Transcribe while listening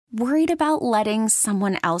Worried about letting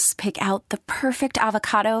someone else pick out the perfect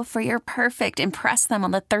avocado for your perfect impress them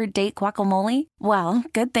on the third date guacamole? Well,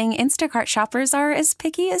 good thing Instacart shoppers are as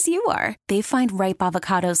picky as you are. They find ripe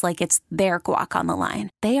avocados like it's their guac on the line.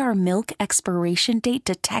 They are milk expiration date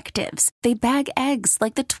detectives. They bag eggs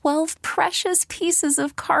like the 12 precious pieces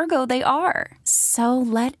of cargo they are. So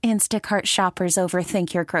let Instacart shoppers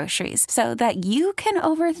overthink your groceries so that you can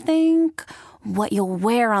overthink what you'll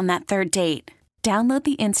wear on that third date. Download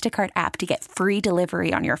the Instacart app to get free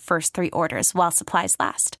delivery on your first 3 orders while supplies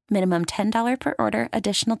last. Minimum $10 per order.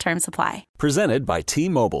 Additional terms apply. Presented by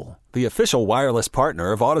T-Mobile, the official wireless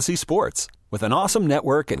partner of Odyssey Sports. With an awesome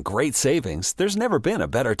network and great savings, there's never been a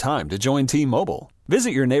better time to join T-Mobile. Visit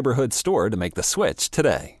your neighborhood store to make the switch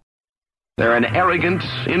today. They're an arrogant,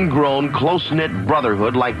 ingrown, close-knit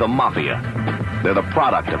brotherhood like the Mafia. They're the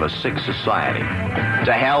product of a sick society.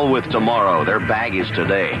 To hell with tomorrow. Their bag is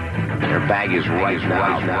today. Their bag is right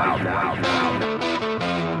now.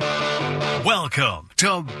 Welcome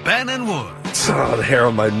to Ben and Woods. Oh, the hair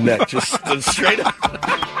on my neck just stood straight up.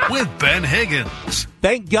 With Ben Higgins.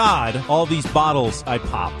 Thank God all these bottles I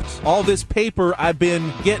popped. All this paper I've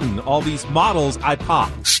been getting. All these models I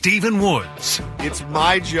popped. Stephen Woods. It's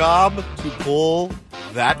my job to pull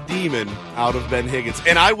that demon out of Ben Higgins,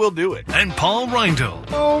 and I will do it. And Paul Reindl.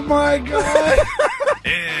 Oh, my God.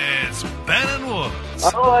 It's Ben and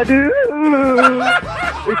Woods. Oh, I do.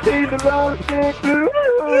 It seems the wrong thing to do.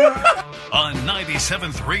 On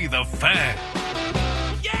 97.3 The Fan.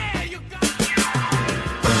 Yeah, you got it.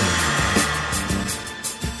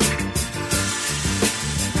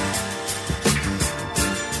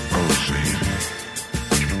 Oh, baby.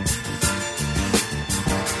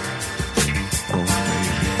 Oh, baby.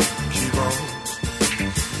 Keep on.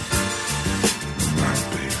 My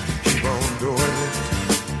baby. Keep on doing it.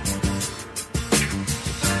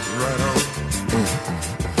 Right on.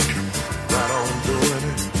 Right on doing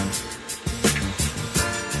it.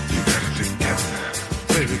 You got it together.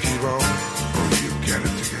 Baby, keep on. Oh, you got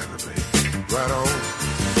it together, baby. Right on.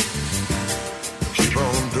 Keep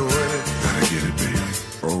on doing it. Gotta get it, baby.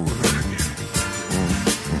 Oh, gotta get it.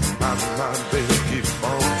 My baby, keep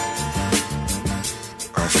on.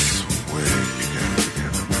 I swear you got it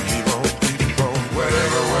together. Keep on,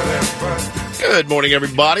 whatever. Good morning,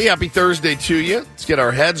 everybody. Happy Thursday to you. Let's get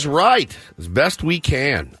our heads right as best we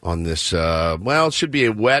can on this, it should be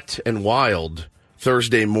a wet and wild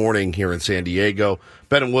Thursday morning here in San Diego.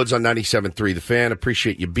 Ben and Woods on 97.3 The Fan.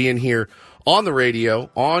 Appreciate you being here on the radio,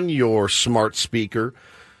 on your smart speaker,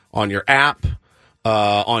 on your app,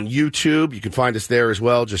 on YouTube. You can find us there as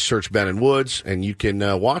well. Just search Ben and Woods, and you can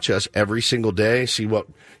watch us every single day, see what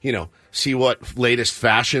latest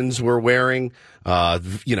fashions we're wearing.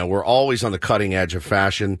 We're always on the cutting edge of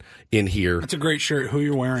fashion in here. That's a great shirt. Who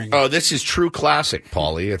you're wearing? Oh, this is True Classic,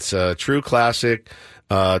 Paulie. It's a True Classic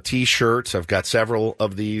T-shirts. I've got several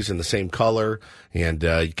of these in the same color, and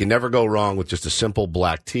you can never go wrong with just a simple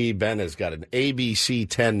black tee. Ben has got an ABC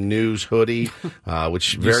 10 News hoodie,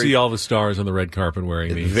 which you see all the stars on the red carpet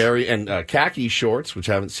wearing these. And khaki shorts, which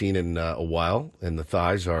I haven't seen in a while, and the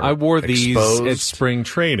thighs are I wore exposed. these at spring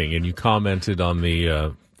training, and you commented on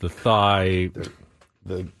the thigh.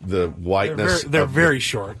 The whiteness. They're very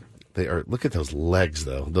short. They are. Look at those legs,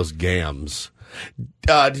 though. Those gams.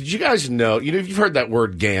 Did you guys know? You've heard that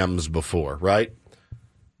word gams before, right?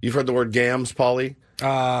 You've heard the word gams, Paulie?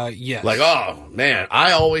 Yes. Like, oh, man,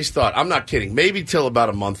 I always thought, I'm not kidding, maybe till about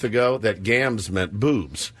a month ago, that gams meant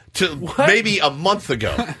boobs. Maybe a month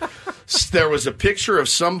ago. There was a picture of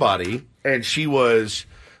somebody, and she was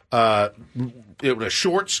it was a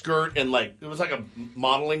short skirt, and it was like a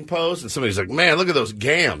modeling pose, and somebody's like, man, look at those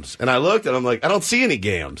gams. And I looked, and I'm like, I don't see any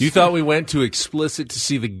gams. You thought we went to explicit to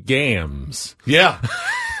see the gams. Yeah.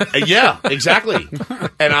 Yeah, exactly.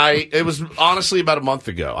 And it was honestly about a month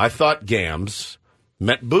ago. I thought gams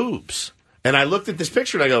meant boobs. And I looked at this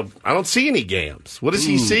picture, and I go, I don't see any gams. What is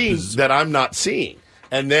he seeing that I'm not seeing?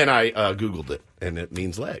 And then I Googled it, and it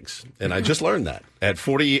means legs. And I just learned that at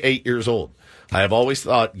 48 years old. I have always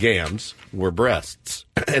thought gams were breasts,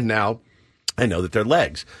 and now I know that they're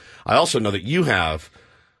legs. I also know that you have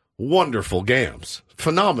wonderful gams,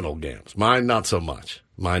 phenomenal gams. Mine, not so much.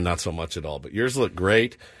 Mine, not so much at all, but yours look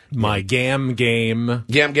great. My Gam Game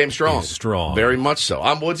strong. Is strong. Very much so.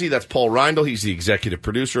 I'm Woodsy. That's Paul Reindl. He's the executive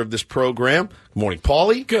producer of this program. Good morning,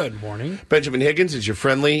 Paulie. Good morning. Benjamin Higgins is your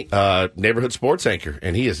friendly neighborhood sports anchor,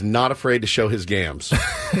 and he is not afraid to show his gams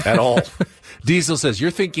at all. Diesel says,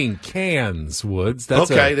 you're thinking cans, Woods. That's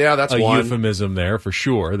that's a one euphemism there for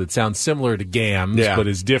sure that sounds similar to gams, but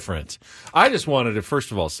is different. I just wanted to,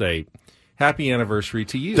 first of all, say happy anniversary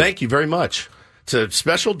to you. Thank you very much. It's a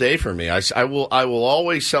special day for me. I will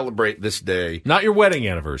always celebrate this day. Not your wedding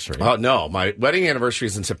anniversary. No, my wedding anniversary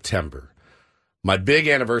is in September. My big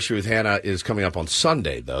anniversary with Hannah is coming up on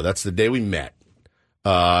Sunday, though. That's the day we met.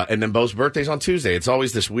 And then Bo's birthday's on Tuesday. It's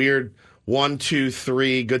always this weird 1, 2,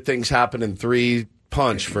 3, good things happen in 3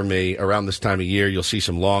 punch for me around this time of year. You'll see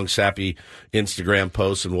some long, sappy Instagram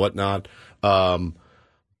posts and whatnot.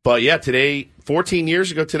 But yeah, today, 14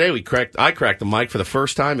 years ago today, I cracked the mic for the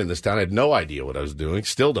first time in this town. I had no idea what I was doing.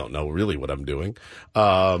 Still don't know really what I'm doing.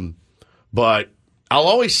 But I'll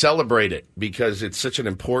always celebrate it because it's such an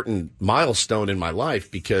important milestone in my life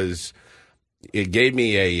because it gave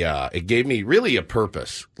me really a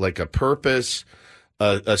purpose,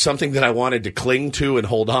 something that I wanted to cling to and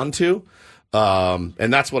hold on to.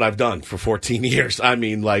 And that's what I've done for 14 years. I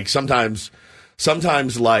mean, like sometimes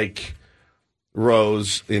like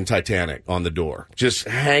Rose in Titanic on the door, just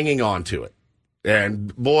hanging on to it.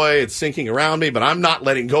 And boy, it's sinking around me, but I'm not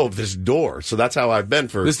letting go of this door. So that's how I've been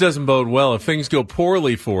for. This doesn't bode well. If things go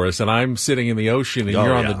poorly for us and I'm sitting in the ocean and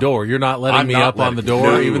you're on the door, you're not letting me up on the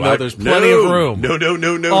door, even though there's plenty of room. No.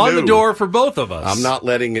 On the door for both of us. I'm not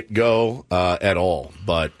letting it go at all.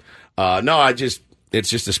 But it's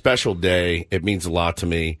just a special day. It means a lot to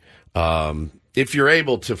me. If you're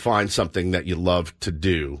able to find something that you love to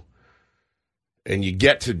do, and you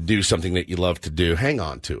get to do something that you love to do, hang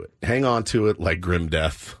on to it. Hang on to it like grim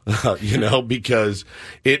death, because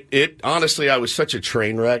it honestly, I was such a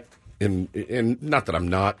train wreck, and not that I'm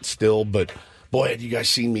not still, but boy, had you guys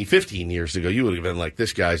seen me 15 years ago, you would have been like,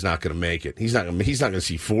 this guy's not going to make it. He's not going to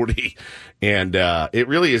see 40. And it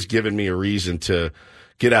really has given me a reason to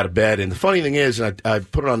get out of bed. And the funny thing is, and I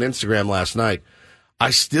put it on Instagram last night, I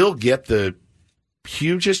still get the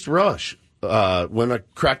hugest rush when I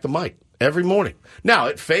crack the mic. Every morning. Now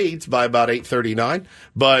it fades by about 8:39,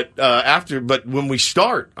 but when we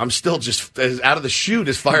start, I'm still just as out of the chute,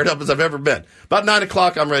 as fired up as I've ever been. About 9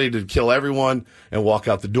 o'clock, I'm ready to kill everyone and walk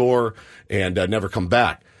out the door and never come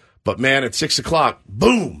back. But man, at 6 o'clock,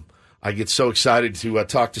 boom! I get so excited to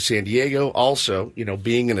talk to San Diego. Also,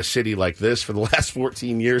 being in a city like this for the last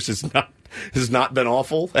 14 years has not been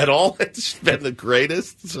awful at all. It's been the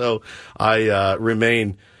greatest. So I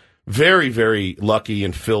remain very, very lucky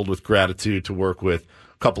and filled with gratitude to work with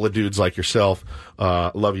a couple of dudes like yourself.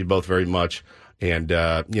 Love you both very much. And,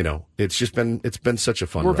 it's been such a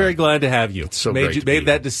fun We're ride. very glad to have you. It's so made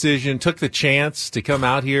that decision, took the chance to come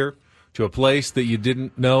out here to a place that you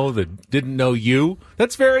didn't know, that didn't know you.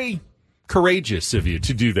 That's very courageous of you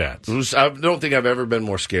to do that. I don't think I've ever been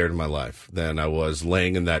more scared in my life than I was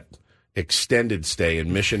laying in that extended stay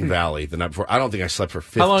in Mission Valley the night before. I don't think I slept for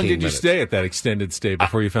 15 minutes. How long did you stay at that extended stay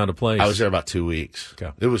before you found a place? I was there about 2 weeks.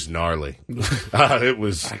 Okay. It was gnarly. I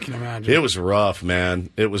can imagine. It was rough, man.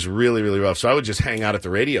 It was really, really rough. So I would just hang out at the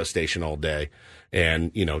radio station all day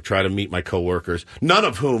and, try to meet my coworkers, none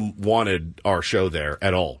of whom wanted our show there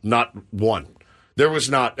at all. Not one. There was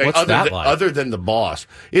not. What's other than the boss.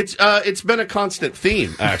 It's been a constant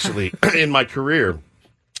theme, actually, in my career.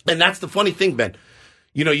 And that's the funny thing, Ben.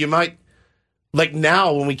 You might, like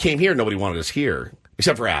now when we came here, nobody wanted us here,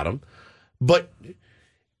 except for Adam. But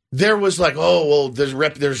there was like,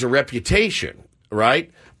 there's a reputation,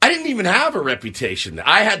 right? I didn't even have a reputation.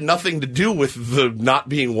 I had nothing to do with the not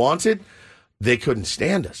being wanted. They couldn't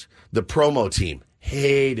stand us. The promo team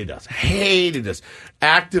hated us,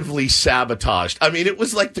 actively sabotaged. I mean, it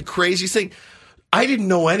was like the craziest thing. I didn't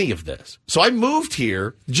know any of this. So I moved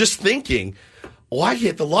here just thinking, I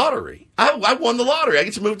hit the lottery. I won the lottery. I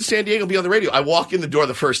get to move to San Diego and be on the radio. I walk in the door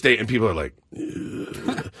the first day, and people are like,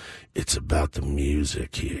 it's about the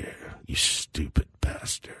music here, you stupid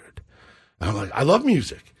bastard. And I'm like, I love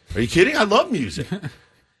music. Are you kidding? I love music.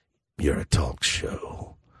 You're a talk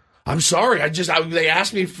show. I'm sorry. They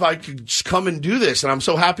asked me if I could just come and do this, and I'm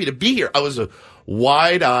so happy to be here. I was a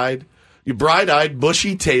wide-eyed, bright-eyed,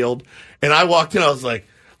 bushy-tailed, and I walked in, I was like,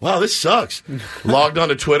 wow, this sucks. Logged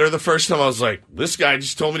onto Twitter the first time. I was like, this guy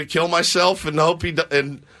just told me to kill myself and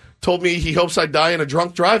told me he hopes I die in a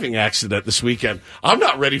drunk driving accident this weekend. I'm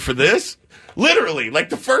not ready for this. Literally, like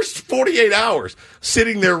the first 48 hours,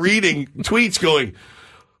 sitting there reading tweets going,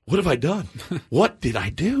 what have I done? What did I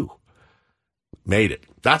do? Made it.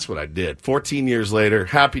 That's what I did. 14 years later,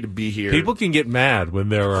 happy to be here. People can get mad when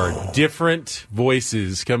there are different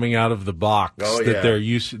voices coming out of the box they're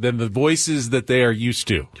used than the voices that they are used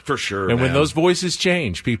to. For sure. And when those voices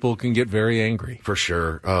change, people can get very angry. For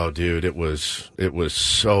sure. Oh, dude, it was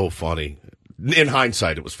so funny. In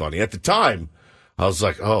hindsight, it was funny. At the time, I was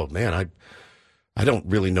like, oh man, I don't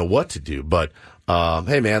really know what to do. But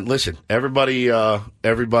hey, man, listen, everybody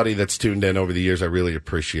that's tuned in over the years, I really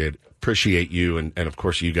appreciate it. appreciate you and of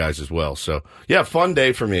course you guys as well. So yeah, fun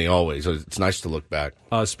day for me always. It's nice to look back.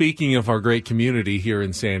 Speaking of our great community here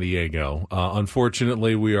in San Diego,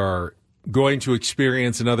 unfortunately we are going to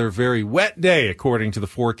experience another very wet day according to the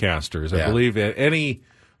forecasters. I believe at any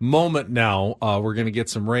moment now we're going to get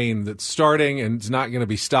some rain that's starting and it's not going to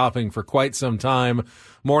be stopping for quite some time.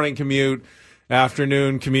 Morning commute,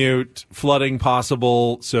 afternoon commute, flooding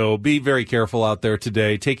possible. So be very careful out there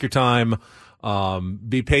today. Take your time.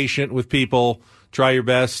 Be patient with people. Try your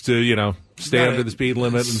best to, stay under the speed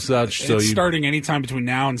limit and such. It's starting anytime between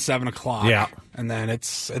now and 7 o'clock. Yeah. And then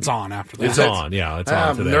it's on after that. It's on, yeah. It's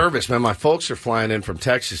on today. I'm nervous, man. My folks are flying in from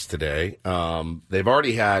Texas today. They've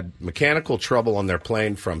already had mechanical trouble on their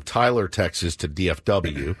plane from Tyler, Texas to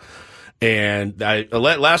DFW. And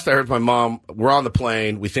last I heard from my mom, we're on the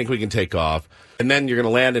plane. We think we can take off. And then you're going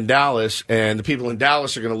to land in Dallas, and the people in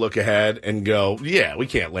Dallas are going to look ahead and go, yeah, we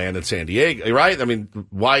can't land in San Diego, right? I mean,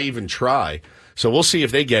 why even try? So we'll see if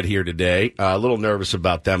they get here today. A little nervous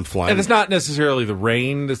about them flying. And it's not necessarily the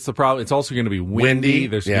rain that's the problem. It's also going to be windy.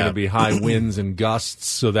 There's going to be high winds and gusts,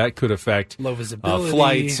 so that could affect low visibility,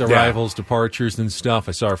 flights, arrivals, departures, and stuff.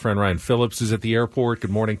 I saw our friend Ryan Phillips is at the airport. Good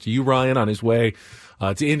morning to you, Ryan, on his way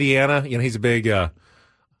to Indiana. He's a big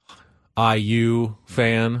IU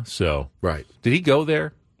fan. So, right. Did he go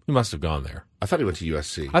there? He must have gone there. I thought he went to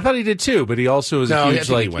USC. I thought he did too, but he also is a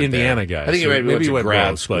huge Indiana guy. I think so maybe he went to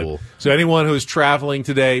grad school. So anyone who is traveling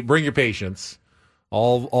today, bring your patience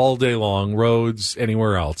all day long, roads,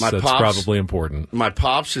 anywhere else. That's probably important. My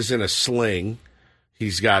pops is in a sling.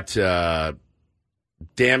 He's got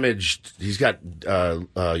damaged. He's got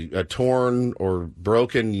a torn or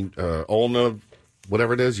broken ulna,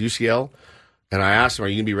 whatever it is, UCL. And I asked him, "Are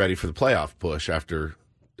you going to be ready for the playoff push after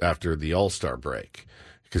the All-Star break?"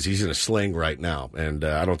 Because he's in a sling right now. And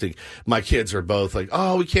I don't think my kids are both like,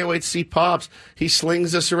 oh, we can't wait to see Pops. He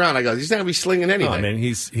slings us around. I go, he's not going to be slinging anything. I mean,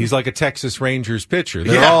 he's like a Texas Rangers pitcher.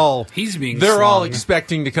 They're all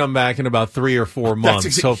expecting to come back in about 3 or 4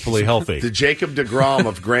 months, hopefully healthy. The Jacob deGrom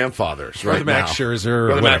of grandfathers right now. Or the Max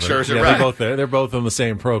Scherzer. Or the Max Scherzer, yeah, right. They're both there. They're both on the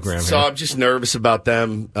same program. So here. I'm just nervous about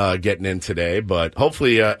them getting in today. But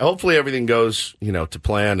hopefully everything goes, to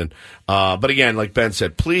plan. And but again, like Ben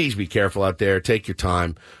said, please be careful out there. Take your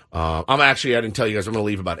time. I didn't tell you guys, I'm going to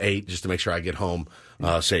leave about 8 just to make sure I get home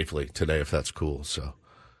safely today, if that's cool. So,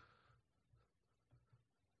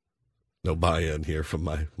 no buy-in here from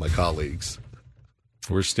my colleagues.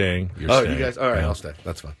 We're staying. You're staying. You guys? All right, yeah. I'll stay.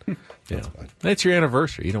 That's fine. That's fine. It's your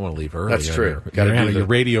anniversary. You don't want to leave early. That's true. Your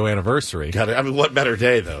radio anniversary. What better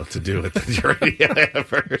day, though, to do it than your radio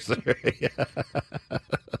anniversary?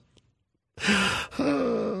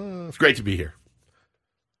 It's great to be here.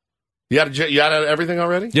 You got everything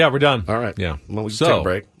already? Yeah, we're done. All right. Yeah. Well, we can take a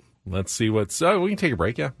break. Let's see what's... we can take a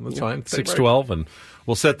break, yeah. That's fine. 6:12, and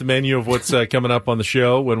we'll set the menu of what's coming up on the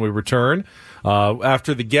show when we return.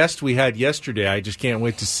 After the guest we had yesterday, I just can't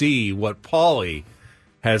wait to see what Paulie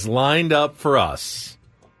has lined up for us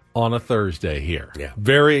on a Thursday here. Yeah.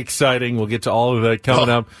 Very exciting. We'll get to all of that coming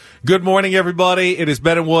up. Good morning, everybody. It is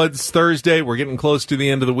Ben and Woods Thursday. We're getting close to the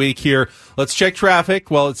end of the week here. Let's check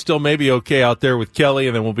traffic. Well, it's still maybe okay out there with Kelly,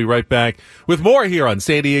 and then we'll be right back with more here on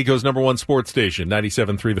San Diego's #1 sports station,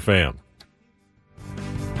 97.3 The Fan.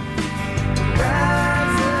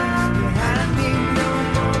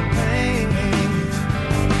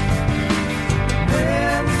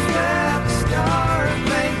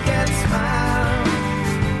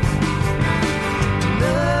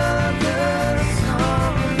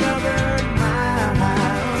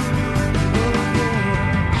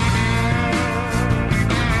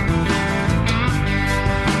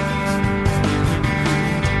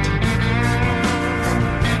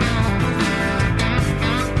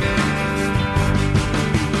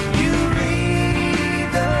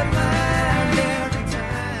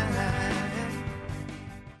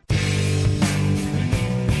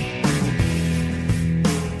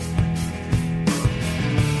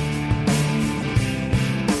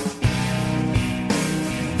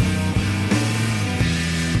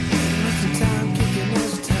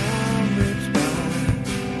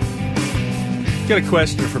 Got a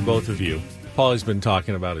question for both of you. Paulie's been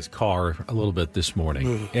talking about his car a little bit this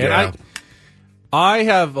morning. And I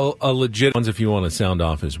have a legit ones if you want to sound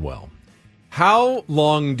off as well. How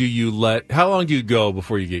long do you go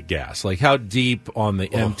before you get gas? Like, how deep on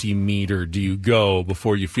the empty meter do you go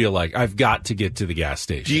before you feel like I've got to get to the gas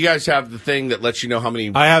station? Do you guys have the thing that lets you know how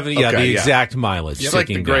many? I have, the exact mileage. It's like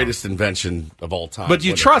the greatest invention of all time. But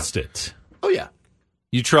you trust it. Oh, yeah.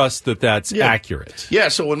 You trust that that's accurate. Yeah,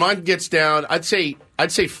 so when mine gets down, I'd say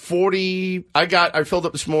 40. I filled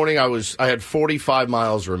up this morning. I had 45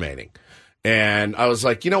 miles remaining. And I was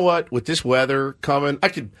like, you know what? With this weather coming, I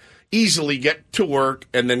could easily get to work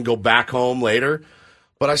and then go back home later.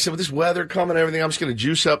 But I said, with this weather coming and everything, I'm just going to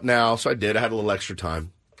juice up now. So I did. I had a little extra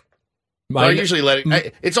time. I usually let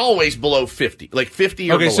it. It's always below 50, like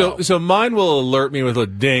 50 or below. So mine will alert me with a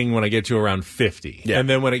ding when I get to around 50, and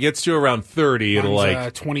then when it gets to around 30, it'll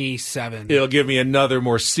like 27. It'll give me another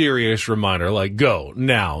more serious reminder, like go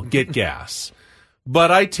now, get gas.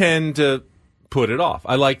 But I tend to put it off.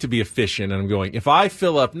 I like to be efficient, and I'm going. If I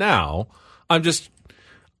fill up now, I'm just.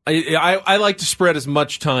 I like to spread as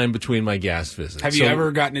much time between my gas visits. Have you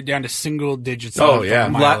ever gotten it down to single digits? Oh yeah,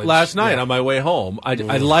 last night on my way home, I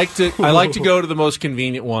like to go to the most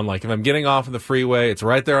convenient one. Like if I'm getting off on the freeway, it's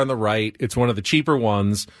right there on the right. It's one of the cheaper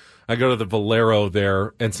ones. I go to the Valero there,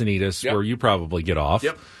 Encinitas, where you probably get off.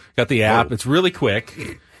 Yep. Got the app. It's really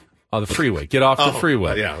quick. On the freeway, get off the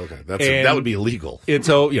freeway. Yeah, okay, that would be illegal. It's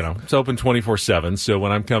open 24/7. So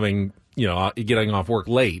when I'm coming. Getting off work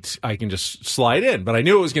late, I can just slide in. But I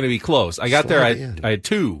knew it was going to be close. I got there. I had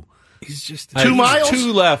 2. He's just 2 miles.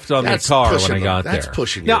 2 left on the car when I got there. That's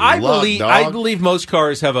pushing. Now I believe most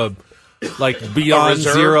cars have a beyond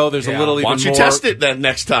zero. There's a little even more. Why don't you test it then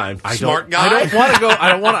next time? Smart guy. I don't want to go. I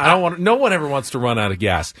don't want. No one ever wants to run out of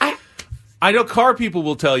gas. I know car people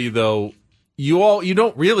will tell you though. You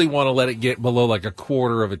don't really want to let it get below like a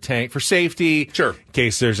quarter of a tank for safety. Sure. In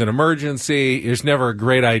case there's an emergency. It's never a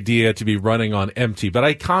great idea to be running on empty, but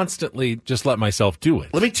I constantly just let myself do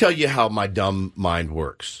it. Let me tell you how my dumb mind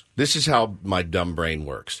works. This is how my dumb brain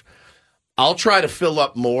works. I'll try to fill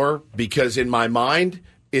up more because in my mind,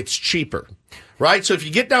 it's cheaper, right? So if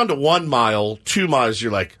you get down to 1 mile, 2 miles,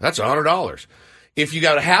 you're like, that's $100. If you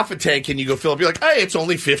got a half a tank and you go fill up, you're like, hey, it's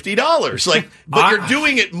only $50. Like, but you're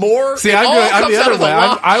doing it more. See, I'm the other way.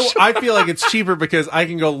 I feel like it's cheaper because I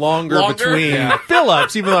can go longer? Between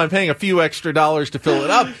fill-ups, even though I'm paying a few extra dollars to fill it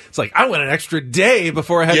up. It's like, I went an extra day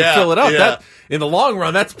before I had to fill it up. That, in the long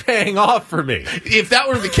run, that's paying off for me. If that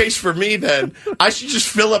were the case for me, then I should just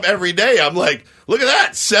fill up every day. I'm like, look at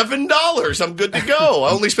that, $7. I'm good to go.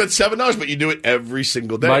 I only spent $7, but you do it every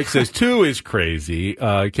single day. Mike says 2 is crazy.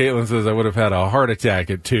 Caitlin says I would have had a heart attack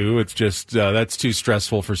at 2. It's just that's too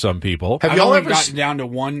stressful for some people. Have y'all ever gotten down to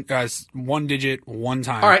one digit one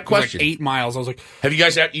time? All right, question. Like 8 miles. I was like, have you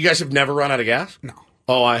guys have never run out of gas? No.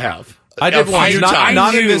 Oh, I have. I did once,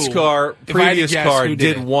 not in this car. Previous car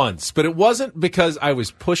did once, but it wasn't because I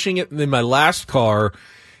was pushing it. In my last car,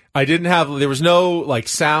 there was no like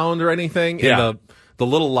sound or anything. Yeah. And the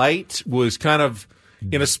little light was kind of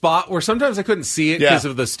in a spot where sometimes I couldn't see it because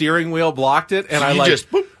of the steering wheel blocked it, and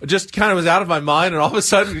so I just kind of was out of my mind, and all of a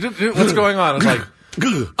sudden, what's going on? I was like,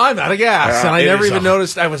 I'm out of gas, and I never even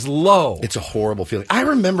noticed I was low. It's a horrible feeling. I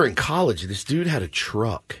remember in college, this dude had a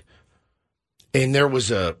truck, and there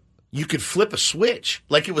was you could flip a switch.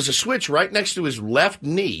 Like it was a switch right next to his left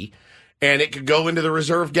knee, and it could go into the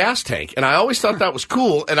reserve gas tank. And I always thought that was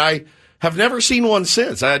cool, and I have never seen one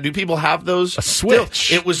since. Do people have those? A switch?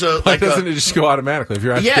 Still? It was a... Why doesn't it just go automatically? If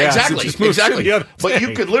you're out of gas, exactly. It just moves to the other But tank.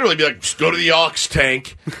 you could literally be like, just go to the aux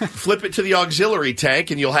tank, flip it to the auxiliary tank,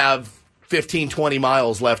 and you'll have 15, 20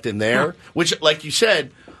 miles left in there, which, like you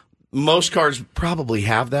said... Most cars probably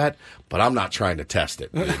have that, but I'm not trying to test it.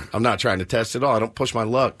 I'm not trying to test it at all. I don't push my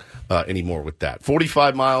luck anymore with that.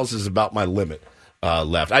 45 miles is about my limit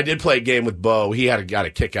left. I did play a game with Bo. He got a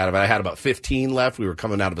kick out of it. I had about 15 left. We were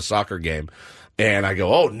coming out of a soccer game, and I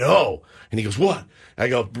go, oh, no. And he goes, what? I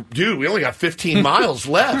go, dude, we only got 15 miles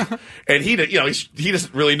left. And he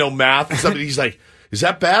doesn't really know math and stuff. He's like, is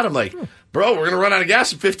that bad? I'm like, bro, we're going to run out of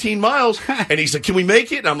gas in 15 miles. And he's like, can we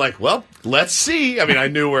make it? And I'm like, well, let's see. I mean, I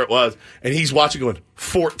knew where it was. And he's watching going,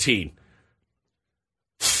 14.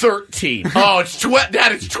 13. Oh, it's 12.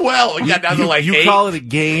 Dad, it's 12. You got down to like 8. Call it a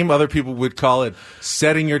game. Other people would call it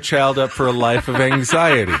setting your child up for a life of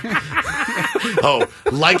anxiety. Oh,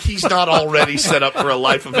 like he's not already set up for a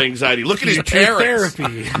life of anxiety. Look at his parents.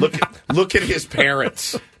 Therapy. Look at his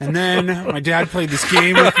parents. And then my dad played this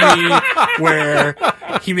game with me where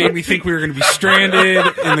he made me think we were going to be stranded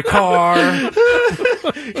in the car.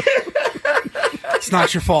 It's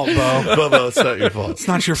not your fault, Bo. Bo, it's not your fault. It's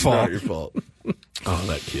not your fault. It's not your fault. Oh,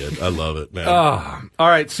 that kid. I love it, man. All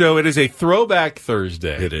right, so it is a Throwback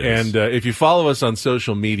Thursday. It is. And if you follow us on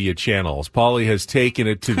social media channels, Paulie has taken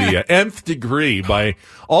it to the nth degree by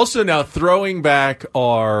also now throwing back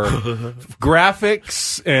our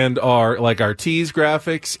graphics and our tease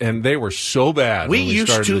graphics, and they were so bad we when we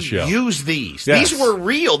used started to the show. use these. Yes. These were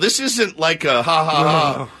real. This isn't like a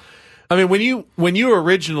ha-ha-ha. I mean, when you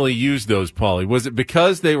originally used those, Paulie, was it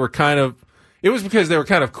because they were kind of It was because they were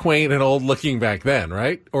kind of quaint and old looking back then,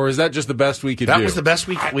 right? Or is that just the best we could do? That was the best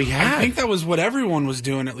we had. I think that was what everyone was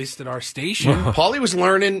doing, at least at our station. Paulie was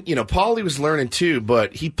learning, Paulie was learning too,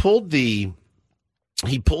 but he pulled the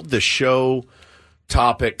show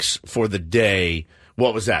topics for the day.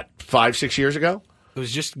 What was that? 5-6 years ago? It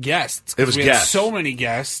was just guests. It was we guests. had so many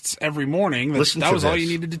guests every morning. That was all you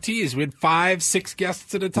needed to tease. We had 5-6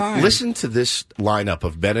 guests at a time. Listen to this lineup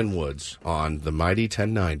of Ben and Woods on the Mighty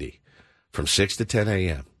 1090 from 6 to 10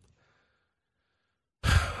 a.m.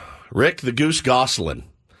 Rick the Goose Gosselin.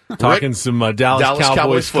 Talking some Dallas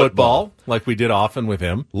Cowboys football, like we did often with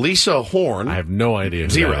him. Lisa Horn. I have no idea who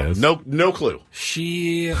Zero. that is. No clue.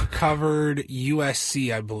 She covered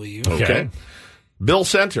USC, I believe. Okay. Bill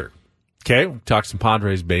Center. Okay, talked some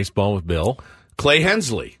Padres baseball with Bill. Clay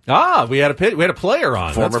Hensley. We had a player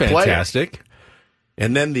on. Former That's fantastic. Player.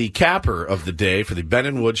 And then the capper of the day for the Ben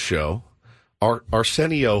and Woods show,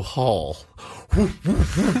 Arsenio Hall.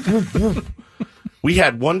 We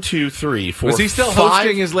had 1, 2, 3, 4. Was he still 5?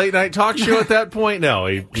 hosting his late night talk show at that point? No,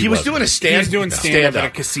 he was doing a stand. He was doing stand up at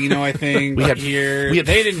a casino, I think. We had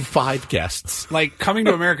 5 guests. Like Coming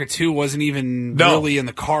to America 2 wasn't even really in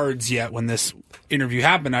the cards yet when this interview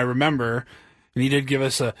happened. I remember, and he did give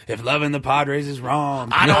us "If loving the Padres is wrong,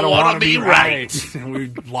 I don't want to be right." And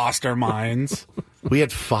we lost our minds. We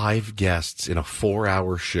had 5 guests in a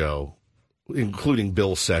 4-hour show, including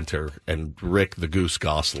Bill Center and Rick the Goose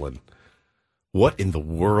Gosselin. What in the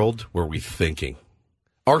world were we thinking?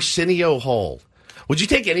 Arsenio Hall. Would you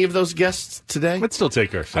take any of those guests today? I'd still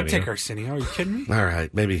take Arsenio. I'd take Arsenio. Are you kidding me? All right,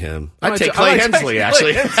 maybe him. I'd take Clay Hensley,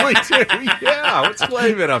 actually. Clay Hensley, too. Yeah, what's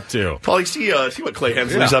Clay been up to? Paulie, see what Clay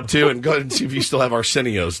Hensley's up to, and go ahead and see if you still have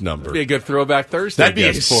Arsenio's number. Be a good throwback Thursday. That'd be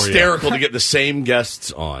hysterical to get the same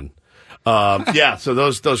guests on. So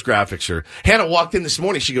those graphics are. Hannah walked in this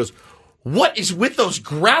morning. She goes, "What is with those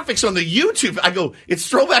graphics on the YouTube?" I go, "It's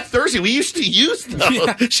Throwback Thursday. We used to use those."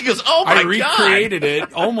 Yeah. She goes, "Oh my God!" I recreated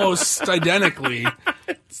it almost identically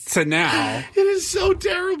to now. It is so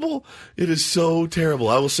terrible. It is so terrible.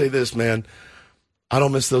 I will say this, man. I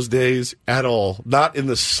don't miss those days at all. Not in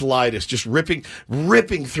the slightest. Just ripping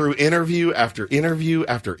through interview after interview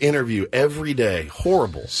after interview every day.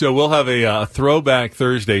 Horrible. So we'll have a Throwback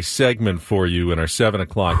Thursday segment for you in our 7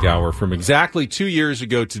 o'clock hour from exactly 2 years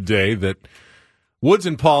ago today that Woods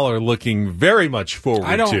and Paul are looking very much forward to.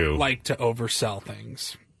 I don't like to oversell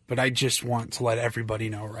things, but I just want to let everybody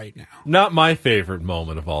know right now. Not my favorite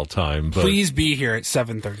moment of all time. But please be here at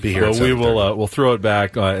 7:30. Be here at 7:30. We will we'll throw it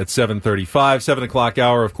back at 7:35. 7 o'clock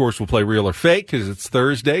hour, of course, we'll play Real or Fake because it's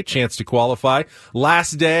Thursday. Chance to qualify.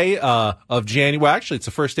 Last day of January. Well, actually, it's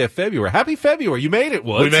the first day of February. Happy February. You made it,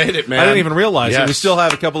 Woods. We made it, man. I didn't even realize it. Yes. We still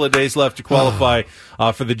have a couple of days left to qualify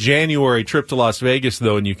for the January trip to Las Vegas,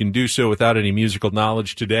 though, and you can do so without any musical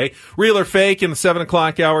knowledge today. Real or Fake in the 7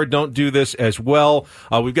 o'clock hour. Don't do this as well.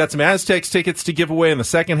 We've got some Aztecs tickets to give away in the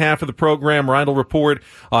second half of the program. Ryan will report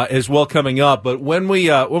as well coming up. But when we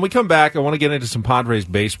come back, I want to get into some Padres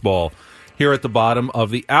baseball here at the bottom of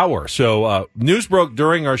the hour. So news broke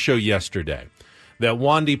during our show yesterday that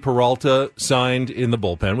Wandy Peralta signed in the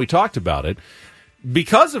bullpen. We talked about it.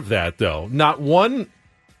 Because of that, though, not one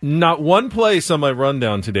place on my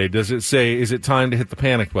rundown today does it say, is it time to hit the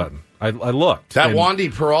panic button? I looked. That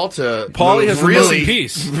Wandy Peralta Paulie has really,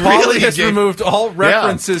 Paulie has removed all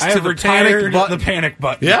references to the panic button. The panic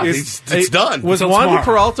button. Yeah, it's done. Was Wandy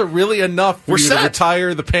Peralta really enough for you to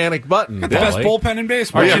retire the panic button? The best bullpen in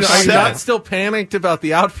baseball. Are you not still panicked about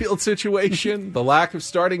the outfield situation, the lack of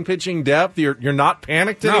starting pitching depth? You're not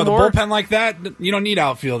panicked anymore? No, the bullpen like that, you don't need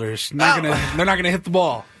outfilders. They're not going to hit the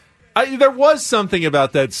ball. There was something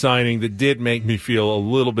about that signing that did make me feel a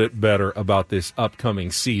little bit better about this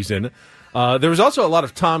upcoming season. There was also a lot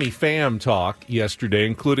of Tommy Pham talk yesterday,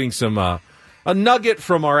 including some a nugget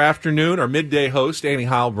from our midday host, Annie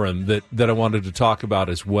Heilbrunn, that I wanted to talk about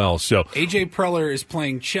as well. So A.J. Preller is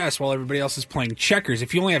playing chess while everybody else is playing checkers.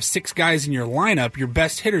 If you only have 6 guys in your lineup, your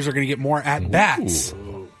best hitters are going to get more at-bats.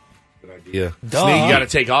 Yeah, you got to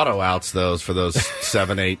take auto outs for those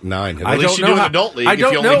 7, 8, 9. At least you do in adult league. I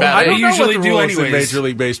don't know. I don't usually know what the do rules anyways. in Major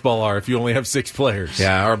League Baseball are if you only have 6 players.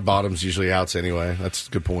 Yeah, our bottom's usually outs anyway. That's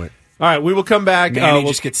a good point. All right, we will come back. Manny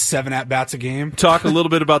just gets 7 at-bats a game. Talk a little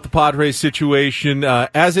bit about the Padres situation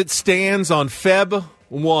as it stands on Feb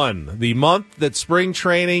 1, the month that spring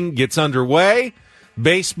training gets underway.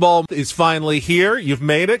 Baseball is finally here. You've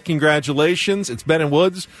made it. Congratulations. It's Ben and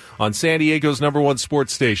Woods on San Diego's #1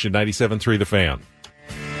 sports station, 97.3 The Fan.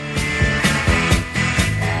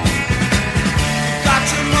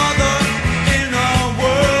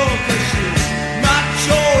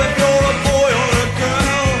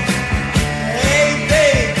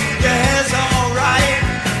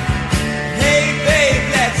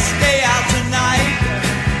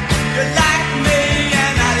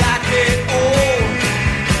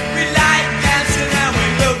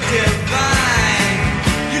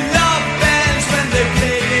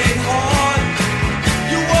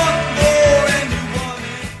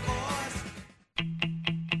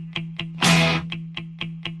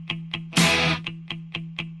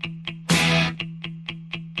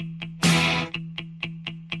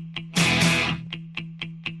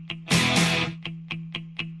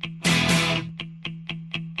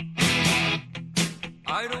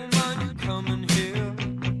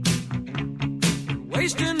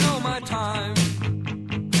 wasting all my time.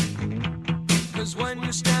 'Cause when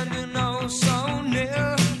you're standing oh so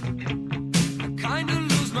near, I kind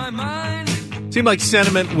of lose my mind. Seemed like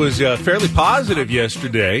sentiment was fairly positive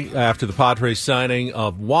yesterday after the Padres signing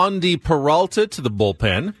of Wandy Peralta to the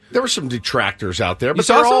bullpen. There were some detractors out there, but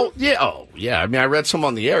they're all I mean, I read some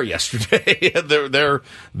on the air yesterday. there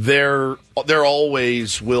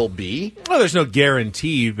always will be. Well, there's no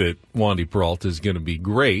guarantee that Wandy Peralta is going to be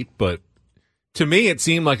great, but to me, it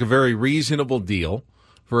seemed like a very reasonable deal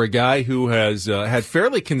for a guy who has had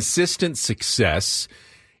fairly consistent success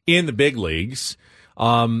in the big leagues.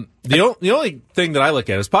 The only thing that I look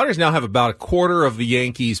at is Padres now have about a quarter of the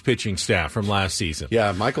Yankees pitching staff from last season.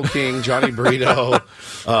 Yeah, Michael King, Johnny Brito,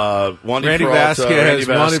 Randy Vasquez,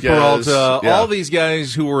 Wandy Peralta, all these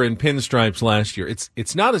guys who were in pinstripes last year.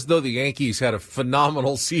 It's not as though the Yankees had a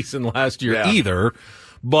phenomenal season last year either,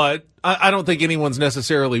 but I don't think anyone's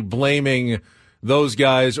necessarily blaming those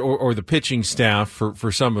guys or the pitching staff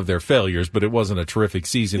for some of their failures, but it wasn't a terrific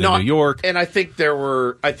season in New York. And I think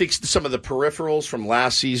some of the peripherals from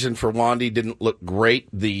last season for Wandy didn't look great.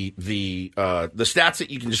 The stats that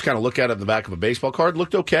you can just kind of look at on the back of a baseball card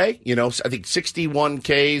looked okay. You know, I think 61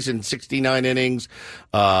 Ks in 69 innings,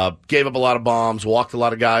 gave up a lot of bombs, walked a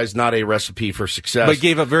lot of guys, not a recipe for success. But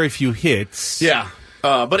gave up very few hits. Yeah.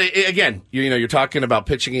 But again, you're talking about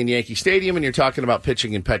pitching in Yankee Stadium and you're talking about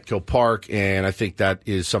pitching in Petco Park, and I think that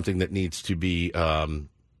is something that needs to be.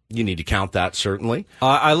 You need to count that, certainly.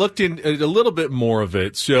 I looked in a little bit more of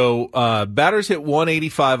it. So batters hit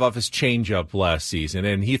 185 off his changeup last season,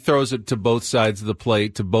 and he throws it to both sides of the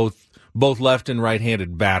plate to both left and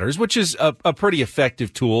right-handed batters, which is a pretty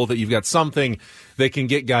effective tool that you've got something that can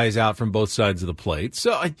get guys out from both sides of the plate.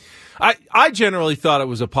 So I generally thought it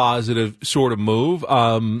was a positive sort of move.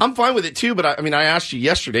 I'm fine with it too, but I asked you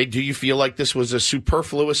yesterday, do you feel like this was a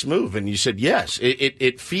superfluous move? And you said yes.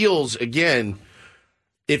 It feels again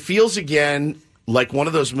like one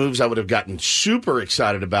of those moves I would have gotten super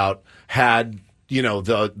excited about had,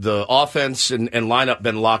 the offense and lineup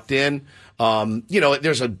been locked in.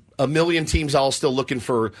 There's a million teams all still looking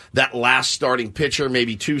for that last starting pitcher,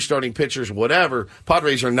 maybe two starting pitchers, whatever.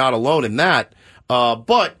 Padres are not alone in that.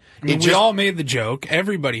 But we all made the joke.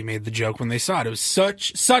 Everybody made the joke when they saw it. It was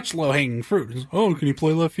such low-hanging fruit. Can you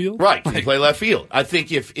play left field? Right, can you play left field? I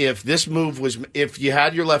think if this move was, if you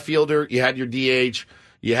had your left fielder, you had your DH,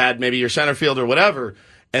 you had maybe your center fielder, whatever,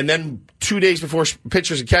 and then 2 days before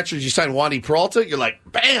pitchers and catchers, you sign Wandy Peralta, you're like,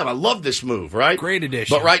 bam, I love this move, right? Great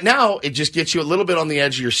addition. But right now, it just gets you a little bit on the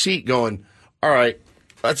edge of your seat going, all right,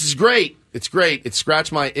 that's great. It's great. It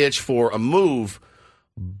scratched my itch for a move,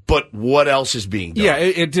 but what else is being done? Yeah,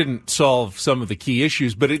 it didn't solve some of the key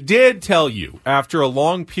issues, but it did tell you, after a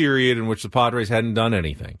long period in which the Padres hadn't done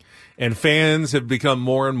anything, and fans have become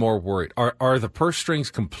more and more worried. Are the purse strings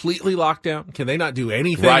completely locked down? Can they not do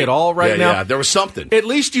anything at all now? Yeah, there was something. At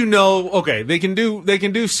least okay, they can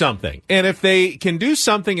do something. And if they can do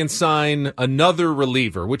something and sign another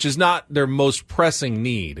reliever, which is not their most pressing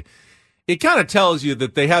need, it kind of tells you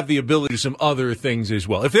that they have the ability to do some other things as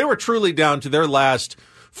well. If they were truly down to their last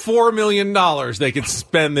 $4 million they could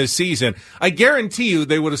spend this season, I guarantee you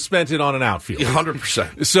they would have spent it on an outfield.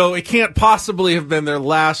 100%. So it can't possibly have been their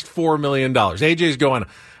last $4 million. AJ's going,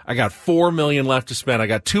 I got $4 million left to spend. I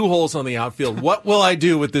got 2 holes on the outfield. What will I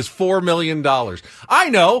do with this $4 million? I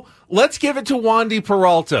know. Let's give it to Wandy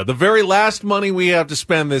Peralta, the very last money we have to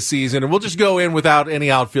spend this season, and we'll just go in without any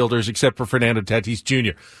outfielders except for Fernando Tatis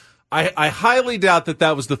Jr. I highly doubt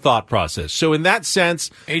that was the thought process. So in that sense,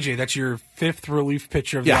 AJ, that's your 5th relief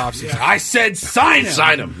pitcher of the offseason. Yeah. I said sign him.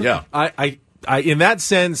 Sign him. Yeah. I in that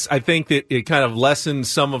sense, I think that it kind of lessens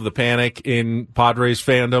some of the panic in Padres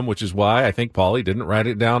fandom, which is why I think Paulie didn't write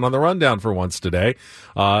it down on the rundown for once today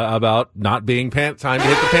about not being time to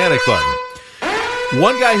hit the panic button.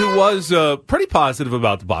 One guy who was pretty positive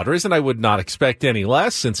about the Padres, and I would not expect any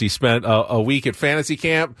less since he spent a week at fantasy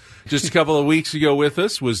camp just a couple of weeks ago with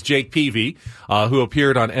us, was Jake Peavy, who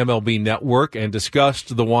appeared on MLB Network and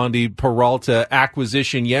discussed the Wandy Peralta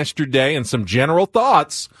acquisition yesterday and some general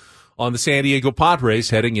thoughts on the San Diego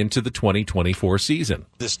Padres heading into the 2024 season.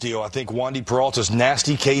 This deal, I think Wandy Peralta's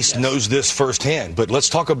nasty case knows this firsthand. But let's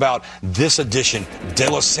talk about this addition. De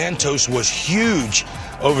Los Santos was huge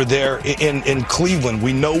over there in Cleveland.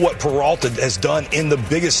 We know what Peralta has done in the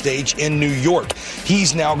biggest stage in New York.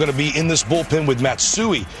 He's now going to be in this bullpen with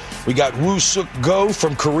Matsui. We got Woo Suk Go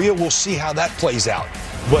from Korea. We'll see how that plays out.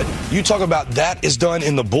 But you talk about that is done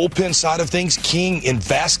in the bullpen side of things. King and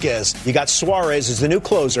Vasquez. You got Suarez as the new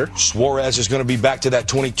closer. Suarez is going to be back to that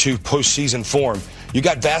 22 postseason form. You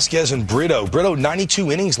got Vasquez and Brito. Brito,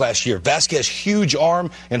 92 innings last year. Vasquez, huge arm,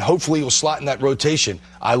 and hopefully he'll slot in that rotation.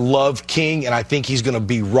 I love King, and I think he's going to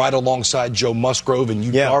be right alongside Joe Musgrove and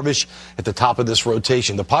Darvish at the top of this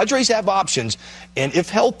rotation. The Padres have options, and if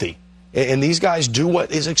healthy, and these guys do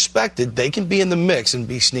what is expected, they can be in the mix and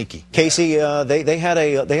be sneaky. Casey, they have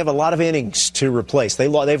a lot of innings to replace.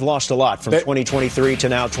 They've lost a lot from 2023 to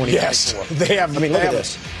now 2024. Yes, they have. I mean, look at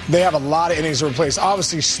this. They have a lot of innings to replace.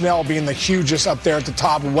 Obviously, Snell being the hugest up there at the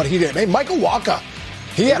top of what he did. Hey, Michael Wacha.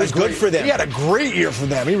 He was good for them. He had a great year for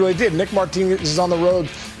them. He really did. Nick Martinez is on the road,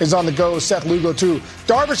 is on the go. Seth Lugo too.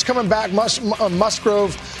 Darvish coming back.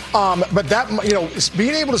 Musgrove. But that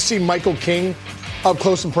being able to see Michael King up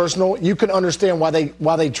close and personal, you can understand why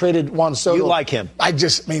they traded Juan Soto. You like him?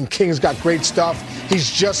 King's got great stuff.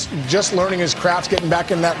 He's just learning his craft, getting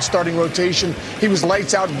back in that starting rotation. He was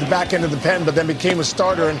lights out at the back end of the pen, but then became a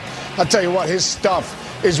starter. And I'll tell you what, his stuff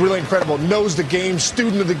is really incredible. Knows the game,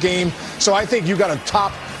 student of the game. So I think you got a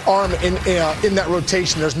top arm in that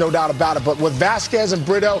rotation. There's no doubt about it. But with Vasquez and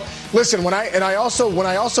Brito, listen. When I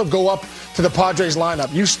also go up to the Padres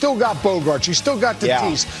lineup, you still got Bogarts, you still got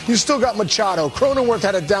Tatis, you still got Machado. Cronenworth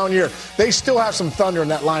had a down year. They still have some thunder in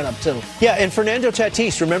that lineup too. Yeah, and Fernando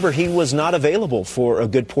Tatis, remember, he was not available for a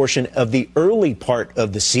good portion of the early part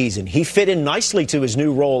of the season. He fit in nicely to his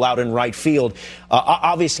new role out in right field.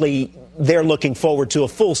 Obviously, they're looking forward to a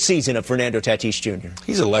full season of Fernando Tatis Jr.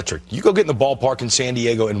 He's electric. You go get in the ballpark in San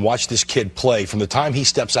Diego and watch this kid play. From the time he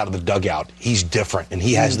steps out of the dugout, he's different, and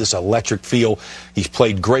he has this electric feel. He's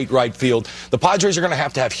played great right field. The Padres are going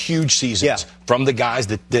to have huge seasons from the guys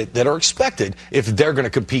that are expected if they're going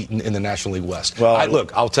to compete in the National League West. Well,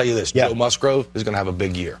 I'll tell you this. Joe Musgrove is going to have a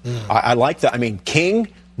big year. I like that. I mean, King,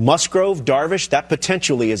 Musgrove, Darvish, that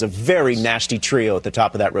potentially is a very nasty trio at the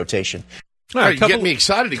top of that rotation. All right, get me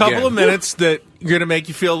excited again. A couple of minutes that are going to make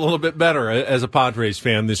you feel a little bit better as a Padres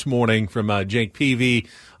fan this morning from Jake Peavy,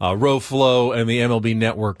 Roflo, and the MLB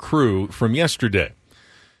Network crew from yesterday.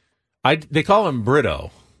 They call him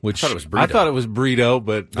Brito, which I thought it was Brito,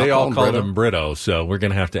 but they all called him Brito, so we're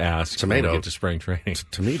going to have to ask Tomato. when we get to spring training.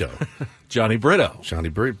 Tomato. Johnny Brito. Johnny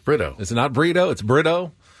Brito. It's not Brito, it's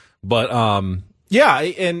Brito. But, yeah,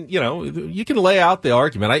 and, you can lay out the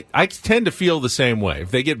argument. I tend to feel the same way.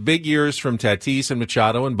 If they get big years from Tatis and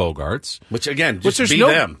Machado and Bogarts. Which, again, there's be no,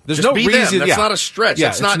 them. There's just no be reason. Them. That's not a stretch. Yeah,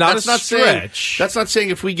 that's not a stretch. That's not saying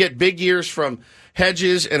if we get big years from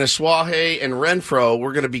Hedges and Asuaje and Renfroe,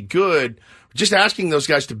 we're going to be good. Just asking those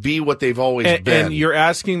guys to be what they've always been. And you're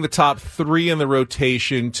asking the top three in the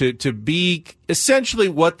rotation to be essentially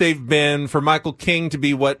what they've been, for Michael King to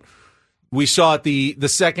be what we saw at the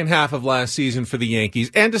second half of last season for the Yankees,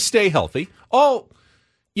 and to stay healthy. All,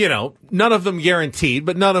 none of them guaranteed,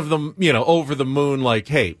 but none of them, over the moon like,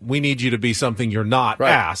 hey, we need you to be something you're not,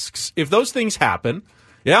 asks. If those things happen,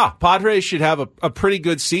 Padres should have a pretty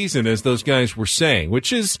good season, as those guys were saying,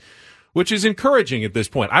 which is encouraging at this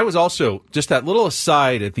point. I was also, just that little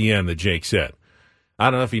aside at the end that Jake said,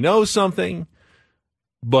 I don't know if he knows something,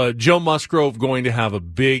 but Joe Musgrove going to have a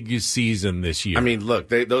big season this year. I mean, look,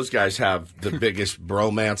 those guys have the biggest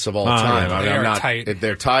bromance of all time. They're tight.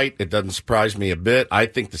 They're tight. It doesn't surprise me a bit. I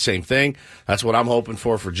think the same thing. That's what I'm hoping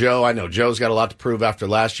for Joe. I know Joe's got a lot to prove after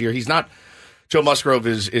last year. He's not. Joe Musgrove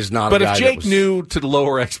is not. But a guy if Jake knew to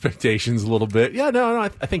lower expectations a little bit, I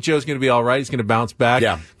think Joe's going to be all right. He's going to bounce back.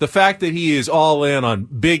 Yeah. The fact that he is all in on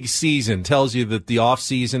big season tells you that the off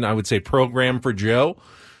season, I would say, program for Joe,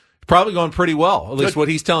 probably going pretty well. At least what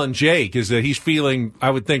he's telling Jake is that he's feeling, I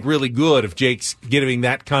would think, really good if Jake's giving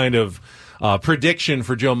that kind of prediction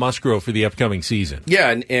for Joe Musgrove for the upcoming season.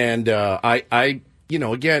 Yeah, and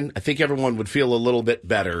again, I think everyone would feel a little bit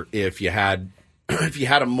better if you had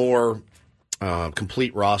a more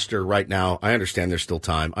complete roster right now. I understand there's still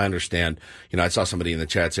time. I understand. I saw somebody in the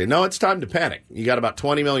chat say, no, it's time to panic. You got about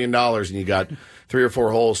 $20 million and you got 3 or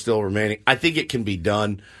 4 holes still remaining. I think it can be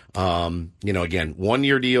done. Again,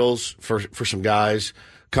 1-year deals for some guys.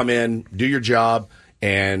 Come in, do your job,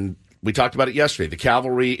 and we talked about it yesterday. The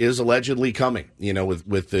cavalry is allegedly coming,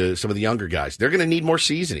 with some of the younger guys. They're going to need more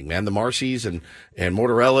seasoning, man. The Marcys and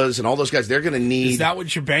Mortarellas and all those guys, they're going to need. Is that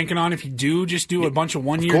what you're banking on if you do just do a bunch of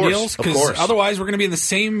 1-year deals? Of course. Otherwise we're going to be in the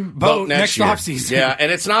same boat next offseason. Yeah,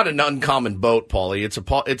 and it's not an uncommon boat, Paulie.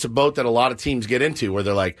 It's a boat that a lot of teams get into where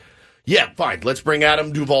they're like, yeah, fine. Let's bring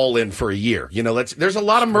Adam Duvall in for a year. There's a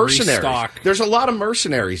lot of mercenaries. Restock. There's a lot of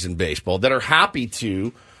mercenaries in baseball that are happy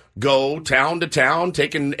to go town to town,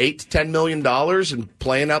 taking $8 to $10 million and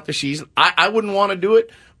playing out the season. I wouldn't want to do it,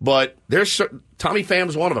 but there's Tommy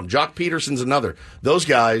Pham's one of them. Jock Peterson's another. Those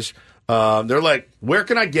guys, they're like, where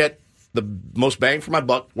can I get the most bang for my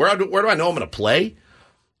buck? Where do I know I'm going to play?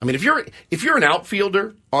 I mean, if you're an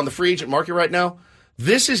outfielder on the free agent market right now,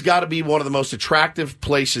 this has got to be one of the most attractive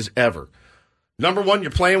places ever. Number one, you're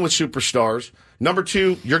playing with superstars. Number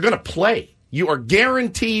two, you're going to play. You are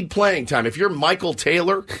guaranteed playing time. If you're Michael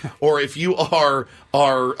Taylor or if you are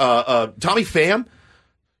Tommy Pham,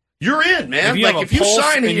 you're in, man. If you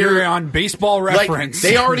sign here, you're on Baseball Reference.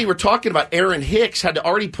 They already were talking about Aaron Hicks had to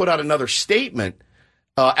already put out another statement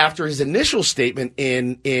after his initial statement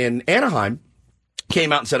in Anaheim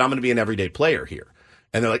came out and said, I'm going to be an everyday player here.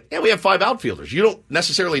 And they're like, yeah, we have 5 outfielders. You don't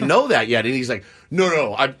necessarily know that yet. And he's like,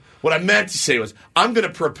 no, what I meant to say was, I'm going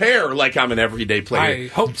to prepare like I'm an everyday player. I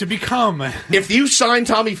hope to become. If you sign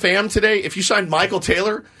Tommy Pham today, if you sign Michael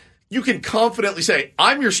Taylor, you can confidently say,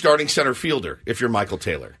 I'm your starting center fielder if you're Michael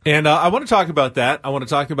Taylor. And I want to talk about that. I want to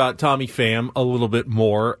talk about Tommy Pham a little bit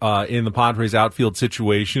more in the Padres outfield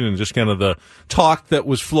situation and just kind of the talk that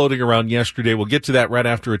was floating around yesterday. We'll get to that right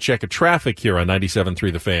after a check of traffic here on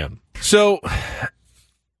 97.3 The Fan. So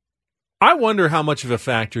I wonder how much of a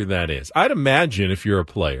factor that is. I'd imagine if you're a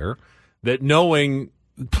player that knowing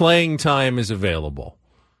playing time is available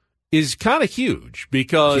is kind of huge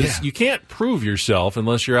because you can't prove yourself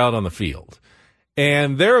unless you're out on the field.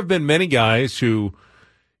 And there have been many guys who,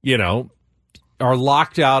 are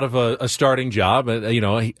locked out of a starting job.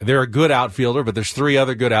 They're a good outfielder, but there's 3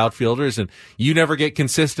 other good outfielders, and you never get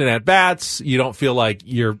consistent at bats. You don't feel like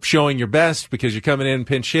you're showing your best because you're coming in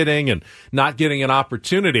pinch hitting and not getting an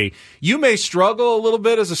opportunity. You may struggle a little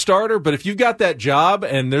bit as a starter, but if you've got that job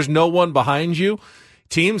and there's no one behind you,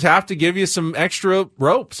 teams have to give you some extra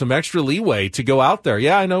rope, some extra leeway to go out there.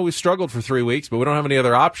 Yeah, I know we've struggled for 3 weeks, but we don't have any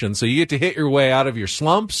other options. So you get to hit your way out of your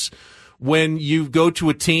slumps. When you go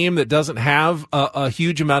to a team that doesn't have a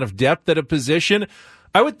huge amount of depth at a position,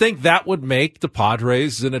 I would think that would make the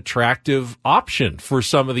Padres an attractive option for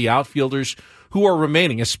some of the outfielders who are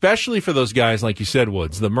remaining, especially for those guys, like you said,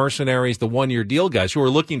 Woods, the mercenaries, the one-year deal guys who are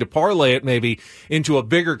looking to parlay it maybe into a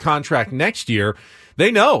bigger contract next year.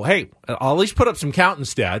 They know, hey, I'll at least put up some counting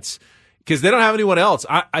stats because they don't have anyone else.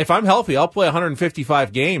 If I'm healthy, I'll play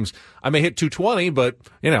 155 games. I may hit 220, but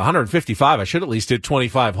 155, I should at least hit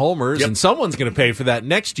 25 homers, and someone's going to pay for that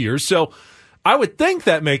next year. So I would think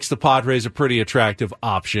that makes the Padres a pretty attractive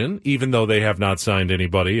option, even though they have not signed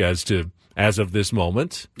anybody as of this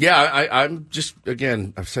moment. Yeah, I'm just,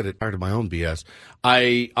 again, I've said it prior to my own BS.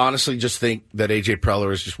 I honestly just think that A.J.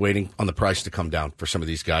 Preller is just waiting on the price to come down for some of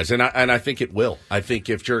these guys. And I think it will. I think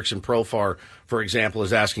if Jurickson Profar, for example,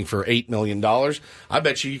 is asking for $8 million, I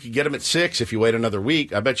bet you could get him at 6 if you wait another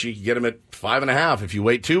week. I bet you could get him at 5.5 if you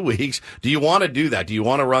wait 2 weeks. Do you want to do that? Do you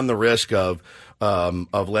want to run the risk of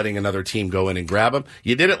letting another team go in and grab him?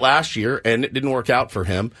 You did it last year, and it didn't work out for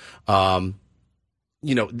him. There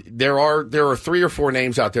are 3 or 4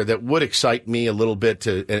 names out there that would excite me a little bit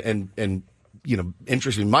and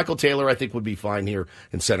interest me. Michael Taylor, I think, would be fine here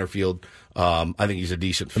in center field. I think he's a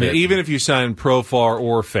decent fit. I mean, even if you sign Profar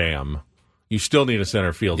or Pham, you still need a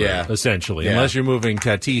center fielder, essentially, unless you're moving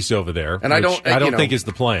Tatis over there, and I don't think is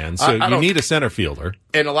the plan. So you need a center fielder.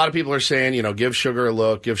 And a lot of people are saying, give Sugar a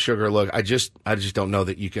look, I just don't know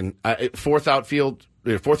that you can. 4th outfielder,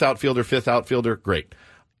 5th outfielder, great.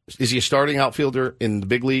 Is he a starting outfielder in the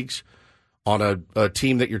big leagues on a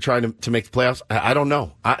team that you're trying to make the playoffs? I don't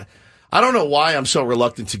know. I don't know why I'm so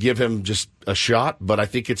reluctant to give him just a shot, but I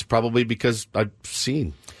think it's probably because I've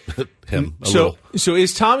seen him a little. So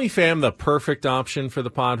is Tommy Pham the perfect option for the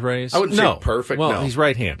Padres? I wouldn't say perfect, Well, no. He's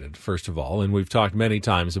right-handed, first of all, and we've talked many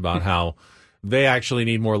times about how they actually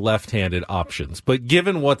need more left-handed options. But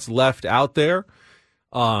given what's left out there,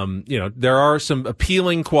 there are some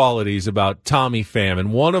appealing qualities about Tommy Pham,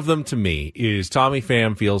 and one of them to me is Tommy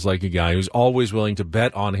Pham feels like a guy who's always willing to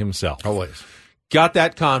bet on himself. Always. Got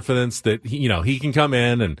that confidence that he can come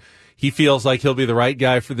in and he feels like he'll be the right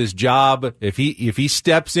guy for this job. If he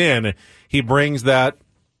steps in, he brings that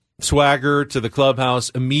swagger to the clubhouse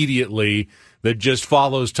immediately that just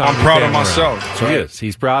follows Tommy Pham. I'm proud of myself. He is.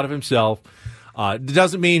 He's proud of himself. It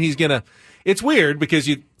doesn't mean he's gonna. It's weird because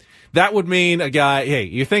that would mean a guy. Hey,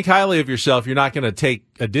 you think highly of yourself. You're not going to take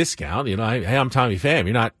a discount. Hey, I'm Tommy Pham.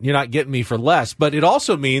 You're not getting me for less. But it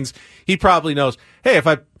also means he probably knows. Hey,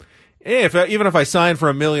 even if I sign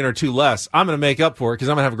for $1 million or $2 million less, I'm going to make up for it because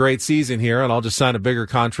I'm going to have a great season here, and I'll just sign a bigger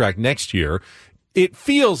contract next year. It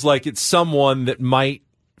feels like it's someone that might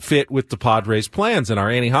fit with the Padres' plans. And our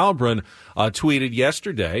Annie Heilbrunn tweeted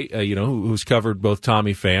yesterday, who's covered both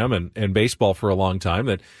Tommy Pham and baseball for a long time,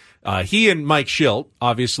 that he and Mike Schilt,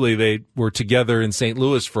 obviously they were together in St.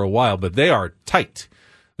 Louis for a while, but they are tight.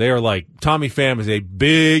 They are like, Tommy Pham is a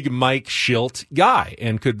big Mike Shildt guy.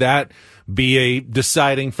 And could that be a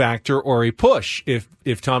deciding factor or a push?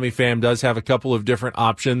 If Tommy Pham does have a couple of different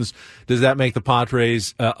options, does that make the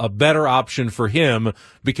Padres a better option for him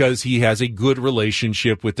because he has a good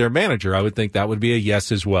relationship with their manager? I would think that would be a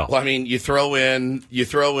yes as well. Well, I mean, you throw in,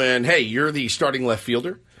 hey, you're the starting left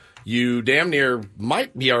fielder. You damn near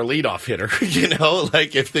might be our leadoff hitter,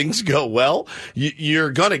 like if things go well,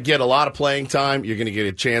 you're going to get a lot of playing time. You're going to get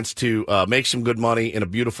a chance to make some good money in a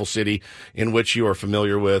beautiful city in which you are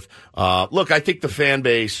familiar with. Look, I think the fan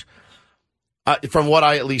base, from what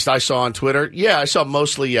I saw on Twitter, I saw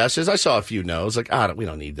mostly yeses. I saw a few no's, like, we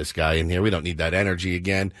don't need this guy in here. We don't need that energy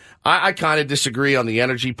again. I kind of disagree on the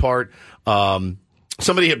energy part.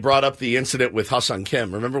 Somebody had brought up the incident with Ha-Seong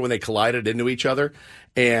Kim. Remember when they collided into each other?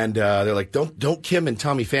 And they're like, don't Kim and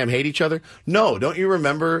Tommy Pham hate each other? No, don't you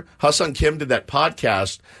remember Ha-Seong Kim did that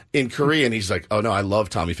podcast in Korea, and he's like, oh no, I love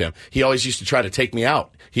Tommy Pham. He always used to try to take me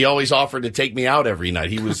out. He always offered to take me out every night.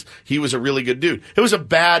 He was a really good dude. It was a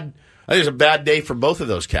bad day for both of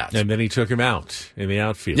those cats. And then he took him out in the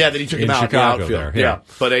outfield. Yeah, then he took him out Chicago in the outfield. There, yeah.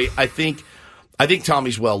 But I think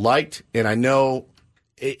Tommy's well liked, and I know.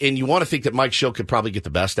 And you want to think that Mike Shildt could probably get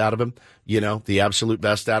the best out of him, the absolute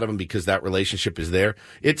best out of him, because that relationship is there.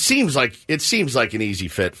 It seems like an easy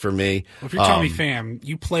fit for me. Well, if you're Tommy Pham,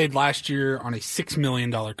 you played last year on a $6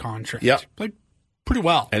 million contract. Yeah, played pretty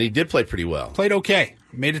well, and he did play pretty well. Played okay.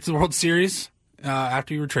 Made it to the World Series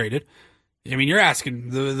after you were traded. I mean, you're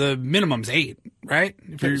asking the minimum's 8, right?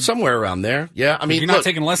 If you're somewhere around there. Yeah, I mean, you're not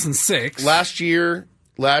taking less than 6. Last year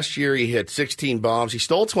he hit 16 bombs. He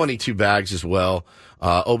stole 22 bags as well.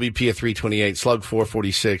 OBP of 328, slug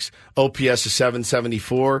 446, OPS of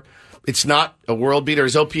 774. It's not a world beater.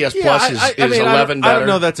 His OPS plus is 11 better. I don't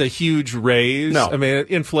know that's a huge raise. No. I mean,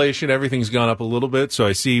 inflation, everything's gone up a little bit, so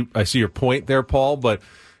I see your point there, Paul, but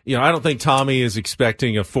I don't think Tommy is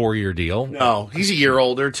expecting a 4-year deal. No, he's a year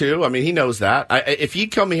older too. I mean, he knows that. If you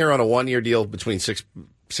come here on a 1-year deal between $6 and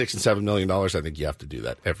 $7 million, I think you have to do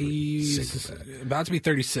that He's about to be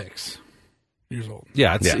 36 years old.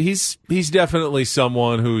 Yeah, he's definitely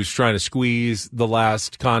someone who's trying to squeeze the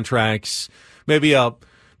last contracts. Maybe a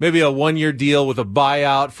 1-year deal with a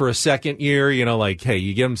buyout for a second year. Hey,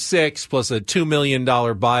 you give him 6 plus a $2 million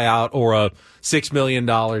buyout or a $6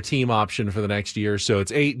 million team option for the next year. So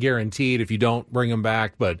it's 8 guaranteed if you don't bring him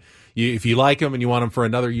back. But if you like him and you want him for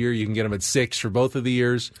another year, you can get him at 6 for both of the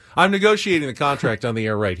years. I'm negotiating the contract on the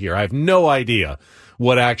air right here. I have no idea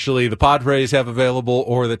what actually the Padres have available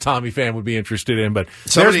or that Tommy Pham would be interested in. But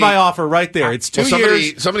there's my offer right there. It's 2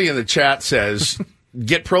 years. Somebody in the chat says,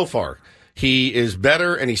 get Profar. He is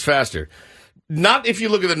better and he's faster. Not if you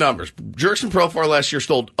look at the numbers. Jurickson Profar last year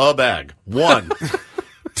stole a bag. 1.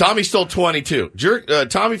 Tommy stole 22.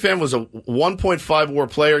 Tommy Pham was a 1.5 WAR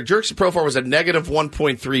player. Jurickson Profar was a negative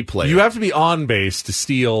 1.3 player. You have to be on base to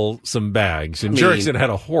steal some bags. And Jurickson had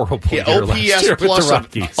a horrible year last year with the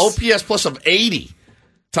Rockies. OPS plus of 80.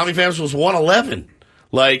 Tommy Pham's was 111.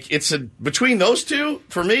 Between those two,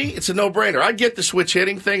 for me, it's a no-brainer. I get the switch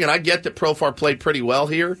hitting thing, and I get that Profar played pretty well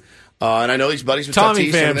here. And I know these buddies with Tommy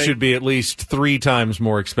Pham should be at least 3 times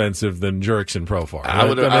more expensive than Jurickson Profar. I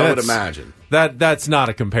would imagine. That's not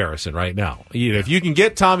a comparison right now. If you can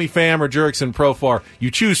get Tommy Pham or Jurickson Profar, you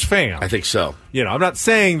choose Pham. I think so. I'm not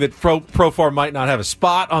saying that Profar might not have a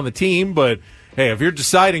spot on the team, but hey, if you're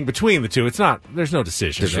deciding between the two, there's no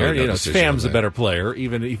decision there. Really no decision Pham's a better player,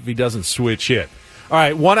 even if he doesn't switch hit. All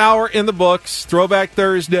right, 1 hour in the books. Throwback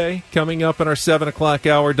Thursday coming up in our 7 o'clock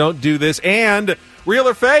hour. Don't do this. And Real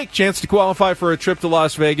or Fake, chance to qualify for a trip to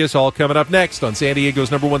Las Vegas, all coming up next on San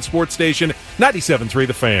Diego's #1 sports station, 97.3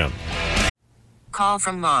 The Fan. Call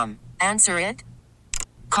from mom. Answer it.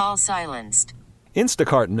 Call silenced.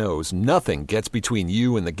 Instacart knows nothing gets between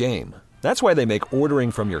you and the game. That's why they make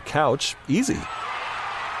ordering from your couch easy.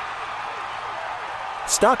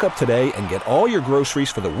 Stock up today and get all your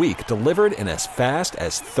groceries for the week delivered in as fast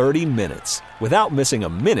as 30 minutes without missing a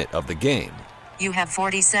minute of the game. You have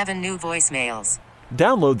 47 new voicemails.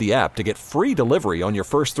 Download the app to get free delivery on your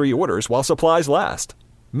first 3 orders while supplies last.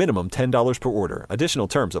 Minimum $10 per order. Additional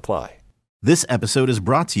terms apply. This episode is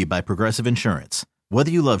brought to you by Progressive Insurance. Whether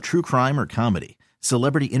you love true crime or comedy,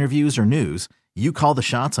 celebrity interviews or news, you call the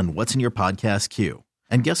shots on what's in your podcast queue.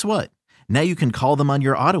 And guess what? Now you can call them on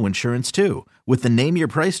your auto insurance too with the Name Your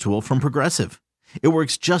Price tool from Progressive. It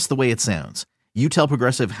works just the way it sounds. You tell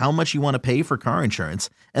Progressive how much you want to pay for car insurance,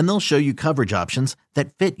 and they'll show you coverage options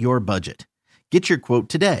that fit your budget. Get your quote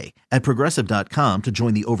today at Progressive.com to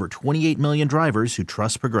join the over 28 million drivers who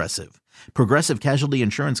trust Progressive. Progressive Casualty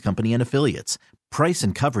Insurance Company and Affiliates. Price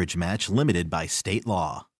and coverage match limited by state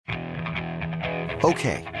law.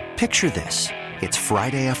 Okay, picture this. It's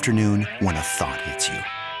Friday afternoon when a thought hits you.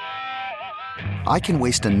 I can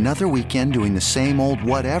waste another weekend doing the same old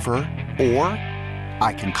whatever, or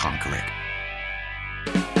I can conquer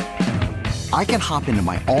it. I can hop into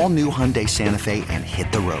my all-new Hyundai Santa Fe and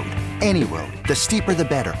hit the road. Any road. The steeper, the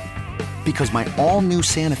better. Because my all-new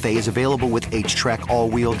Santa Fe is available with H-Track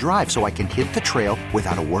all-wheel drive, so I can hit the trail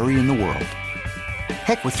without a worry in the world.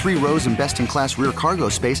 Heck, with 3 rows and best-in-class rear cargo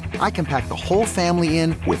space, I can pack the whole family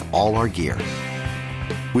in with all our gear.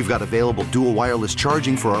 We've got available dual wireless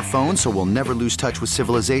charging for our phones, so we'll never lose touch with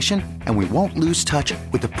civilization, and we won't lose touch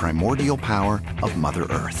with the primordial power of Mother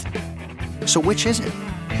Earth. So which is it?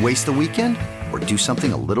 Waste the weekend or do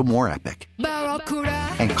something a little more epic?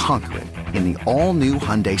 And conquer it in the all-new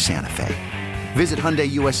Hyundai Santa Fe. Visit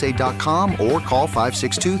HyundaiUSA.com or call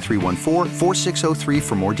 562-314-4603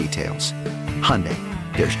 for more details. Hyundai,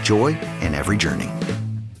 there's joy in every journey.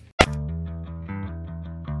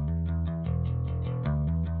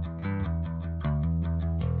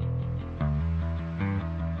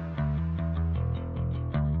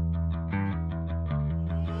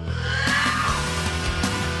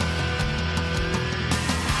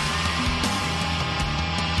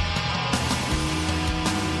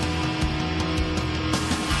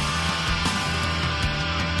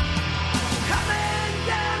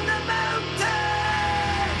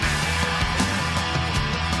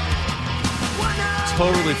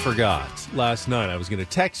 Totally forgot. Last night I was going to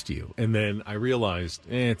text you, and then I realized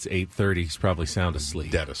it's 8:30. He's probably sound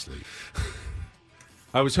asleep. Dead asleep.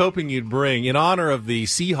 I was hoping you'd bring, in honor of the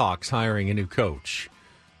Seahawks hiring a new coach,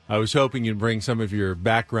 I was hoping you'd bring some of your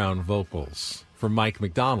background vocals for Mike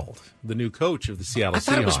Macdonald, the new coach of the Seattle Seahawks.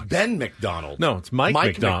 I thought it was Ben McDonald. No, it's Mike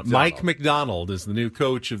Macdonald. Mike Macdonald is the new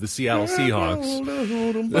coach of the Seattle Seahawks.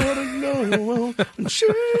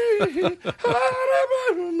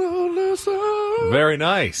 Very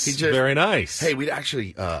nice. Very nice. Hey, we'd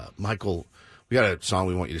actually, Michael, we got a song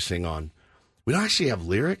we want you to sing on. We don't actually have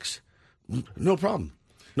lyrics. No problem.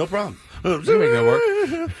 No problem. You make that work.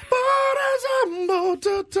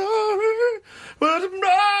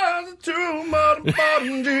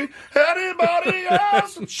 Anybody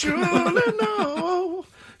else surely know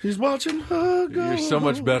he's watching her go. You're so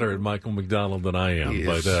much better at Michael McDonald than I am.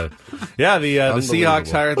 But yeah, the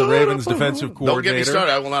Seahawks hired the Ravens defensive coordinator. Don't get me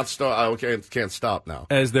started. I will not start. I can't stop now.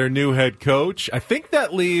 As their new head coach. I think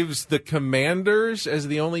that leaves the Commanders as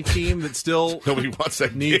the only team that still nobody wants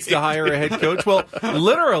that needs to hire a head coach. Well,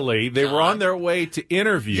 literally, they were on their way to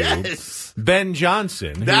interview Ben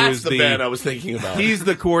Johnson. That's the Ben I was thinking about. He's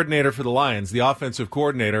the coordinator for the Lions, the offensive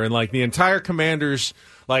coordinator, and like the entire Commanders,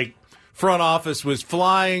 like front office was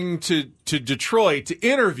flying to Detroit to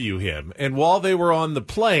interview him. And while they were on the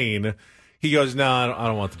plane, he goes, no, I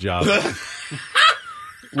don't want the job.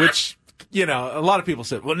 Which, you know, a lot of people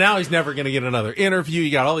said, well, now he's never going to get another interview.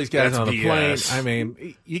 You got all these guys on the plane. I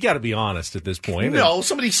mean, you got to be honest at this point. No,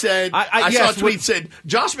 somebody said, I saw a tweet said,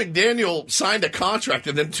 Josh McDaniel signed a contract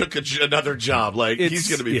and then took another job. Like, he's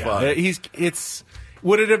going to be fine.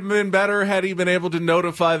 Would it have been better had he been able to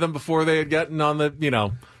notify them before they had gotten on the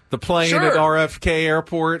plane at RFK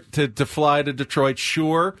Airport to fly to Detroit?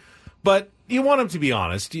 Sure. But you want him to be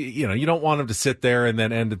honest. You don't want him to sit there and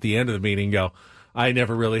then end at the end of the meeting and go, I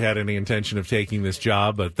never really had any intention of taking this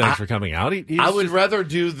job, but thanks for coming out. I would rather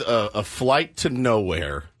do a flight to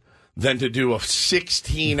nowhere than to do a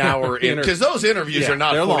 16-hour because those interviews are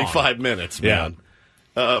not 45 minutes, man,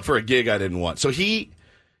 for a gig I didn't want. So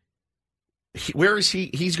where is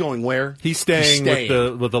he? He's going where? He's staying.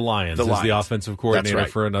 With the Lions as the offensive coordinator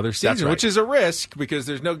for another season, which is a risk because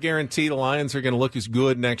there's no guarantee the Lions are going to look as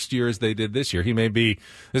good next year as they did this year.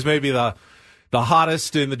 This may be the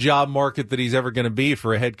hottest in the job market that he's ever going to be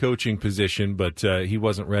for a head coaching position, but he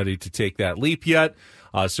wasn't ready to take that leap yet.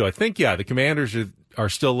 So I think, the Commanders are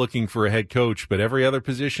still looking for a head coach, but every other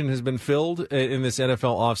position has been filled in this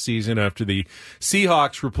NFL offseason after the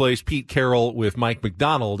Seahawks replaced Pete Carroll with Mike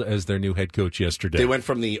Macdonald as their new head coach yesterday. They went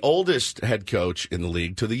from the oldest head coach in the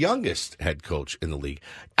league to the youngest head coach in the league.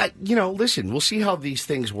 Listen, we'll see how these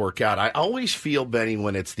things work out. I always feel, Benny,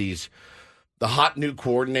 when it's the hot new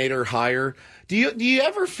coordinator hire, do you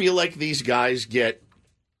ever feel like these guys get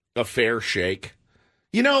a fair shake?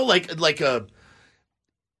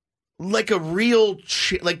 Like a real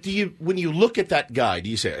when you look at that guy, do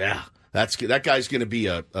you say, That guy's going to be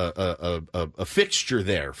a fixture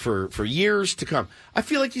there for years to come. I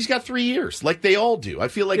feel like he's got 3 years, like they all do. I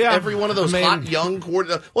feel like every one of those hot young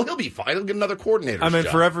coordinators. Well, he'll be fine. He'll get another coordinator.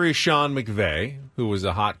 For every Sean McVay, who was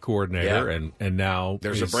a hot coordinator, and now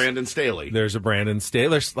there's a Brandon Staley. There's a Brandon Staley.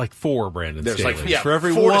 There's like 4 Brandon Staleys. For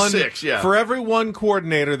every 4 to 6. Yeah. For every one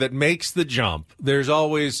coordinator that makes the jump, there's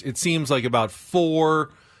always, it seems like, about 4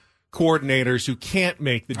 coordinators who can't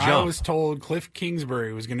make the jump. I was told Cliff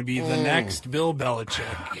Kingsbury was going to be the next Bill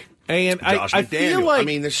Belichick. And I feel like,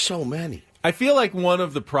 there's so many. I feel like one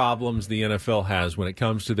of the problems the NFL has when it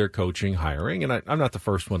comes to their coaching hiring, and I'm not the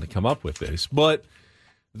first one to come up with this, but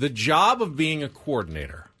the job of being a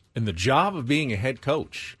coordinator and the job of being a head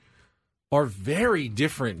coach are very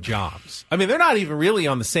different jobs. I mean, they're not even really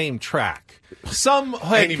on the same track. Some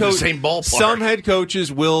head the same ballpark. Some head coaches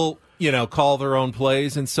will, call their own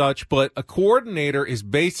plays and such, but a coordinator is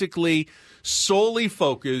basically solely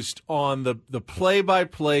focused on the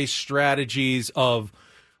play-by-play strategies of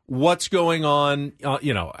what's going on.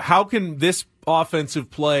 How can this offensive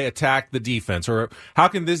play attack the defense, or how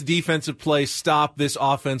can this defensive play stop this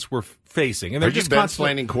offense we're facing? And they're just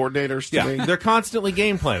planning coordinators. They're constantly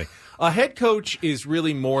game planning. A head coach is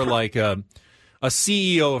really more like a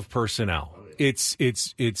CEO of personnel. It's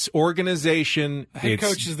organization. Head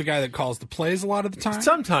coach is the guy that calls the plays a lot of the time.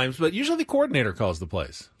 Sometimes, but usually the coordinator calls the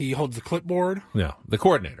plays. He holds the clipboard. Yeah, the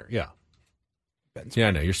coordinator. Yeah, yeah,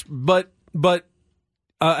 I know. But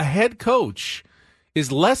a head coach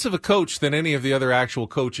is less of a coach than any of the other actual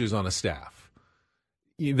coaches on a staff.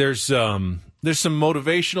 There's some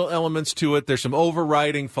motivational elements to it. There's some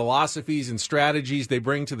overriding philosophies and strategies they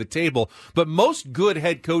bring to the table. But most good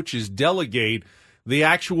head coaches delegate the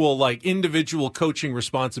actual individual coaching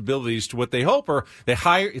responsibilities to what they hope are.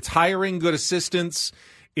 It's hiring good assistants.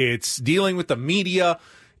 It's dealing with the media.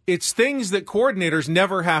 It's things that coordinators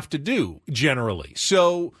never have to do generally.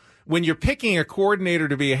 So when you're picking a coordinator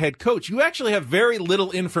to be a head coach, you actually have very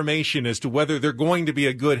little information as to whether they're going to be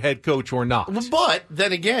a good head coach or not. But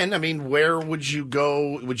then again, where would you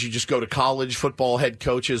go? Would you just go to college football head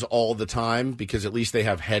coaches all the time because at least they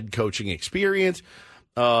have head coaching experience?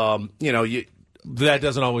 That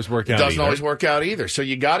doesn't always work out. It doesn't always work out either. So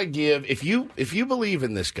you got to give, if you believe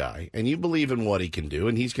in this guy and you believe in what he can do,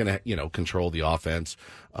 and he's going to control the offense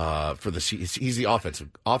he's the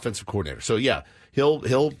offensive coordinator. So yeah,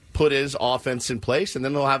 he'll put his offense in place, and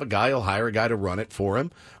then he'll hire a guy to run it for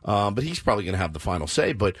him. But he's probably going to have the final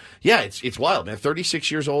say. But yeah, it's wild, man. 36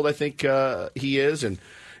 years old, I think he is, and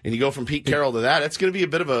you go from Pete Carroll to that. It's going to be a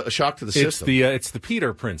bit of a shock to the system. It's the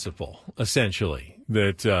Peter principle, essentially.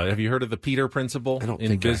 That have you heard of the Peter principle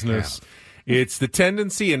in business? It's the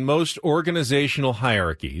tendency in most organizational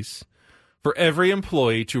hierarchies for every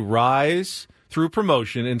employee to rise through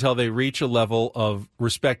promotion until they reach a level of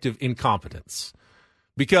respective incompetence.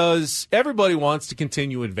 Because everybody wants to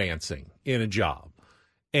continue advancing in a job.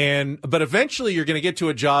 But eventually you're going to get to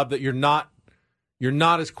a job that you're not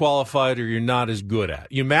as qualified or you're not as good at.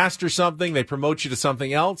 You master something, they promote you to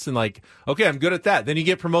something else, and okay, I'm good at that. Then you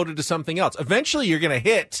get promoted to something else. Eventually you're going to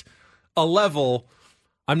hit a level,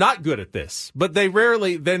 I'm not good at this. But you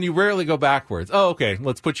rarely go backwards. Oh, okay,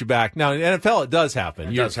 let's put you back. Now, in NFL, it does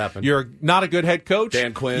happen. You're not a good head coach.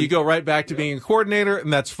 Dan Quinn. You go right back to being a coordinator,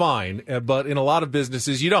 and that's fine. But in a lot of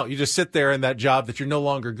businesses, you don't. You just sit there in that job that you're no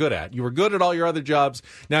longer good at. You were good at all your other jobs.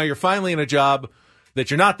 Now you're finally in a job that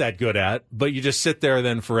you're not that good at, but you just sit there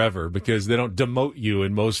then forever because they don't demote you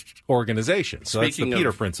in most organizations. So that's the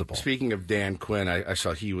Peter principle. Speaking of Dan Quinn, I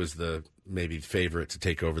saw he was maybe the favorite to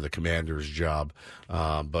take over the Commanders job.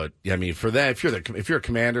 But for that, if you're a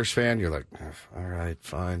Commanders fan, you're like, all right,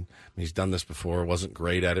 fine. He's done this before. Wasn't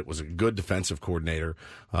great at it. Was a good defensive coordinator.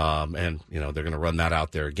 And they're going to run that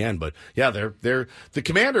out there again. But yeah, the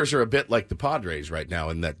Commanders are a bit like the Padres right now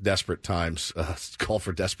in that desperate times call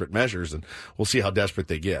for desperate measures, and we'll see how desperate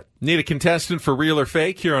they get. Need a contestant for Real or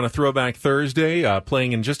Fake here on a Throwback Thursday,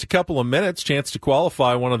 playing in just a couple of minutes. Chance to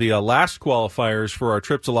qualify, one of the last qualifiers for our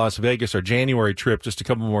trip to Las Vegas, our January trip, just a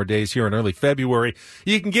couple more days here in early February.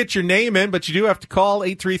 You can get your name in, but you do have to call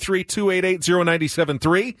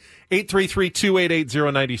 833-288-0973.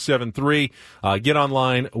 833-288-0973. Get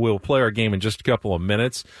online. We'll play our game in just a couple of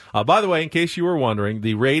minutes. By the way, in case you were wondering,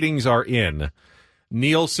 the ratings are in.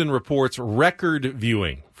 Nielsen reports record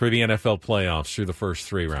viewing for the NFL playoffs through the first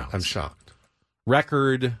 3 rounds. I'm shocked.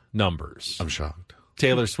 Record numbers. I'm shocked.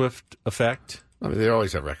 Taylor Swift effect. They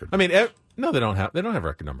always have record. No, they don't have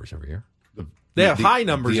record numbers every year. They have high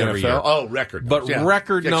numbers every year. Oh, record. But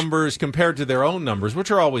record numbers compared to their own numbers, which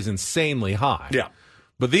are always insanely high. Yeah.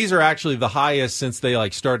 But these are actually the highest since they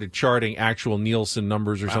started charting actual Nielsen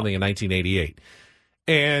numbers or something in 1988.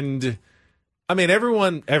 And I mean,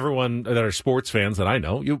 everyone that are sports fans that I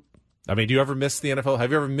know, do you ever miss the NFL?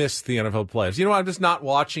 Have you ever missed the NFL playoffs? You know, I'm just not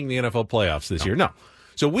watching the NFL playoffs this year. No.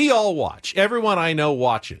 So we all watch. Everyone I know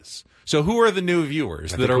watches. So who are the new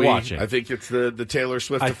viewers that are watching? I think it's the Taylor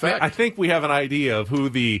Swift effect. I think we have an idea of who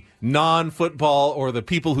the non-football or the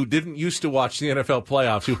people who didn't used to watch the NFL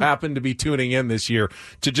playoffs who happen to be tuning in this year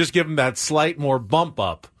to just give them that slight more bump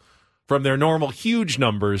up from their normal huge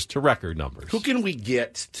numbers to record numbers. Who can we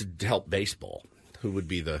get to help baseball? Who would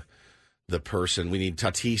be the person? We need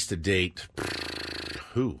Tatis to date.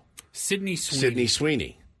 Who? Sydney Sweeney. Sydney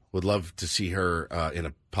Sweeney. Would love to see her in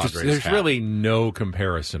a Padres There's hat. really no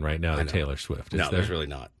comparison right now to Taylor Swift. No, there's really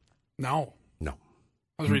not. No. I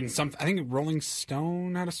was reading something. I think Rolling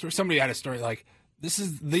Stone had a story. Somebody had a story like, this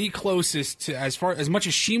is the closest to, as much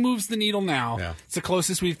as she moves the needle now, it's the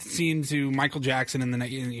closest we've seen to Michael Jackson in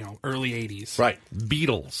the early 80s. Right.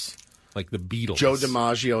 Beatles. Like the Beatles. Joe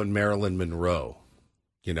DiMaggio and Marilyn Monroe.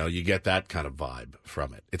 You get that kind of vibe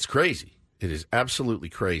from it. It's crazy. It is absolutely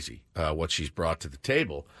crazy what she's brought to the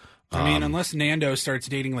table. I mean, unless Nando starts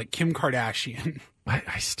dating like Kim Kardashian.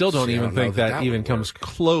 I still don't even think that even comes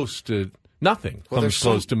close to nothing. Comes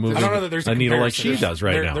close to moving a needle like she does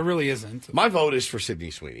right now. There really isn't. My vote is for Sydney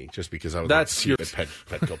Sweeney, just because I was at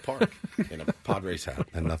Petco Park in a Padres hat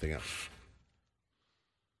and nothing else.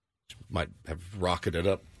 Might have rocketed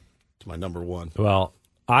up to my number one. Well,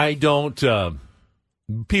 I don't...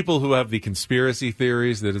 people who have the conspiracy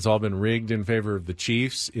theories that it's all been rigged in favor of the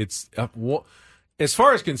Chiefs, it's as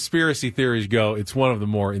far as conspiracy theories go, it's one of the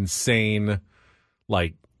more insane.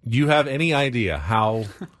 Like, do you have any idea how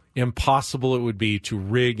impossible it would be to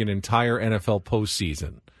rig an entire NFL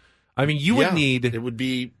postseason? I mean, you would need it would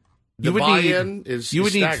be the buy-in is you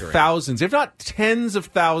would need staggering. thousands, if not tens of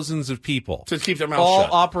thousands of people to keep their mouth all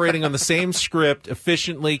shut, operating on the same script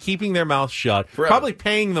efficiently, keeping their mouth shut, forever. Probably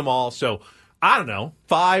paying them all. So. I don't know,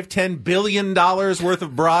 $5-10 billion worth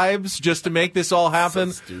of bribes just to make this all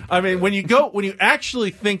happen. So stupid, I mean, when you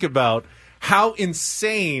actually think about how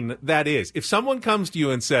insane that is, if someone comes to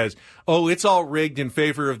you and says, "Oh, it's all rigged in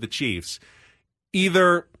favor of the Chiefs,"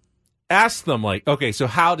 either ask them like, "Okay, so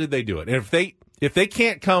how did they do it?" And if they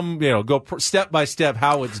can't come, go step by step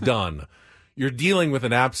how it's done, you're dealing with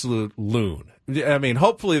an absolute loon. I mean,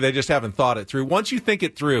 hopefully they just haven't thought it through. Once you think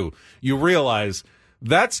it through, you realize.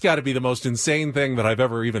 That's got to be the most insane thing that I've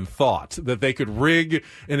ever even thought, that they could rig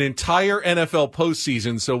an entire NFL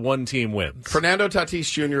postseason so one team wins. Fernando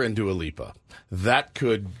Tatis Jr. and Dua Lipa. That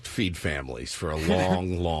could feed families for a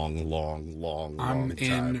long, long I'm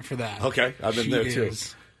time. in for that. Okay, I've been there too.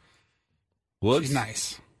 Woods, she's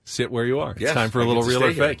nice. Sit where you are. Yes, it's time for a little real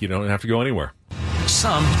or fake. You don't have to go anywhere.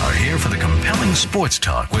 Some are here for the compelling sports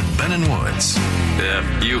talk with Ben and Woods.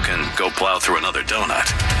 If you can go plow through another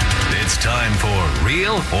donut. It's time for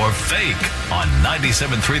Real or Fake on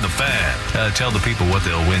 97.3 The Fan. Tell the people what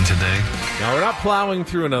they'll win today. Now, we're not plowing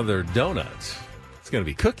through another donut. It's going to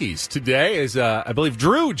be cookies today, as I believe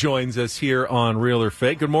Drew joins us here on Real or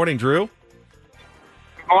Fake. Good morning, Drew.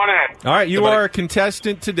 Good morning. All right, you are a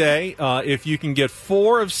contestant today. If you can get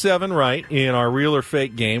 4 of 7 right in our Real or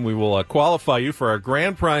Fake game, we will qualify you for our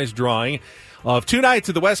grand prize drawing of 2 nights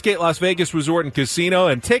at the Westgate Las Vegas Resort and Casino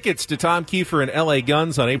and tickets to Tom Kiefer and L.A.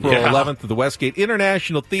 Guns on April 11th at the Westgate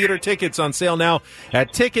International Theater. Tickets on sale now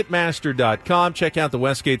at Ticketmaster.com. Check out the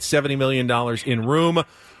Westgate's $70 million in room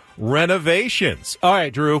renovations. All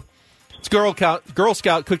right, Drew, it's Girl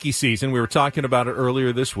Scout cookie season. We were talking about it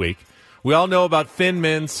earlier this week. We all know about Thin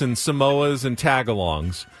Mints and Samoas and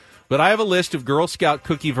Tagalongs, but I have a list of Girl Scout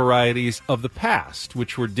cookie varieties of the past,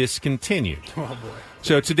 which were discontinued. Oh, boy.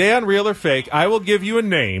 So today on Real or Fake, I will give you a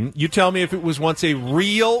name. You tell me if it was once a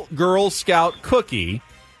real Girl Scout cookie,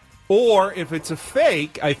 or if it's a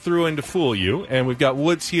fake, I threw in to fool you. And we've got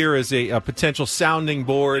Woods here as a potential sounding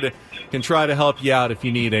board, can try to help you out if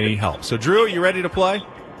you need any help. So, Drew, are you ready to play?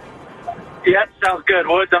 Yep, sounds good.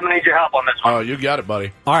 Woods, I'm going to need your help on this one. Oh, you got it,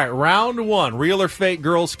 buddy. All right, round 1, Real or Fake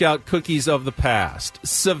Girl Scout cookies of the past.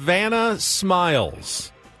 Savannah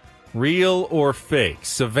Smiles. Real or fake?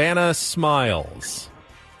 Savannah Smiles.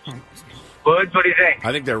 Woods, what do you think?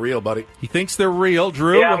 I think they're real, buddy. He thinks they're real.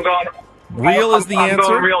 Drew? Yeah, I'm going. Real is the answer? I'm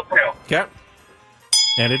going real, too. Okay.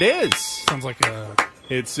 And it is. Sounds like a...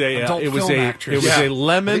 It's a adult it was film a actress. it was Yeah, a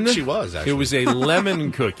lemon. I think she was, actually. It was a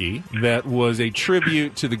lemon cookie that was a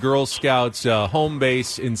tribute to the Girl Scouts home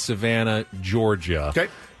base in Savannah, Georgia. Okay.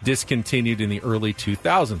 Discontinued in the early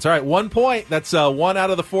 2000s. All right, 1 point. That's 1 out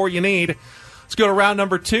of the 4 you need. Let's go to round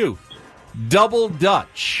number 2. Double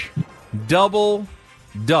Dutch. Double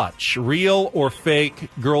Dutch. Real or fake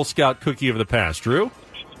Girl Scout cookie of the past? Drew?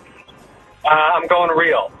 I'm going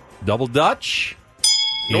real. Double Dutch.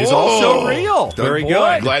 He is also real. Good Very boy.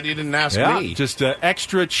 good. Glad you didn't ask Yeah, me. just an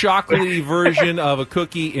extra chocolatey version of a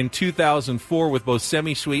cookie in 2004 with both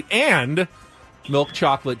semi-sweet and milk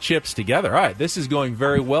chocolate chips together. All right, this is going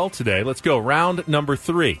very well today. Let's go. Round number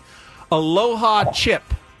 3. Aloha chip.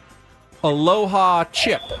 Aloha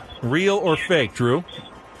chip. Real or fake, Drew?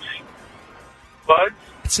 What?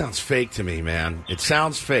 It sounds fake to me, man. It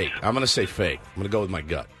sounds fake. I'm going to say fake. I'm going to go with my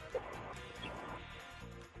gut.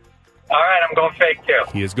 All right, I'm going fake too.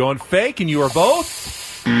 He is going fake, and you are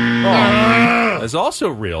both wrong. That's also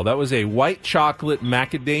real. That was a white chocolate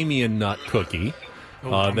macadamia nut cookie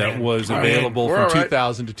that was available from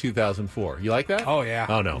 2000 to 2004. You like that? Oh, yeah.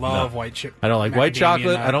 Oh, no. Love no. white chip. I don't like white macadamia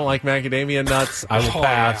chocolate. nut. I don't like macadamia nuts. I will Oh,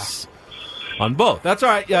 pass on both. That's all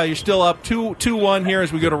right. Yeah, you're still up 2-1 here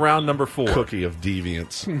as we go to round number 4. Cookie of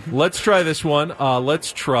deviance. Let's try this one.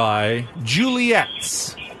 Let's try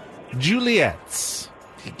Juliet's. Juliet's.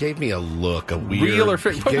 He gave me a look, a weird... Real or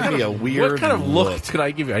fake? He gave me a weird What kind of look could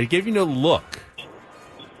I give you? I gave you no look.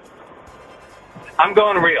 I'm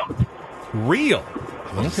going real. Real.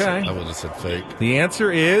 Okay. I would have said fake. The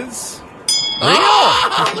answer is...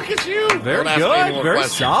 Oh, look at you. Very Don't ask me any good. more Very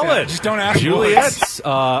questions. solid. Just don't ask Juliet's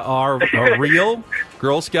are a real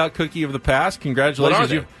Girl Scout cookie of the past. Congratulations. What are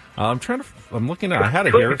they? You. I'm looking at. I had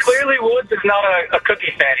it here. Clearly, Woods is not a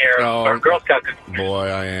cookie fan here, or Girl Scout cookie. Boy,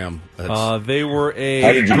 I am. They were a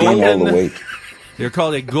How did you gain all the weight? They're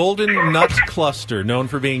called a golden nut cluster, known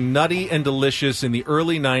for being nutty and delicious in the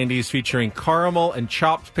early 90s, featuring caramel and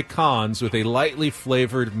chopped pecans with a lightly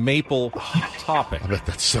flavored maple topping. I bet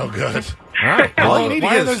that's so good. All right. All you need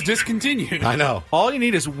Why are is those discontinued? I know. All you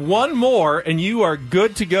need is one more, and you are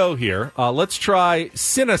good to go here. Let's try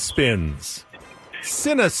Cinnaspins.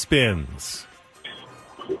 Cinnaspins.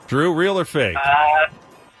 Drew, real or fake?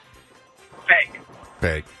 Fake.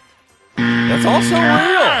 Fake. That's also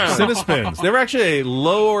real. Cinnaspins. They were actually a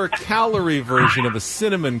lower calorie version of a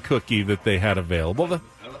cinnamon cookie that they had available.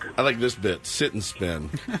 I like this bit. Sit and spin.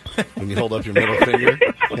 When you hold up your middle finger.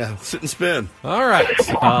 Yeah, sit and spin. All right.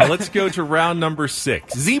 Let's go to round number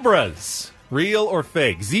 6. Zebras. Real or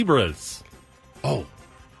fake? Zebras. Oh,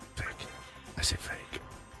 fake. I say fake.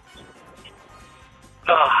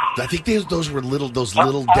 I think those were little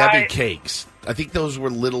Debbie cakes. I think those were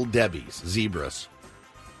Little Debbie's. Zebras.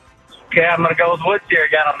 Okay, I'm going to go with Woods here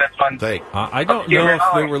again on this one. Fake. I don't know if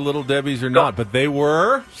they were Little Debbie's or not, but they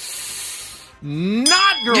were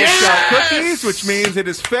not Girl Scout cookies, which means it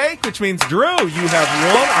is fake, which means, Drew, you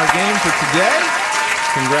have won our game for today.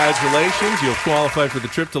 Congratulations. You'll qualify for the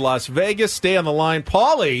trip to Las Vegas. Stay on the line.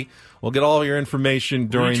 Paulie will get all your information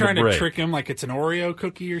during the break. Are you trying to trick him like it's an Oreo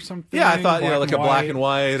cookie or something? Yeah, I thought, like a black and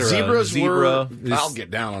white or Zebras a zebra. were... I'll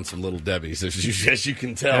get down on some Little Debbie's, as you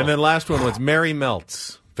can tell. And then last one was Mary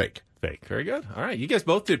Melts. Fake. Fake. Very good. All right. You guys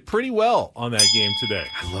both did pretty well on that game today.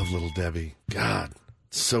 I love Little Debbie. God,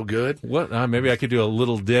 so good. What? Maybe I could do a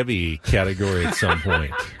Little Debbie category at some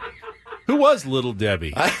point. Who was Little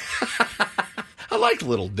Debbie? I like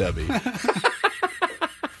Little Debbie.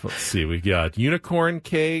 Let's see. We've got unicorn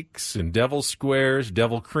cakes and devil squares,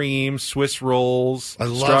 devil cream, Swiss rolls, I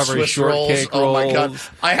love strawberry Swiss shortcake rolls. rolls. Oh, my God.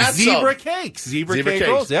 I had zebra some. cakes. Zebra cake cakes.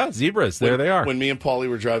 rolls. Yeah, zebras. There they are. When me and Paulie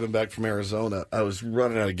were driving back from Arizona, I was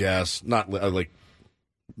running out of gas. Not like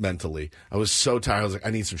mentally. I was so tired. I was like, I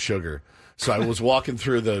need some sugar. So I was walking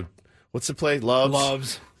through the, what's the place?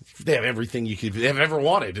 Love's. They have everything you could have ever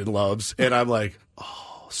wanted in Love's. And I'm like,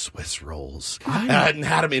 oh, Swiss rolls. I hadn't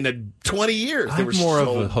had them in 20 years. They were I'm more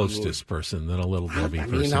so of a Hostess person than a Little Debbie I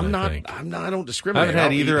person. mean, I'm not. think. I don't discriminate. I haven't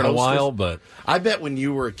had I'll either eat in a Hostess. while, but I bet when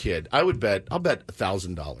you were a kid, I'll bet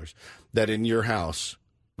 $1,000 that in your house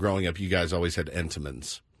growing up, you guys always had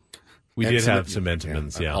Entenmann's. we did have some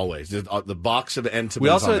Entenmann's, yeah. Always. The box of Entenmann's We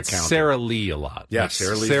also on had the counter. Sara Lee a lot. Yeah, Like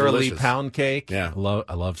Sara Lee's Sara Lee delicious. pound cake. Yeah.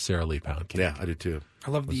 I love Sara Lee pound cake. Yeah, I do too. I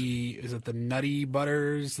love is it the Nutty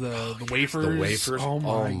Butters, the wafers? The wafers. Oh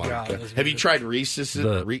my God. Those are Have you good. tried Reese's?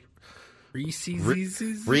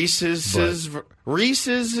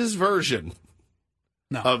 Reese's version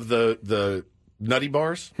of the Nutty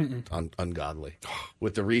Bars? Ungodly.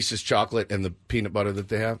 With the Reese's chocolate and the peanut butter that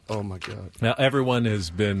they have. Oh, my God. Now, everyone has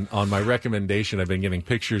been, on my recommendation, I've been getting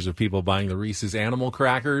pictures of people buying the Reese's Animal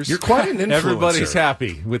Crackers. You're quite an influencer. Everybody's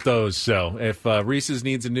happy with those. So if Reese's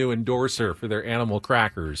needs a new endorser for their Animal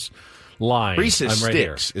Crackers line, Reese's I'm right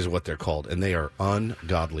here. Sticks is what they're called, and they are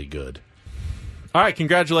ungodly good. All right,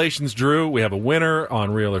 congratulations, Drew. We have a winner on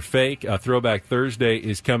Real or Fake. Throwback Thursday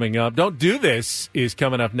is coming up. Don't Do This is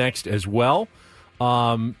coming up next as well.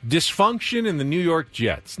 Dysfunction in the New York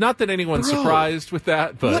Jets. Not that anyone's surprised with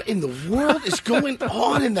that, but what in the world is going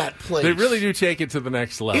on in that place? They really do take it to the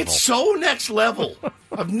next level. It's so next level.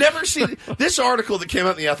 I've never seen this article that came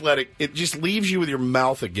out in The Athletic. It just leaves you with your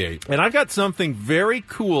mouth agape. And I've got something very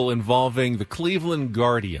cool involving the Cleveland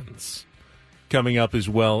Guardians coming up as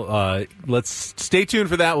well. Let's stay tuned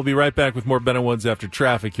for that. We'll be right back with more Ben and Woods after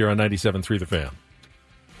traffic here on 97.3 The Fan.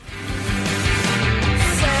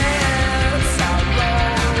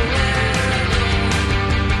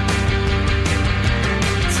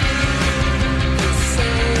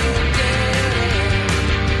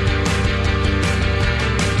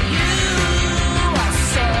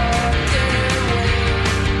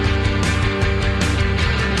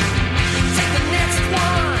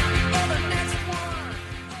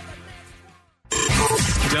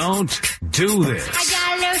 Don't do this. I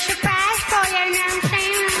got a little surprise for you, you know what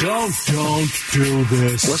I'm saying? Don't do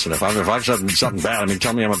this. Listen, if I've said something bad,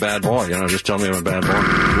 tell me I'm a bad boy. Just tell me I'm a bad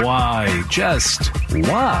boy. Why? Just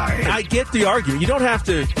why? I get the argument. You don't have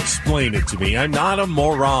to explain it to me. I'm not a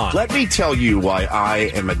moron. Let me tell you why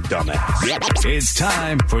I am a dumbass. It's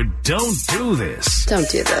time for Don't Do This. Don't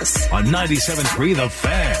do this. On 97.3 The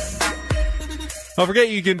Fan. Don't forget,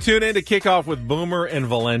 you can tune in to kick off with Boomer and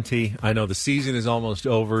Valenti. I know the season is almost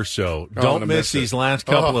over, so don't miss these last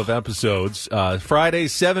couple of episodes.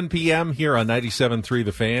 Fridays, 7 p.m. here on 97.3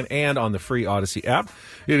 The Fan and on the free Odyssey app.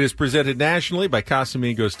 It is presented nationally by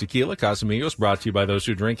Casamigos Tequila. Casamigos brought to you by those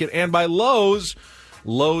who drink it, and by Lowe's.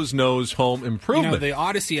 Lowe's knows home improvement. The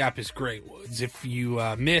Odyssey app is great, Woods. If you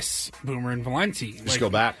miss Boomer and Valenti, just go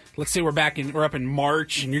back. Let's say we're up in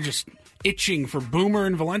March, and you're just itching for Boomer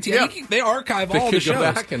and Valenti. Yeah. I think they archive all the shows.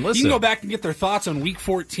 Go back and listen. You can go back and get their thoughts on Week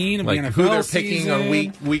 14 of the NFL who they're season. picking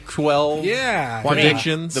on Week 12. Yeah,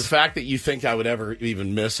 predictions. The fact that you think I would ever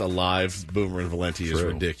even miss a live Boomer and Valenti is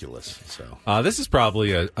ridiculous. So this is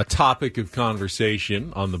probably a topic of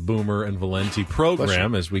conversation on the Boomer and Valenti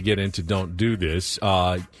program as we get into Don't Do This.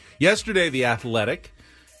 Yesterday, The Athletic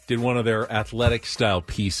did one of their athletic-style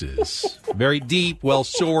pieces. Very deep,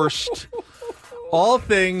 well-sourced. All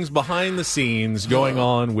things behind the scenes going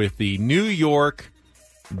on with the New York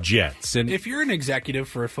Jets. And if you're an executive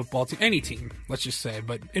for a football team, any team, let's just say,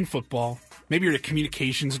 but in football, maybe you're a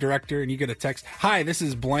communications director and you get a text, "Hi, this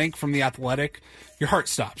is blank from The Athletic." Your heart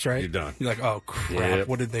stops, right? You're done. You're like, oh, crap,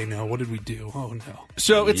 What did they know? What did we do? Oh, no.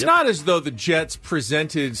 So it's not as though the Jets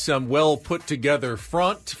presented some well-put-together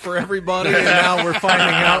front for everybody, and now we're finding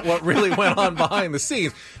out what really went on behind the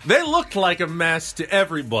scenes. They looked like a mess to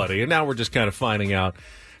everybody, and now we're just kind of finding out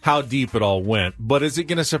how deep it all went. But is it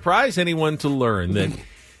going to surprise anyone to learn that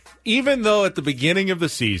even though at the beginning of the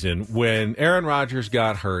season, when Aaron Rodgers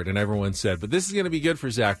got hurt and everyone said, but this is going to be good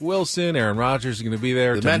for Zach Wilson, Aaron Rodgers is going to be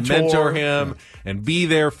there to mentor him and be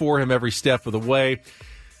there for him every step of the way,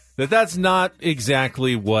 that's not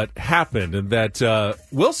exactly what happened. And that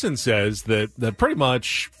Wilson says that pretty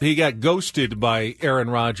much he got ghosted by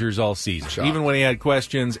Aaron Rodgers all season. Even when he had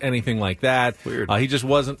questions, anything like that. Weird.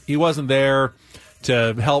 He wasn't there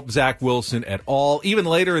to help Zach Wilson at all. Even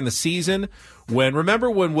later in the season, remember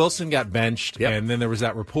when Wilson got benched and then there was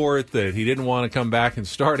that report that he didn't want to come back and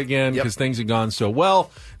start again because things had gone so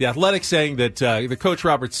well? The Athletic saying that the coach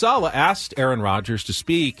Robert Saleh asked Aaron Rodgers to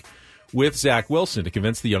speak with Zach Wilson to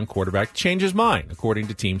convince the young quarterback to change his mind, according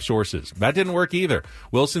to team sources. That didn't work either.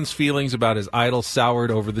 Wilson's feelings about his idol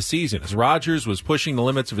soured over the season as Rodgers was pushing the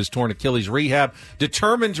limits of his torn Achilles rehab,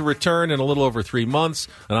 determined to return in a little over 3 months,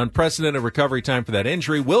 an unprecedented recovery time for that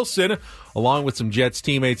injury. Wilson, along with some Jets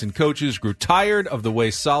teammates and coaches, grew tired of the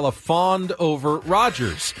way Saleh fawned over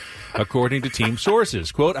Rodgers. According to team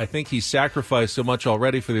sources, quote, "I think he's sacrificed so much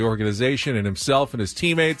already for the organization and himself and his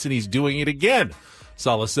teammates, and he's doing it again,"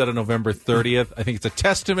 Saleh said on November 30th. "I think it's a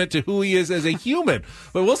testament to who he is as a human."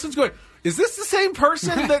 But Wilson's going, is this the same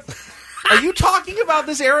person that... Are you talking about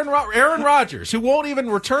this Aaron Rodgers, who won't even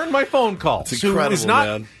return my phone calls, who has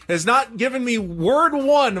not given me word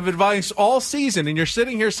one of advice all season, and you're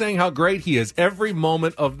sitting here saying how great he is every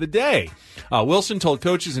moment of the day? Wilson told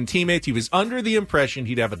coaches and teammates he was under the impression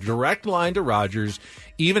he'd have a direct line to Rodgers,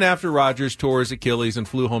 even after Rodgers tore his Achilles and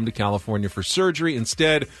flew home to California for surgery.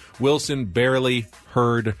 Instead, Wilson barely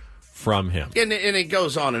heard from him. And it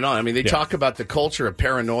goes on and on. I mean, they talk about the culture of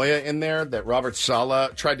paranoia in there that Robert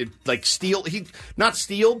Saleh tried to steal. Not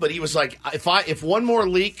steal, but he was like, if one more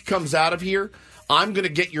leak comes out of here, I'm going to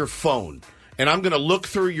get your phone. And I'm going to look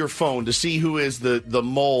through your phone to see who is the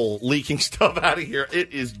mole leaking stuff out of here.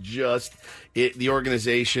 It is just the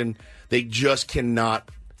organization. They just cannot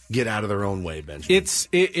get out of their own way, Benjamin.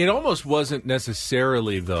 It almost wasn't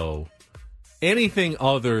necessarily, though, anything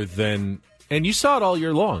other than And you saw it all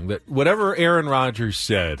year long, that whatever Aaron Rodgers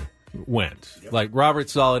said went. Yep. Like, Robert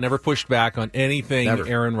Saleh never pushed back on anything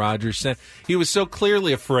Aaron Rodgers said. He was so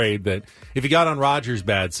clearly afraid that if he got on Rodgers'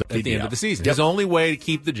 bad side at the end of the season, his only way to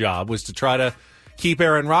keep the job was to try to keep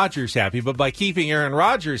Aaron Rodgers happy. But by keeping Aaron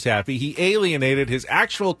Rodgers happy, he alienated his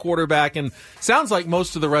actual quarterback and sounds like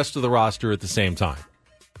most of the rest of the roster at the same time.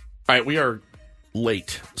 All right, we are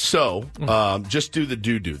late. So, just do the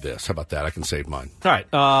do this. How about that? I can save mine. All right.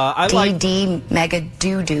 I like DD mega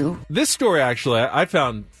do. This story actually I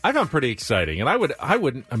found pretty exciting. And I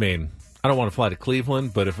don't want to fly to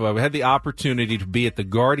Cleveland, but if I had the opportunity to be at the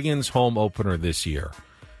Guardians home opener this year,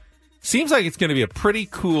 seems like it's going to be a pretty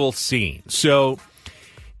cool scene. So,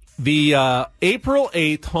 the April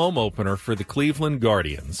 8th home opener for the Cleveland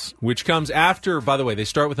Guardians, which comes after, by the way, they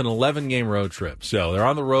start with an 11-game road trip. So they're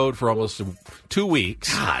on the road for almost 2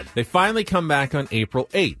 weeks. God. They finally come back on April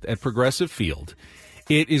 8th at Progressive Field.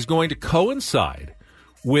 It is going to coincide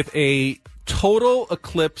with a total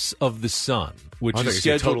eclipse of the sun, which is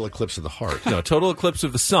scheduled. Total eclipse of the heart. No, total eclipse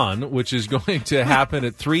of the sun, which is going to happen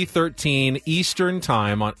at 3:13 Eastern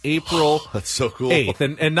time on April That's so cool.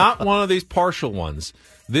 8th. And not one of these partial ones.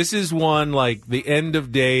 This is one like the end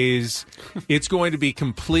of days. It's going to be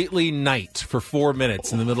completely night for 4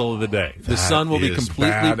 minutes in the middle of the day. The sun will be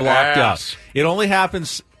completely blocked out. It only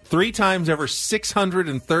happens 3 times every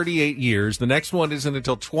 638 years. The next one isn't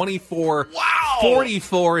until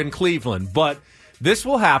 2444 in Cleveland. But this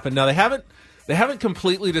will happen. Now, they haven't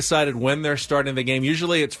completely decided when they're starting the game.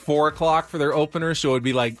 Usually it's 4 o'clock for their opener, so it would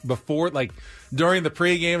be like before, like during the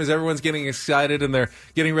pregame as everyone's getting excited and they're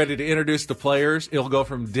getting ready to introduce the players. It'll go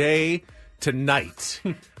from day to night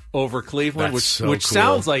over Cleveland, which cool.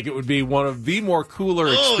 sounds like it would be one of the more cooler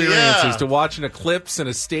experiences to watch an eclipse in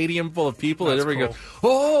a stadium full of people. And everyone goes,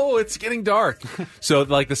 oh, it's getting dark. So,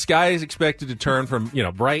 like, the sky is expected to turn from,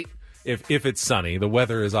 bright. If it's sunny, the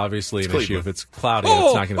weather is obviously an issue. If it's cloudy,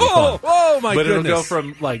 it's not going to be fun. Oh, my goodness. It'll go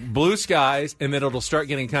from, like, blue skies, and then it'll start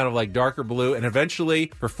getting kind of, like, darker blue, and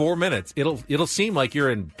eventually, for 4 minutes, it'll seem like you're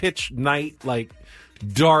in pitch night, like,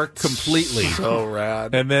 dark completely. So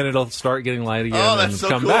rad. And then it'll start getting light again and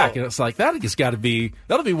come back. And it's like, that'll be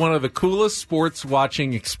one of the coolest sports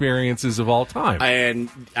watching experiences of all time. And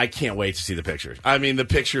I can't wait to see the pictures. I mean, the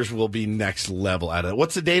pictures will be next level out of it.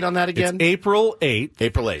 What's the date on that again? It's April 8th.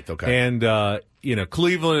 April 8th, okay. And,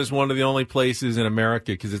 Cleveland is one of the only places in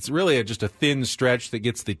America because it's really just a thin stretch that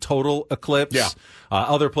gets the total eclipse. Yeah.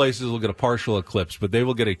 Other places will get a partial eclipse, but they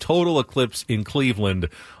will get a total eclipse in Cleveland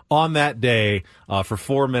on that day for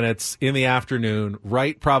 4 minutes in the afternoon,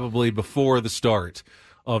 right probably before the start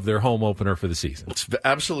of their home opener for the season. It's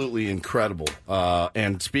absolutely incredible.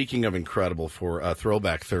 And speaking of incredible, for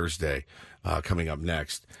Throwback Thursday coming up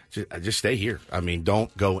next, just stay here. I mean,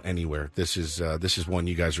 don't go anywhere. This is one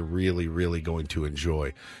you guys are really, really going to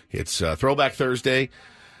enjoy. It's Throwback Thursday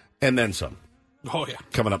and then some. Oh, yeah.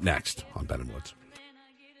 Coming up next on Ben and Woods.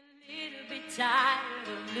 Tired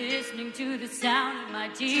of listening to the sound of my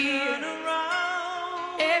tears. Turn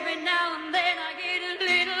around. Every now and then I get a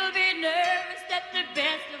little bit nervous that the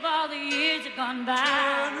best of all the years have gone by.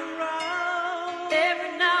 Turn around.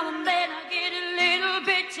 Every now and then I get a little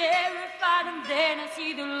bit terrified, and then I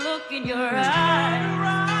see the look in your eyes. Turn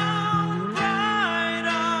around,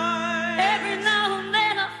 bright eyes. Every now and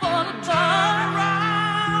then I fall apart. Turn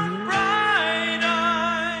around, bright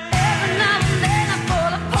eyes. Every now and then I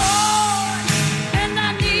fall apart.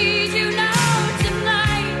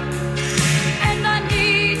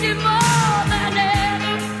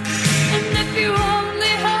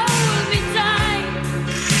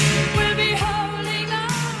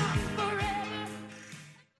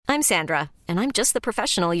 I'm Sandra, and I'm just the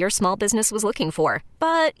professional your small business was looking for.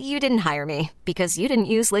 But you didn't hire me because you didn't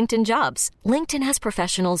use LinkedIn Jobs. LinkedIn has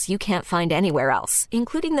professionals you can't find anywhere else,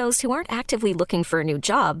 including those who aren't actively looking for a new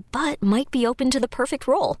job, but might be open to the perfect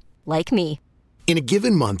role, like me. In a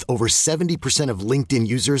given month, over 70% of LinkedIn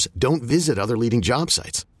users don't visit other leading job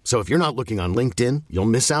sites. So if you're not looking on LinkedIn, you'll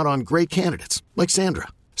miss out on great candidates like Sandra.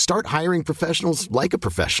 Start hiring professionals like a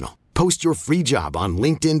professional. Post your free job on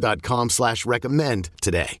linkedin.com/recommend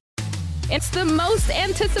today. It's the most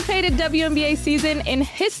anticipated WNBA season in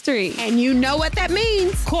history. And you know what that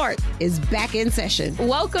means. Court is back in session.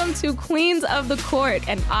 Welcome to Queens of the Court,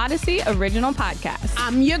 an Odyssey original podcast.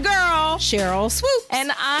 I'm your girl, Cheryl Swoops.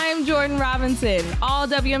 And I'm Jordan Robinson. All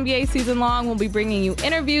WNBA season long, we'll be bringing you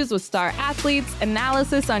interviews with star athletes,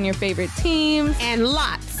 analysis on your favorite teams, and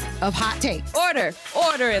lots of hot takes.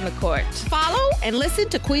 Order in the court. Follow and listen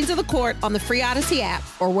to Queens of the Court on the free Odyssey app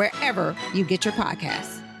or wherever you get your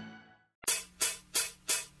podcasts.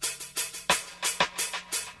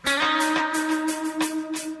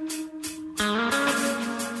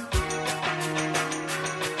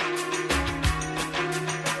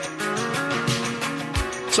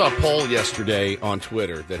 saw a poll yesterday on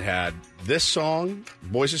Twitter that had this song,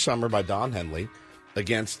 Boys of Summer by Don Henley,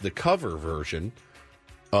 against the cover version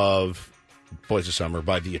of Boys of Summer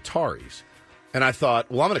by the Ataris. And I thought,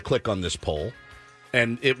 well, I'm going to click on this poll,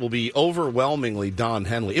 and it will be overwhelmingly Don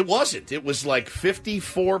Henley. It wasn't. It was like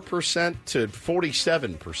 54% to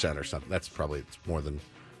 47% or something. That's probably it's more than...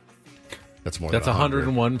 That's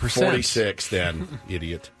 101%. 46, then,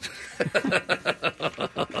 idiot.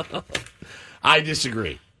 I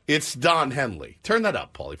disagree. It's Don Henley. Turn that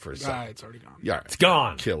up, Paulie, for a second. It's already gone. Yeah, it's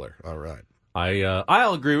gone. Killer. All right.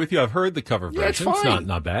 I'll agree with you. I've heard the cover version. Yeah, it's fine. It's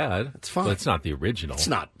not bad. It's fine. But it's not the original. It's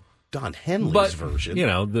not Don Henley's version. You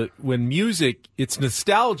know, when music, it's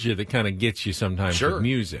nostalgia that kind of gets you sometimes with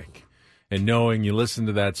music. And knowing you listen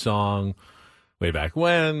to that song way back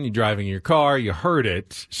when, you're driving your car, you heard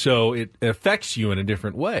it, so it affects you in a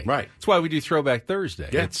different way. Right. That's why we do Throwback Thursday.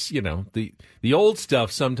 Yeah. It's, the old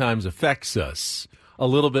stuff sometimes affects us a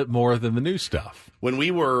little bit more than the new stuff. When we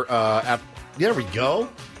were there we go.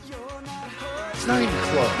 It's not even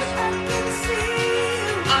close.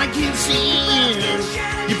 I can see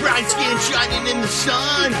your bright skin shining in the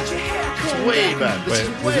sun. It's way better. This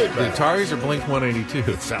is way better. The Ataris or Blink-182?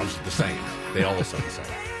 It sounds the same. They all sound the same.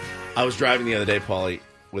 I was driving the other day, Paulie,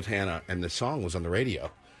 with Hannah, and the song was on the radio.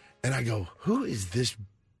 And I go, who is this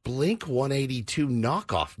Blink-182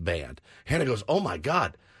 knockoff band? Hannah goes, oh, my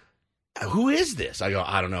God. Who is this? I go,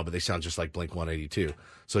 I don't know, but they sound just like Blink-182.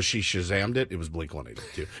 So she Shazammed it. It was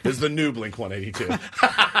Blink-182. It's the new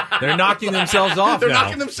Blink-182. They're knocking themselves off They're now.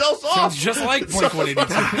 knocking themselves off. Sounds just like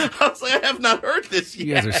Blink-182. I was like, I have not heard this yet.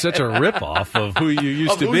 You guys are such a ripoff of who you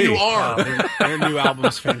used to who be. you are. Their new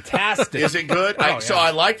album's fantastic. Is it good? So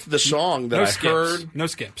I liked the song that heard. No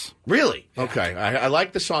skips. Really? Okay. I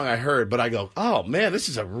liked the song I heard, but I go, oh, man, this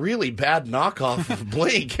is a really bad knockoff of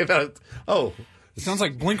Blink. It sounds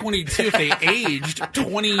like Blink-182 if they aged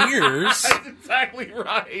 20 years. That's exactly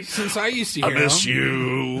right. Since I used to hear I miss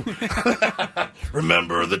you.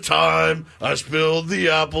 Remember the time I spilled the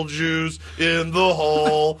apple juice in the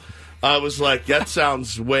hole? I was like, that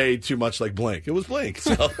sounds way too much like Blink. It was Blink.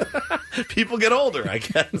 So people get older, I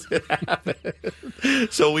guess. It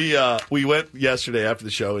happened. So we went yesterday after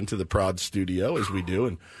the show into the Prod studio, as we do,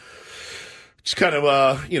 and just kind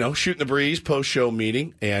of, shooting the breeze, post-show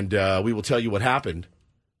meeting, and we will tell you what happened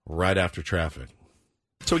right after traffic.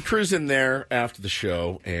 So we cruised in there after the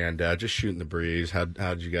show and just shooting the breeze. How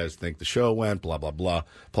did you guys think the show went? Blah, blah, blah.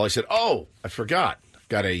 Paulie said, oh, I forgot. I've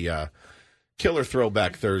got a killer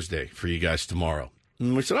Throwback Thursday for you guys tomorrow.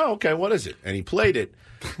 And we said, oh, okay, what is it? And he played it.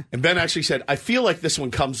 And Ben actually said, I feel like this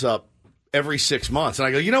one comes up every 6 months. And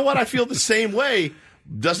I go, you know what? I feel the same way.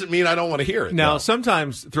 Doesn't mean I don't want to hear it. Now,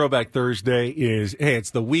 sometimes Throwback Thursday is, hey, it's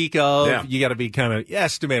the week of. Yeah. You got to be kind of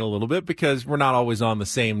estimate a little bit because we're not always on the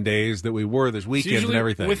same days that we were. There's weekends and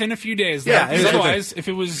everything. Within a few days. Yeah. Otherwise, if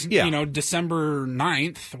it was, December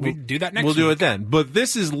 9th, we'd do that next week. We'll do it then. But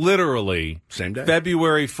this is literally same day.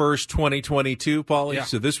 February 1st, 2022, Paulie. Yeah.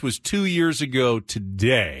 So this was 2 years ago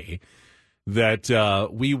today that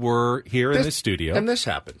we were here in this studio. And this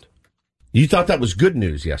happened. You thought that was good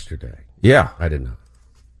news yesterday. Yeah. I did not.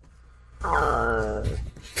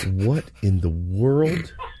 What in the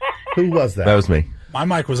world? Who was that? That was me. My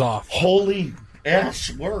mic was off. Holy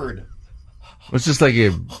S word. It's just like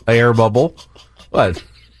a air bubble. What?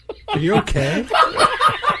 Are you okay?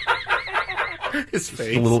 His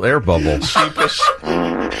face. A little air bubble. Sheepish.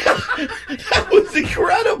 That was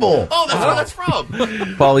incredible. Oh, that's where that's from.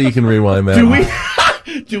 Paulie, you can rewind that.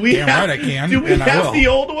 Do we Damn have, right I can, do we and I have will. the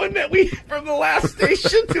old one that we from the last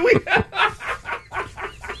station? Do we have?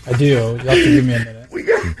 I do. You'll have to give me a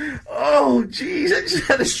minute. Oh, geez. I just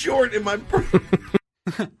had a short in my brain.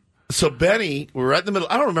 So, Benny, we're right in the middle.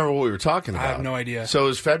 I don't remember what we were talking about. I have no idea. So, it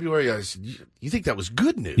was February. You think that was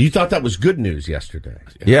good news? You thought that was good news yesterday?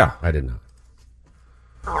 Yeah. I did not.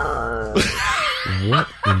 What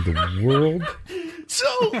in the world?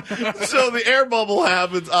 So the air bubble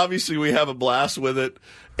happens. Obviously, we have a blast with it.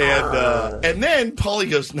 And then Paulie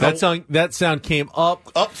goes, no. That sound came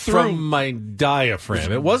up through from my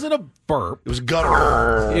diaphragm. It wasn't a burp. It was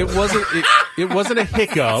guttural. It wasn't a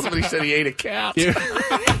hiccup. Somebody said he ate a cat.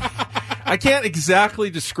 I can't exactly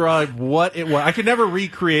describe what it was. I could never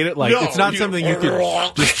recreate it. It's not something you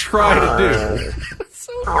could just try to do.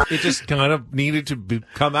 It just kind of needed to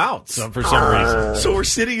come out for some reason. So we're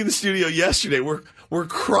sitting in the studio yesterday. We're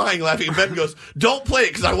crying, laughing. And Ben goes, don't play it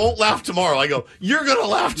because I won't laugh tomorrow. I go, you're going to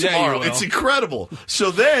laugh tomorrow. Yeah, it's incredible.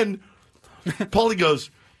 So then Paulie goes,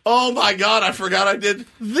 oh, my God, I forgot I did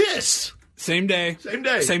this. Same day.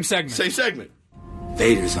 Same segment.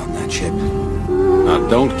 Vader's on that ship. Now,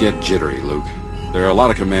 don't get jittery, Luke. There are a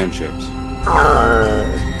lot of command ships.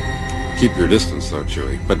 Keep your distance, though,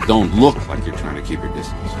 Chewie. But don't look like you're trying to keep your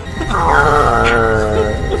distance.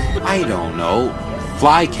 I don't know.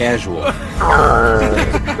 Fly casual.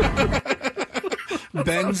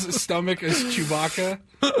 Ben's stomach is Chewbacca.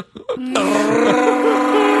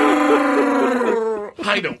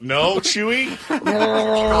 I don't know, Chewie.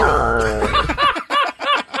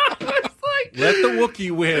 Let the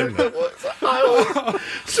Wookiee win.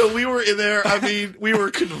 So we were in there. I mean, we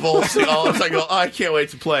were convulsing. All of us. I go, I can't wait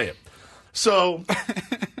to play it. So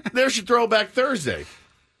there's your Throwback Thursday.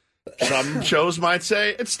 Some shows might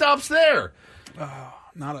say it stops there. Oh,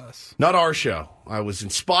 not us. Not our show. I was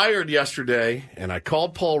inspired yesterday, and I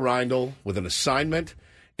called Paul Reindl with an assignment,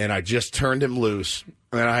 and I just turned him loose.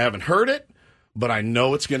 And I haven't heard it, but I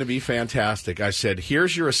know it's going to be fantastic. I said,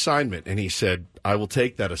 here's your assignment. And he said, I will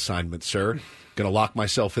take that assignment, sir. Going to lock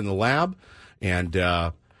myself in the lab. And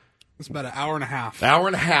it's about an hour and a half. Hour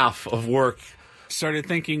and a half of work. Started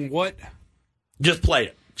thinking, what? Just play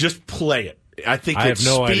it. Just play it. I think I have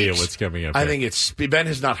no idea what's coming up. I think it's Ben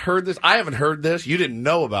has not heard this. I haven't heard this. You didn't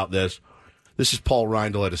know about this. This is Paul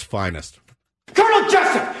Reindl at his finest. Colonel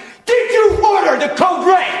Jessup, did you order the Code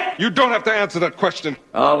Red? You don't have to answer that question.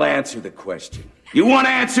 I'll answer the question. You want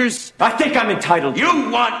answers? I think I'm entitled.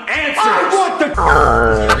 You want answers? I want the...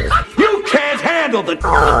 You can't handle the...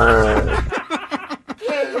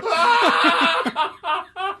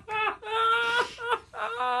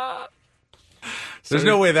 There's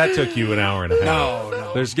no way that took you an hour and a half.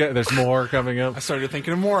 No. There's more coming up. I started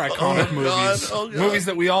thinking of more iconic movies. God. Movies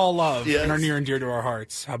that we all love Yes. and are near and dear to our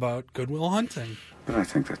hearts. How about Good Will Hunting? But I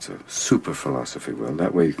think that's a super philosophy, Will.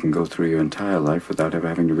 That way you can go through your entire life without ever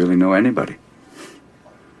having to really know anybody.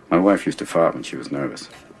 My wife used to fart when she was nervous.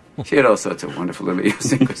 She had all sorts of wonderful little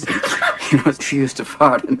idiosyncrasies. She used to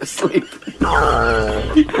fart in her sleep.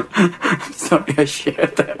 I'm sorry I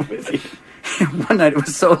shared that with you. One night it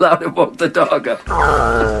was so loud it woke the dog up.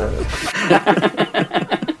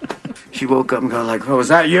 She woke up and got like, oh, was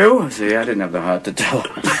that you? I said, yeah, I didn't have the heart to tell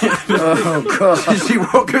her. Oh, God. She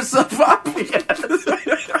woke herself up. Yes.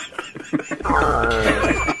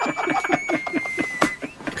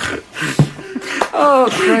 Oh,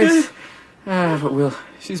 Christ. But Will,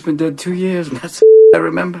 she's been dead 2 years, and that's I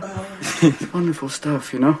remember. Wonderful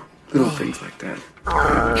stuff, you know? Little things like that.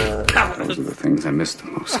 Those are the things I miss the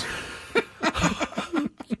most.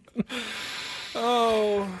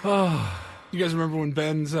 Oh. You guys remember when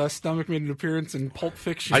Ben's stomach made an appearance in Pulp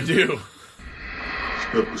Fiction? I do.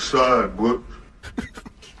 Step aside, boy.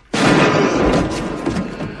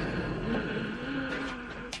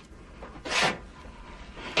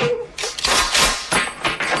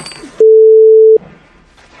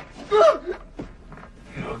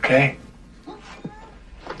 You okay?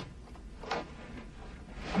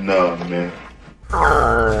 Nah, man.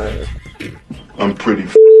 I'm pretty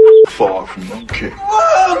far from okay.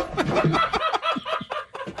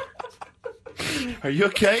 Are you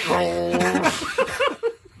okay?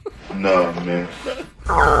 Nah, man.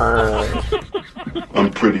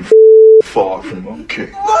 I'm pretty far from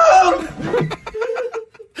okay.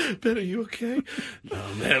 Ben, are you okay? No,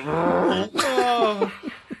 man.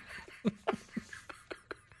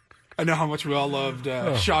 I know how much we all loved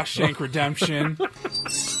Shawshank Redemption.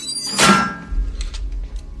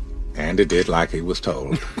 Andy did like he was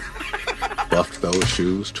told. Buffed those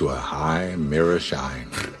shoes to a high mirror shine.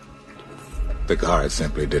 The guard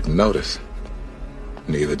simply didn't notice.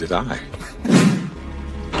 Neither did I.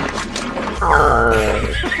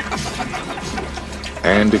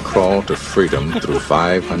 Andy crawled to freedom through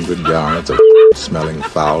 500 yards of smelling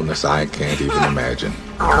foulness I can't even imagine.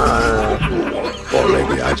 Or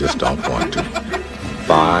maybe I just don't want to.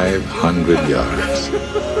 500 yards.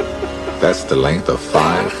 That's the length of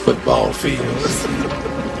 5 football fields.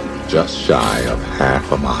 Just shy of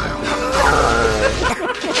half a mile.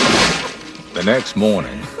 The next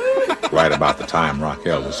morning, right about the time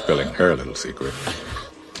Raquel was spilling her little secret,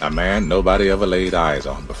 a man nobody ever laid eyes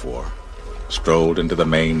on before strolled into the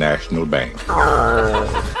Maine National Bank.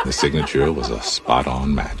 The signature was a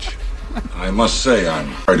spot-on match. I must say,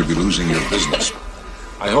 I'm sorry to be losing your business.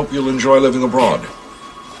 I hope you'll enjoy living abroad.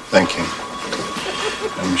 Thank you.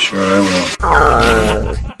 I'm sure I will.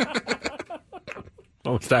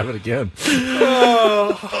 Oh, let's have it again.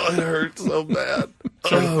 Oh, it hurts so bad.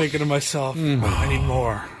 Started thinking to myself, I need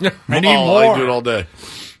more. I need more. I do it all day.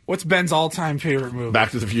 What's Ben's all-time favorite movie? Back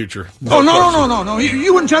to the Future. Oh, no.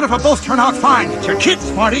 You and Jennifer both turn out fine. It's your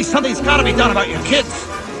kids, Marty. Something's got to be done about your kids.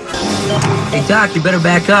 Hey, Doc, you better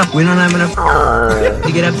back up. We don't have enough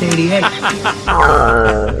to get up to 88.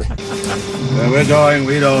 Where we're going,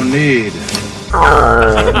 we don't need.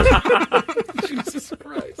 Jesus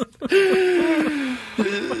Christ.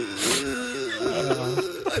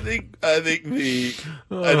 I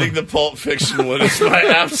think the Pulp Fiction one is my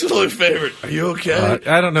absolute favorite. Are you okay?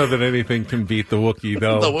 I don't know that anything can beat the Wookiee,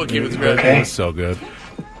 though. The Wookiee was great. It was so good.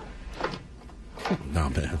 No,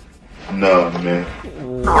 man. Nah, man.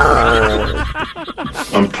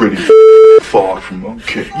 I'm pretty far from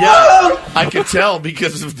okay. Yeah, I could tell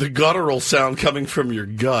because of the guttural sound coming from your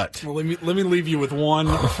gut. Well, let me leave you with one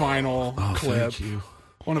final clip. Thank you.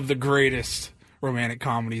 One of the greatest romantic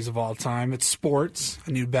comedies of all time. It's Sports.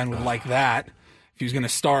 I knew Ben would like that. If he was going to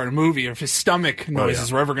star in a movie, or if his stomach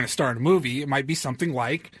noises were ever going to star in a movie, it might be something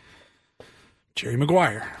like Jerry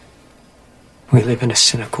Maguire. We live in a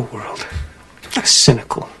cynical world. A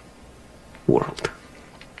cynical world.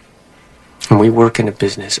 And we work in a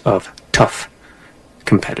business of tough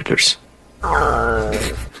competitors. I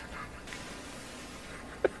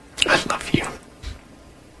love you.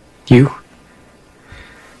 You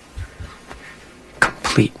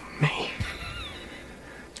complete me.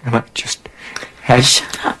 And I just had...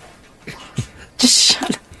 Shut up. Just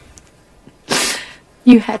shut up.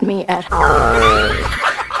 You had me at...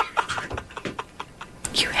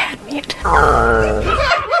 You had me at...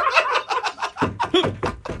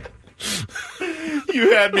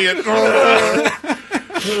 You had me at...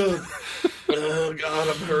 Oh, God,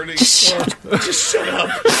 I'm hurting. Just shut up. Just shut up.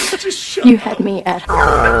 Just shut You up. had me at...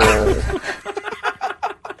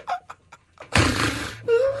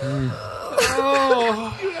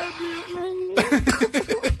 Oh, you had me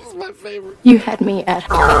at... That's my favorite. You had me at...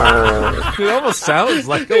 It almost sounds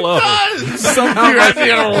like hello. You had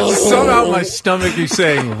me at... Somehow my stomach is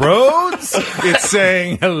saying Rhodes. It's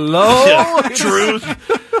saying hello. Yeah, truth.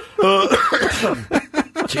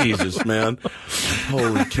 Jesus, man.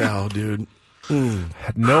 Holy cow, dude.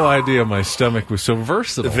 Had no idea my stomach was so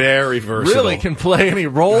versatile. Very versatile. Really can play any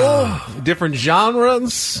role, different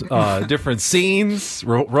genres, different scenes,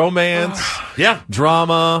 romance,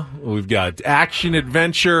 drama. We've got action,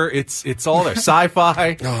 adventure. It's all there.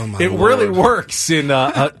 Sci-fi. Oh my it Lord. really works in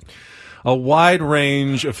a wide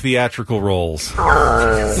range of theatrical roles.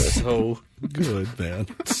 So good, man.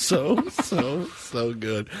 So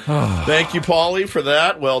good. Thank you, Paulie, for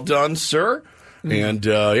that. Well done, sir. And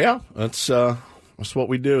that's what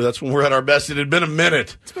we do. That's when we're at our best. It had been a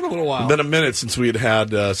minute. It's been a little while. It's been a minute since we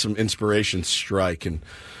had some inspiration strike, and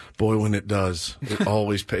boy, when it does, it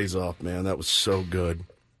always pays off, man. That was so good.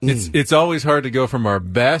 It's always hard to go from our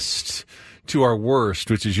best to our worst,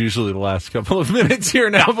 which is usually the last couple of minutes here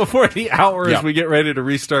now before the hour as we get ready to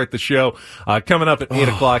restart the show. Coming up at 8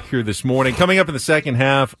 o'clock here this morning. Coming up in the second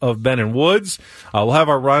half of Ben and Woods, we'll have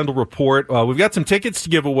our Rondell Report. We've got some tickets to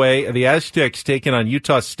give away. The Aztecs taking on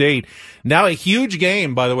Utah State. Now a huge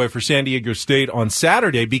game, by the way, for San Diego State on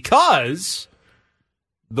Saturday because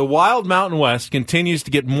the Wild Mountain West continues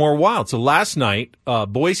to get more wild. So last night,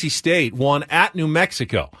 Boise State won at New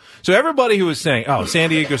Mexico. So everybody who was saying, oh,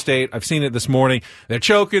 San Diego State, I've seen it this morning, they're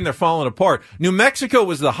choking, they're falling apart. New Mexico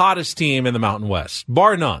was the hottest team in the Mountain West,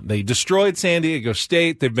 bar none. They destroyed San Diego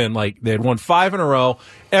State. They had won 5 in a row.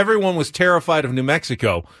 Everyone was terrified of New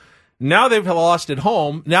Mexico. Now they've lost at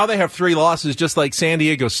home. Now they have 3 losses, just like San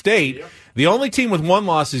Diego State. Yep. The only team with 1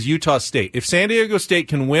 loss is Utah State. If San Diego State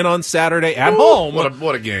can win on Saturday at home,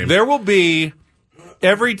 what a game! There will be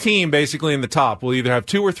every team basically in the top will either have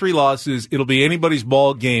 2 or 3 losses. It'll be anybody's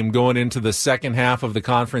ball game going into the second half of the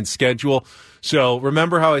conference schedule. So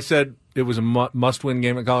remember how I said it was a must-win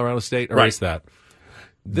game at Colorado State? Erase that.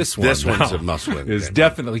 This one's a must-win. Is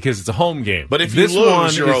definitely because it's a home game. But if you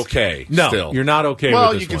lose, you're okay. No, still. You're not okay. Well,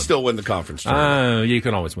 with this you can one. still win the conference tournament. You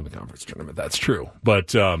can always win the conference tournament. That's true. But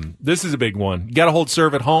this is a big one. You got to hold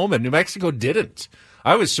serve at home, and New Mexico didn't.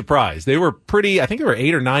 I was surprised. They were I think they were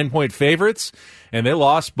 8 or 9 point favorites, and they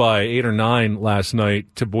lost by 8 or 9 last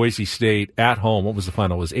night to Boise State at home. What was the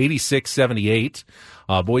final? It was 86-78.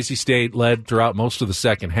 Boise State led throughout most of the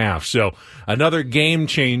second half. So another game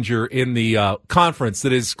changer in the conference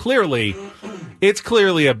that is clearly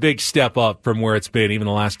a big step up from where it's been even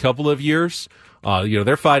the last couple of years.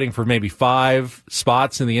 They're fighting for maybe 5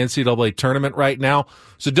 spots in the NCAA tournament right now.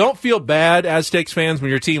 So don't feel bad, Aztecs fans, when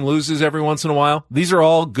your team loses every once in a while. These are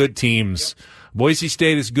all good teams. Yep. Boise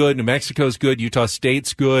State is good. New Mexico's good. Utah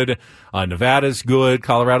State's good. Nevada's good.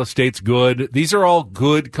 Colorado State's good. These are all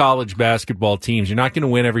good college basketball teams. You're not going to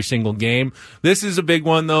win every single game. This is a big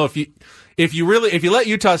one, though. If you let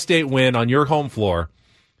Utah State win on your home floor,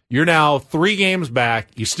 you're now 3 games back.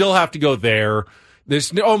 You still have to go there.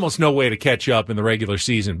 There's almost no way to catch up in the regular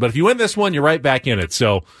season. But if you win this one, you're right back in it.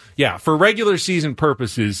 So, yeah, for regular season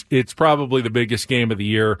purposes, it's probably the biggest game of the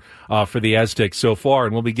year for the Aztecs so far.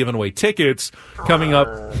 And we'll be giving away tickets coming up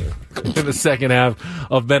in the second half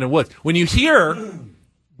of Ben and Woods. When you hear...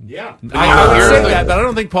 Yeah. I would say that, but I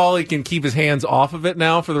don't think Paulie can keep his hands off of it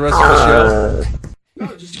now for the rest of the show.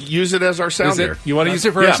 No, just use it as our sounder. You want to use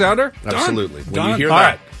it for our sounder? Absolutely. When you hear All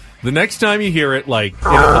that. right. The next time you hear it, like,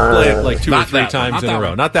 we'll play it like 2 or 3 times in a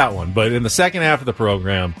row. Not that one, but in the second half of the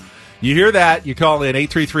program, you hear that, you call in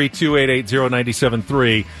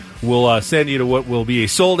 833-288-0973. We'll send you to what will be a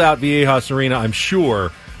sold-out Viejas Arena, I'm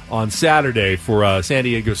sure, on Saturday for San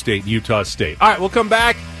Diego State, Utah State. All right, we'll come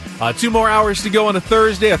back. 2 more hours to go on a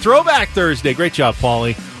Thursday, a throwback Thursday. Great job,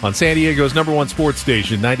 Paulie, on San Diego's #1 sports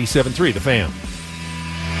station, 97.3 The Fan.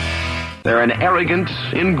 They're an arrogant,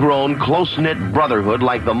 ingrown, close-knit brotherhood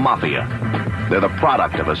like the Mafia. They're the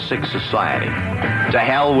product of a sick society. To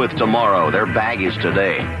hell with tomorrow. Their bag is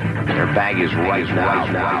today. Their bag is right now.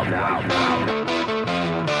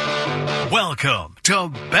 Welcome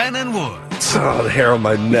to Ben and Woods. Oh, the hair on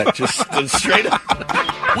my neck just stood straight up.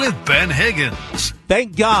 With Ben Higgins.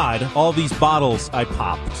 Thank God all these bottles I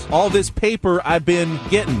popped. All this paper I've been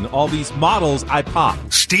getting. All these models I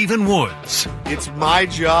popped. Stephen Woods. It's my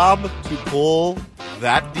job to pull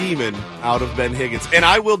that demon out of Ben Higgins, and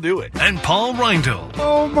I will do it. And Paul Reindl.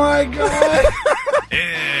 Oh, my God.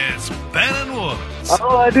 It's Ben and Woods.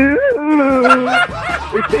 Oh, I do.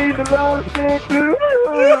 It's the long stick blue.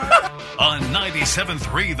 On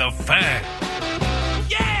 97.3 The Fan.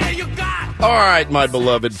 Yeah, you got it. All right, my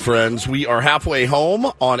beloved friends, we are halfway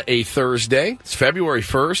home on a Thursday. It's February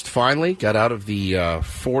 1st, finally. Got out of the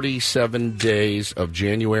 47 days of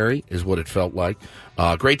January is what it felt like.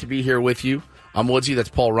 Great to be here with you. I'm Woodsy, that's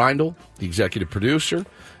Paul Reindl, the executive producer,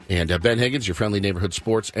 and Ben Higgins, your friendly neighborhood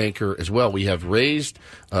sports anchor as well. We have raised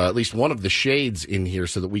at least one of the shades in here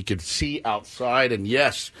so that we could see outside, and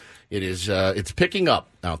yes, it is. It's picking up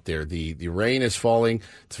out there. The rain is falling.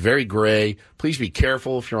 It's very gray. Please be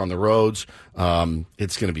careful if you're on the roads.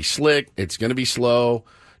 It's going to be slick. It's going to be slow.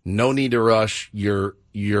 No need to rush.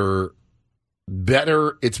 You're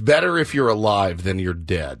better. It's better if you're alive than you're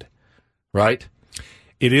dead, right?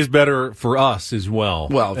 It is better for us as well.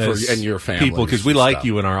 Well, and your family, people, because we like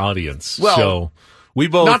you in our audience. Well, so we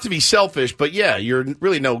both, not to be selfish, but yeah, you're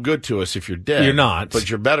really no good to us if you're dead. You're not,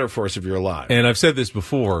 but you're better for us if you're alive. And I've said this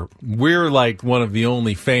before: we're like one of the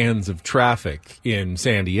only fans of traffic in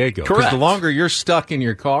San Diego. Correct. Because the longer you're stuck in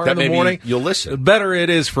your car in the morning, you'll listen. The better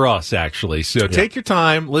it is for us, actually. So take your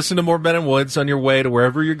time, listen to more Ben and Woods on your way to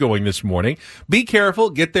wherever you're going this morning. Be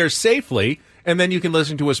careful, get there safely. And then you can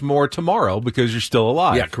listen to us more tomorrow because you're still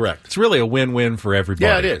alive. Yeah, correct. It's really a win-win for everybody.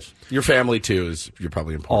 Yeah, it is. Your family, too, you're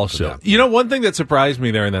probably important. Also, you know, one thing that surprised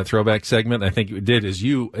me there in that throwback segment, I think it did, is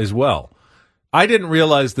you as well. I didn't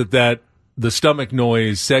realize that the stomach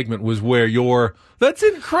noise segment was where that's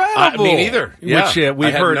incredible. Me neither. Yeah. Which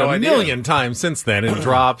we've heard a million times since then in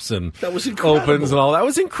drops and that was opens and all. That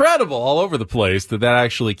was incredible all over the place that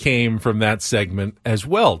actually came from that segment as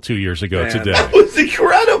well 2 years ago today. That was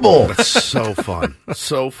incredible. That's so fun.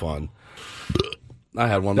 So fun. I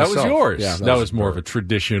had one myself. That was yours. Yeah, that was more of a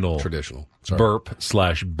traditional Sorry.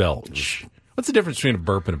 burp/belch. What's the difference between a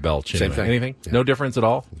burp and a belch? Same thing. Anything? Yeah. No difference at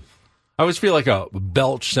all? I always feel like a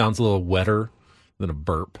belch sounds a little wetter than a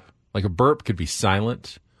burp. Like a burp could be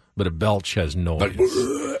silent, but a belch has noise.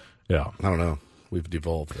 Yeah. I don't know. We've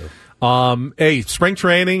devolved there. Hey, spring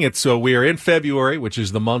training. We are in February, which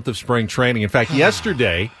is the month of spring training. In fact,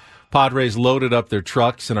 yesterday, Padres loaded up their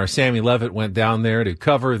trucks, and our Sammy Levitt went down there to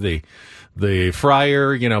cover the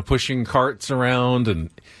fryer, pushing carts around, and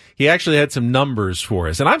he actually had some numbers for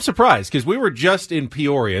us. And I'm surprised because we were just in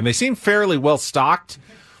Peoria, and they seemed fairly well stocked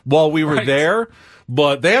while we were there,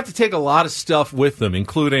 but they have to take a lot of stuff with them,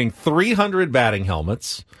 including 300 batting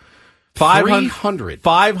helmets,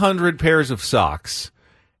 500 pairs of socks,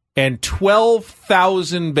 and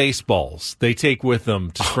 12,000 baseballs they take with them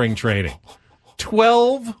to spring training.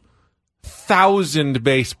 12,000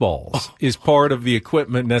 baseballs is part of the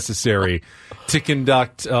equipment necessary to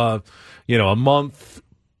conduct, a month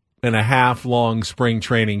and a half long spring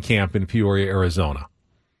training camp in Peoria, Arizona.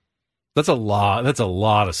 That's a lot. That's a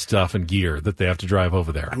lot of stuff and gear that they have to drive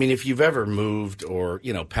over there. I mean, if you've ever moved or,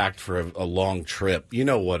 packed for a long trip, you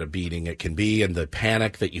know what a beating it can be and the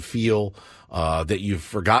panic that you feel. that you've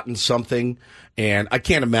forgotten something. And I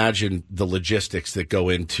can't imagine the logistics that go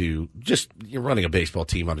into just you're running a baseball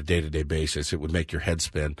team on a day-to-day basis. It would make your head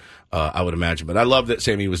spin, I would imagine. But I love that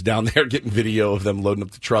Sammy was down there getting video of them loading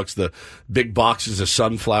up the trucks, the big boxes of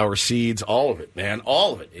sunflower seeds, all of it, man,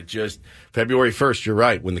 all of it. It just, February 1st, you're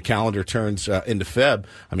right, when the calendar turns into Feb.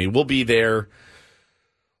 I mean, we'll be there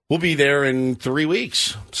in 3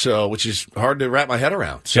 weeks, so which is hard to wrap my head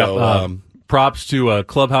around. So, props to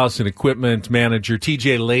clubhouse and equipment manager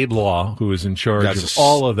TJ Laidlaw, who is in charge of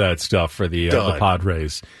all of that stuff for the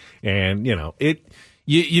Padres. And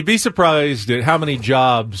you'd be surprised at how many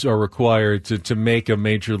jobs are required to make a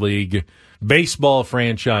Major League Baseball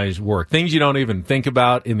franchise work. Things you don't even think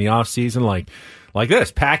about in the off season, like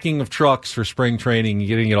this, packing of trucks for spring training and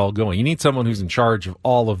getting it all going. You need someone who's in charge of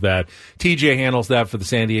all of that. TJ handles that for the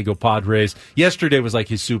San Diego Padres. Yesterday was like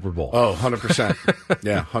his Super Bowl. Oh, 100%.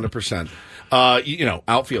 Yeah, 100%.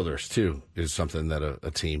 Outfielders, too, is something that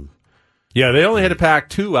a team... Yeah, they only had to pack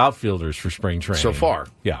 2 outfielders for spring training. So far.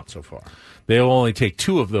 Yeah. So far. They'll only take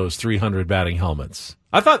 2 of those 300 batting helmets.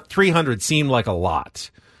 I thought 300 seemed like a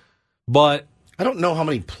lot, but... I don't know how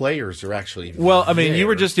many players are actually Well, I mean, there. you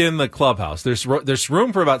were just in the clubhouse. There's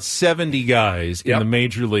room for about 70 guys in the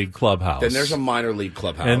Major League clubhouse. Then there's a minor league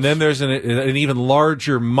clubhouse. And then there's an even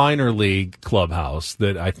larger minor league clubhouse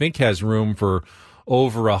that I think has room for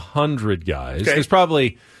over 100 guys. Okay. There's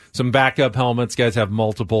probably some backup helmets. Guys have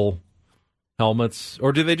multiple helmets.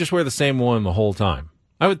 Or do they just wear the same one the whole time?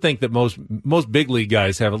 I would think that most big league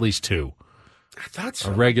guys have at least 2. I thought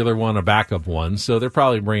so. A regular one, a backup one. So they're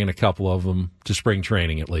probably bringing a couple of them to spring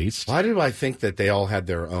training at least. Why do I think that they all had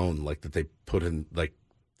their own, like that they put in, like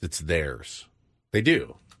it's theirs? They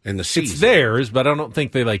do in the season. It's theirs, but I don't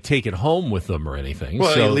think they take it home with them or anything.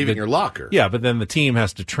 Well, so you leave it in your locker. Yeah, but then the team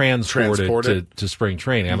has to transport it to spring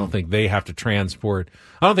training. I don't think they have to transport.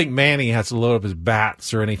 I don't think Manny has to load up his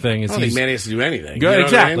bats or anything. I don't think Manny has to do anything. Go, You know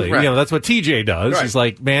exactly. what I mean? Right. That's what TJ does. Right. He's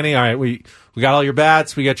like, Manny, all right, we got all your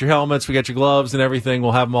bats, we got your helmets, we got your gloves and everything.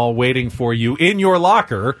 We'll have them all waiting for you in your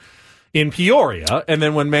locker in Peoria. And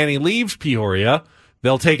then when Manny leaves Peoria,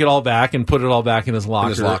 they'll take it all back and put it all back in his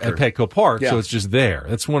locker, at Petco Park. Yeah. So it's just there.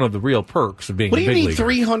 That's one of the real perks of being What a do big you need leaguer.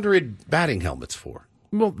 300 batting helmets for?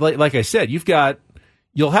 Well, like I said,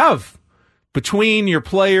 you'll have between your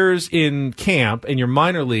players in camp and your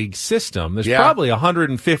minor league system, there's probably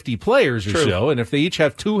 150 players or so, and if they each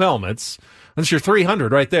have 2 helmets, that's your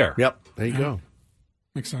 300 right there. Yep, there you go.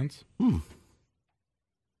 Makes sense.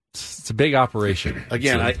 It's a big operation.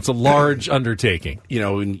 Again, it's a large undertaking.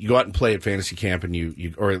 When you go out and play at fantasy camp, and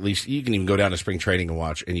you or at least you can even go down to spring training and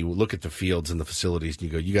watch, and you look at the fields and the facilities, and you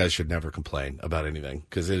go, you guys should never complain about anything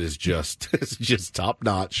because it is it's just top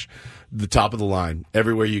notch, the top of the line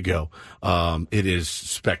everywhere you go. It is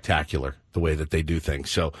spectacular the way that they do things.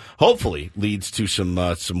 So hopefully leads to some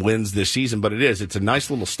wins this season. But it's a nice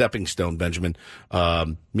little stepping stone, Benjamin.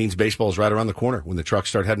 Means baseball is right around the corner when the trucks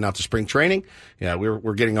start heading out to spring training. Yeah,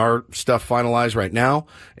 we're getting our stuff finalized right now,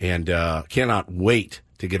 and cannot wait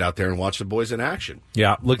to get out there and watch the boys in action.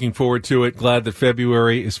 Yeah, looking forward to it. Glad that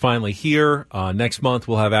February is finally here. Next month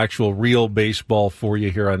we'll have actual real baseball for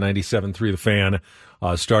you here on 97.3 The Fan,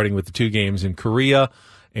 starting with the 2 games in Korea.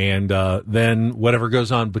 And then whatever goes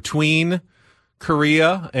on between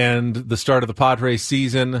Korea and the start of the Padres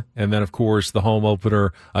season, and then, of course, the home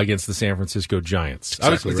opener against the San Francisco Giants.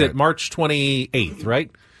 Exactly Is right. it March 28th, right?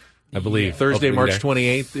 I believe. Thursday, Opening March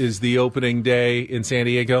day. 28th is the opening day in San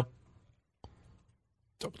Diego.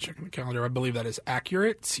 Double checking the calendar. I believe that is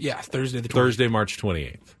accurate. Yeah, Thursday the 28th. Thursday, March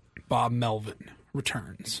 28th. Bob Melvin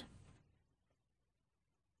returns.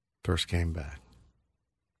 First game back.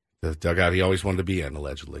 The dugout he always wanted to be in,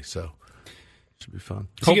 allegedly. So should be fun.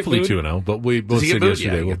 Hopefully 2-0, but we both said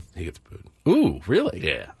yesterday. Yeah, he gets booed. Ooh, really?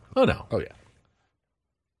 Yeah. Oh, no. Oh, yeah.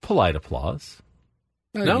 Polite applause.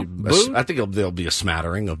 No? Boo? I think there'll be a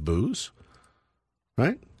smattering of boos,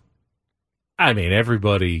 right? I mean,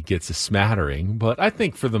 everybody gets a smattering, but I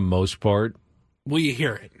think for the most part... Will you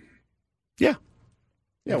hear it? Yeah.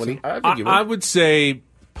 Yeah, I would say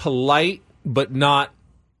polite, but not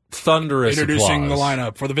thunderous Introducing applause. the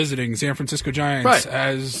lineup for the visiting San Francisco Giants Right.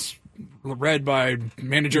 as read by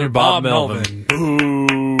manager Bob Bob Melvin.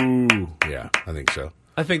 Boo. Yeah, I think so.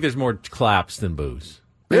 I think there's more claps than boos.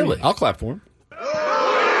 Really? I'll clap for him.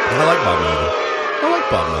 I like Bob Melvin. I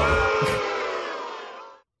like Bob Melvin.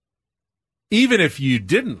 Even if you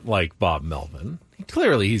didn't like Bob Melvin,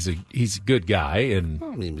 clearly he's a good guy, and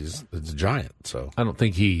I mean, he's a giant, so I don't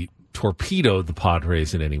think he torpedoed the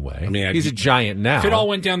Padres in any way. I mean, he's a giant now. If it all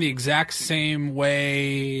went down the exact same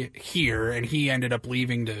way here, and he ended up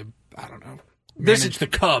leaving to, I don't know, manage the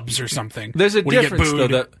Cubs or something. There's a Would he difference, get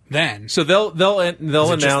booed though. then. So they'll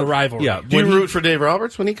announce just the rivalry? Yeah, Do you root for Dave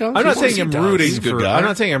Roberts when he comes? I'm not saying He's I'm a rooting good for. guy. I'm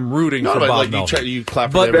not saying I'm rooting No, for but Bob like Melvin. you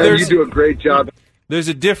clap for But Dave there's- Roberts. You do a great job. There's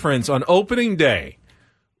a difference on opening day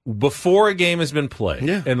before a game has been played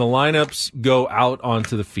and the lineups go out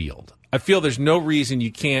onto the field. I feel there's no reason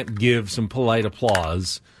you can't give some polite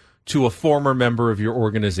applause to a former member of your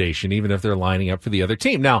organization, even if they're lining up for the other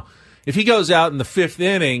team. Now, if he goes out in the fifth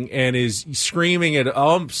inning and is screaming at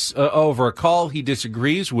umps over a call he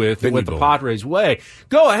disagrees with Then and with you the boo. Padres way,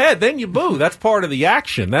 go ahead. Then you boo. That's part of the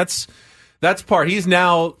action. That's part. He's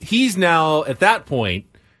now at that point.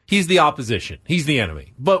 He's the opposition. He's the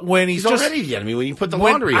enemy. But when he's just already the enemy when you put the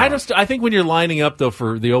laundry on. I think when you're lining up though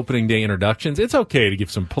for the opening day introductions, it's okay to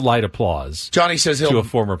give some polite applause. Johnny says to a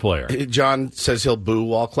former player. John says he'll boo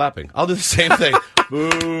while clapping. I'll do the same thing. Boo!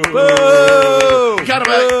 Boo! Kind of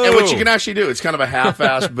and what you can actually do, it's kind of a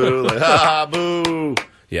half-ass boo, like ha boo.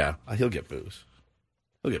 Yeah, he'll get boos.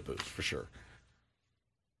 He'll get boos for sure.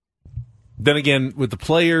 Then again, with the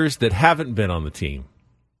players that haven't been on the team,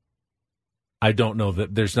 I don't know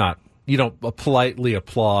that there's not. You don't politely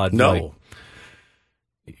applaud. No.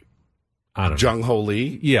 I don't know. Jung Ho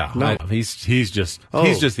Lee. Yeah, No. he's just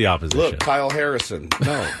the opposition. Look, Kyle Harrison.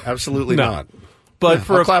 No, absolutely No. not. But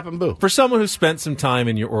I'll clap and boo. For someone who's spent some time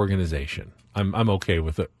in your organization, I'm okay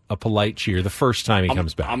with a polite cheer the first time he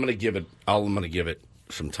comes back. I'm going to give it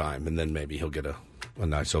some time, and then maybe he'll get a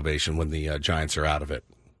nice ovation when the Giants are out of it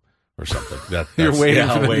or something. You're waiting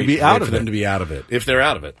for them to be out of it. them to be out of it. If they're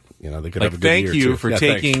out of it, they could Like, have a good thank year, you too. for Yeah,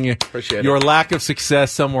 taking thanks. Appreciate your it. lack of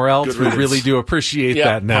success somewhere else. Good We riddance. really do appreciate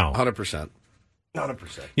that now. 100%.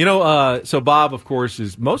 100%. You know, so Bob, of course,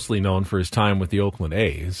 is mostly known for his time with the Oakland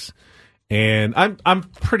A's. And I'm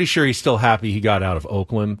pretty sure he's still happy he got out of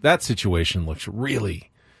Oakland. That situation looks really,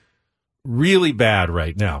 really bad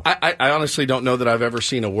right now. I honestly don't know that I've ever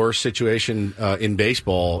seen a worse situation in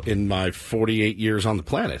baseball in my 48 years on the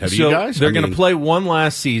planet. Have you guys? They're going to play one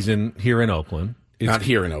last season here in Oakland. Not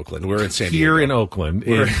here in Oakland. We're in San Diego. Here in Oakland.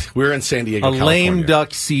 We're in San Diego, a California. lame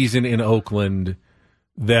duck season in Oakland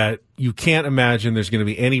that you can't imagine there's going to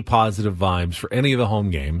be any positive vibes for any of the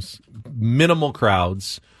home games. Minimal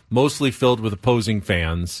crowds, mostly filled with opposing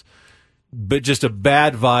fans, but just a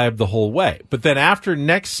bad vibe the whole way. But then after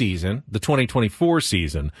next season, the 2024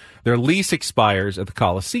 season, their lease expires at the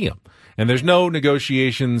Coliseum. And there's no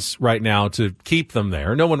negotiations right now to keep them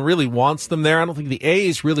there. No one really wants them there. I don't think the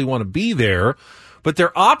A's really want to be there. But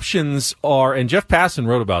their options are, and Jeff Passan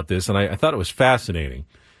wrote about this, and I thought it was fascinating.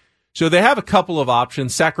 So they have a couple of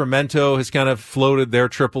options. Sacramento has kind of floated their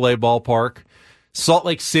AAA ballpark. Salt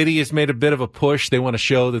Lake City has made a bit of a push. They want to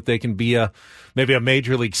show that they can be maybe a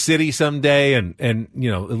major league city someday, and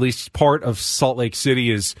at least part of Salt Lake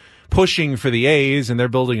City is pushing for the A's, and they're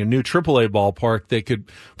building a new AAA ballpark that could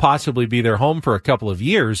possibly be their home for a couple of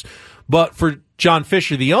years. But for John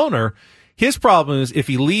Fisher, the owner, his problem is if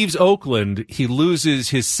he leaves Oakland, he loses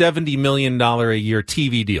his $70 million a year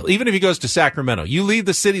TV deal. Even if he goes to Sacramento, you leave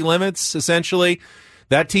the city limits, essentially,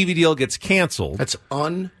 that TV deal gets canceled. That's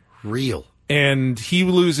unreal. And he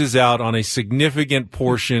loses out on a significant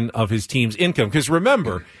portion of his team's income. Because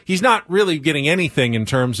remember, he's not really getting anything in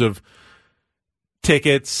terms of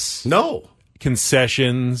tickets,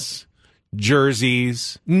 concessions,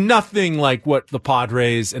 jerseys, nothing like what the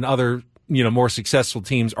Padres and other more successful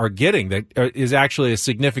teams are getting. That is actually a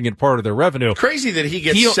significant part of their revenue. Crazy that he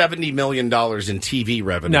gets $70 million in TV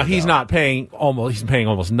revenue. Now he's not paying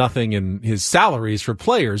almost nothing in his salaries for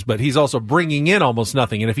players, but he's also bringing in almost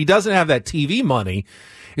nothing. And if he doesn't have that TV money,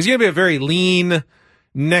 it's going to be a very lean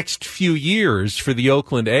next few years for the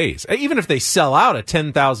Oakland A's. Even if they sell out a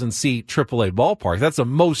 10,000 seat AAA ballpark, that's the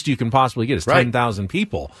most you can possibly get is 10,000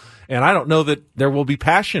 people. And I don't know that there will be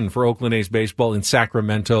passion for Oakland A's baseball in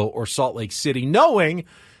Sacramento or Salt Lake City, knowing,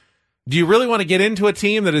 do you really want to get into a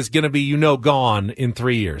team that is going to be, gone in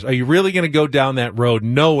 3 years? Are you really going to go down that road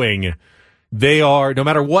knowing they are, no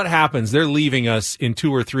matter what happens, they're leaving us in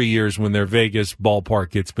 2 or 3 years when their Vegas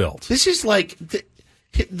ballpark gets built? This is like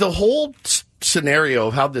the whole scenario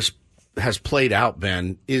of how this has played out,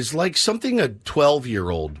 Ben, is like something a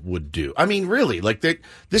 12-year-old would do. I mean, really, like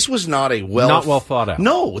this was not not well thought out.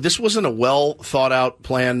 No, this wasn't a well thought out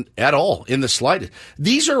plan at all in the slightest.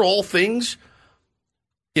 These are all things,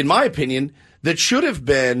 in my opinion, that should have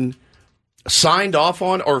been signed off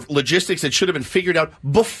on, or logistics that should have been figured out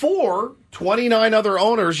before 29 other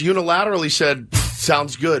owners unilaterally said,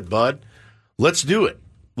 sounds good, bud. Let's do it.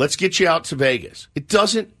 Let's get you out to Vegas. It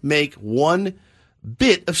doesn't make one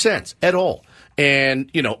bit of sense at all. And,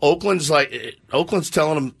 Oakland's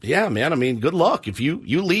telling them, yeah, man, I mean, good luck. If you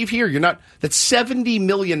leave here, you're not, that's $70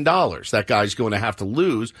 million that guy's going to have to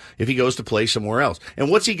lose if he goes to play somewhere else. And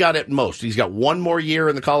what's he got at most? He's got one more year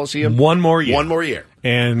in the Coliseum? One more year. One more year.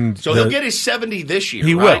 And so he'll get his 70 this year,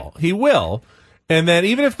 He right? will. He will. And then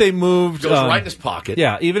even if they moved... Goes right in his pocket.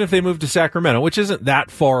 Yeah, even if they moved to Sacramento, which isn't that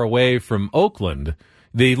far away from Oakland,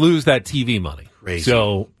 they lose that TV money. Crazy.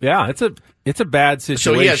 So, yeah, it's a bad situation.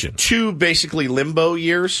 So he has 2 basically limbo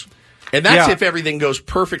years, and that's if everything goes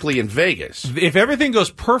perfectly in Vegas. If everything goes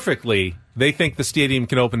perfectly, they think the stadium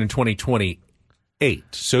can open in 2028.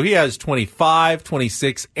 So he has 25,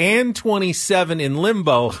 26, and 27 in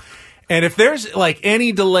limbo. And if there's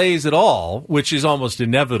any delays at all, which is almost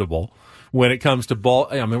inevitable when it comes to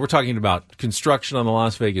we're talking about construction on the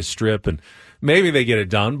Las Vegas Strip, and maybe they get it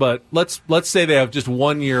done, but let's say they have just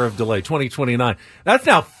 1 year of delay, 2029. That's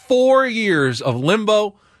now 4 years of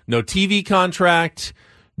limbo, no TV contract,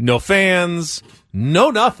 no fans,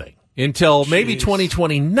 no nothing until maybe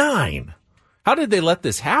 2029. How did they let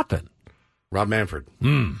this happen? Rob Manfred.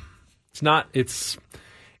 It's not. It's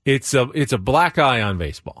a black eye on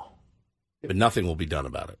baseball. But nothing will be done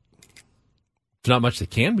about it. There's not much that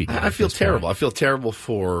can be done. I feel terrible. I feel terrible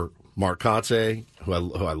for Mark Kotze, who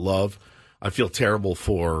I love. I feel terrible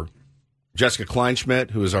for Jessica Kleinschmidt,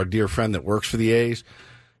 who is our dear friend that works for the A's.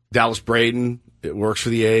 Dallas Braden works for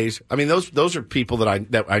the A's. I mean, those are people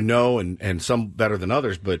that I know, and some better than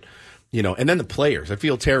others. But and then the players. I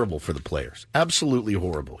feel terrible for the players. Absolutely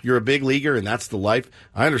horrible. You're a big leaguer, and that's the life.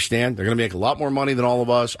 I understand they're going to make a lot more money than all of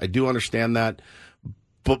us. I do understand that.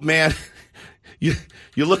 But man.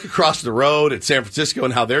 You look across the road at San Francisco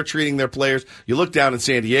and how they're treating their players. You look down in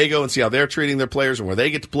San Diego and see how they're treating their players and where they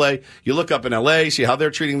get to play. You look up in L.A., see how they're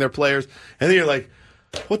treating their players. And then you're like,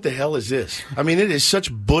 what the hell is this? I mean, it is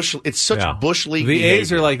such bush league The behavior.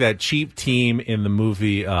 A's are like that cheap team in the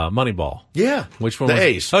movie Moneyball. Yeah. Which one the was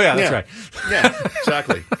A's. Oh, yeah, that's right. Yeah,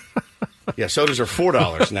 exactly. Yeah, sodas are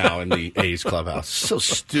 $4 now in the A's clubhouse. So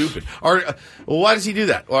stupid. Why does he do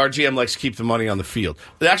that? Well, our GM likes to keep the money on the field.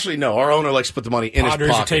 But actually, no. Our owner likes to put the money in his pocket.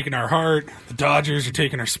 Padres are taking our heart. The Dodgers are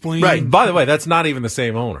taking our spleen. Right. By the way, that's not even the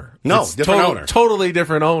same owner. No, it's different owner. Totally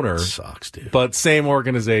different owner. Sucks, dude. But same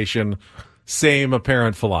organization, same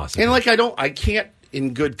apparent philosophy. And I can't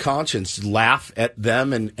in good conscience laugh at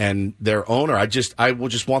them and their owner. I will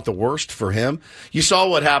just want the worst for him. You saw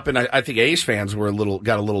what happened. I think A's fans got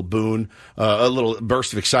a little boon, a little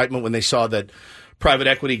burst of excitement when they saw that private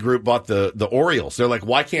equity group bought the Orioles. They're like,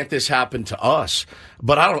 why can't this happen to us?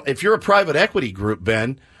 But if you're a private equity group,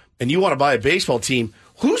 Ben, and you want to buy a baseball team,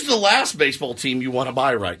 who's the last baseball team you want to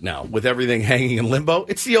buy right now with everything hanging in limbo?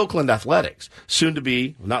 It's the Oakland Athletics. Soon to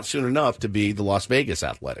be, not soon enough to be the Las Vegas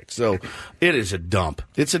Athletics. So it is a dump.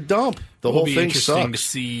 It's a dump. The whole thing sucks. It'll be interesting to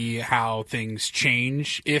see how things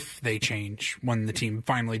change, if they change, when the team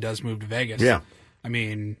finally does move to Vegas. Yeah. I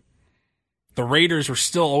mean, the Raiders were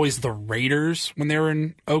still always the Raiders when they were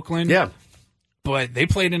in Oakland. Yeah. But they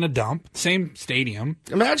played in a dump, same stadium.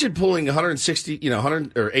 Imagine pulling 160,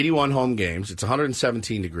 100 or 81 home games. It's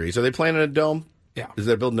 117 degrees. Are they playing in a dome? Yeah. Is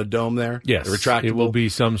they building a dome there? Yes. A retractable? It will be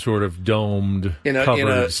some sort of domed,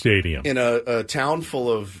 covered stadium. In a town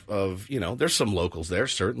full of there's some locals there,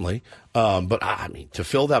 certainly. But, I mean, to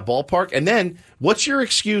fill that ballpark. And then, what's your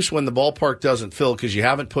excuse when the ballpark doesn't fill because you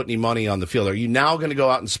haven't put any money on the field? Are you now going to go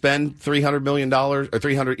out and spend $300 million or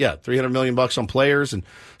 $300 million bucks on players and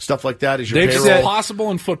stuff like that? Is your payroll? It's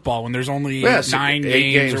possible in football when there's only 9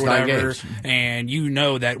 games or whatever, and you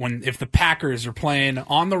know that if the Packers are playing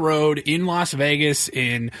on the road in Las Vegas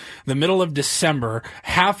in the middle of December,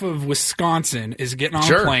 half of Wisconsin is getting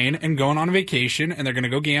on a plane and going on a vacation, and they're going to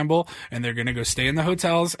go gamble, and they're going to go stay in the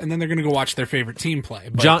hotels, and then they're going to go watch their favorite team play.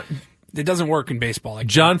 But it doesn't work in baseball like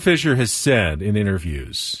John Fisher has said in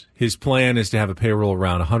interviews his plan is to have a payroll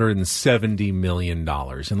around $170 million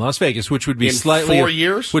in Las Vegas, which would be in slightly 4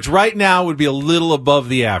 years? Which right now would be a little above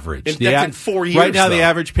the average. That's in 4 years. Right now, though. the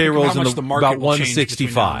average payroll is about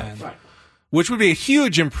 165, which would be a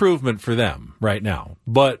huge improvement for them right now.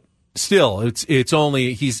 But still, it's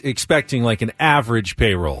only he's expecting like an average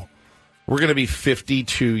payroll. We're going to be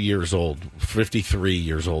 52 years old, 53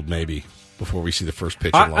 years old maybe, before we see the first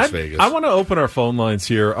pitch in Las Vegas. I want to open our phone lines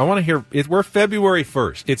here. I want to hear, we're February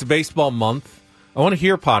 1st. It's baseball month. I want to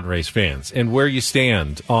hear Padres fans and where you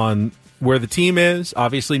stand on where the team is.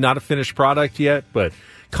 Obviously not a finished product yet, but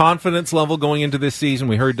confidence level going into this season.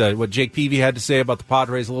 We heard what Jake Peavy had to say about the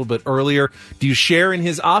Padres a little bit earlier. Do you share in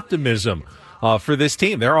his optimism for this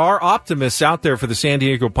team. There are optimists out there for the San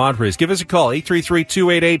Diego Padres. Give us a call,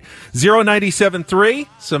 833-288-0973.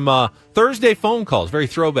 Some Thursday phone calls, very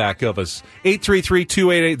throwback of us.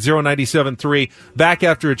 833-288-0973. Back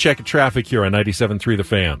after a check of traffic here on 97.3 The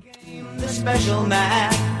Fan. The special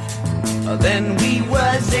night, then we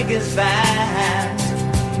were Ziggy's fast.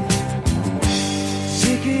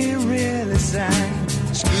 Ziggy really sang,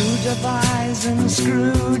 screwed up eyes and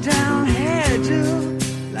screwed down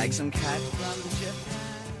hairdo, like some cat from Japan.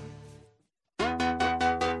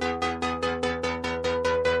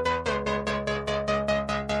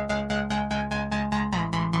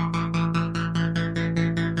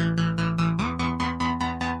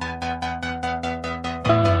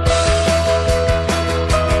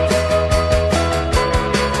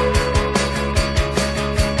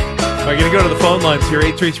 I'm going to go to the phone lines here,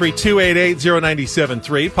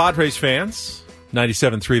 833-288-0973. Padres fans,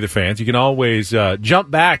 97.3 The Fans. You can always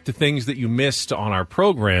jump back to things that you missed on our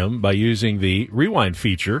program by using the Rewind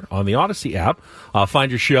feature on the Odyssey app.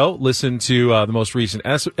 Find your show, listen to the most recent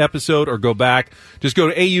episode, or go back. Just go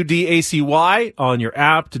to AUDACY on your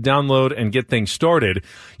app to download and get things started.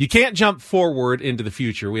 You can't jump forward into the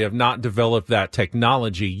future. We have not developed that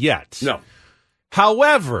technology yet. No.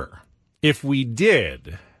 However, if we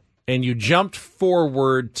did, and you jumped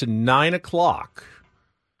forward to 9 o'clock,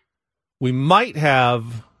 we might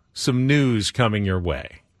have some news coming your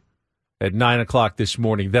way at 9 o'clock this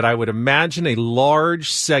morning that I would imagine a large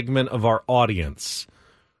segment of our audience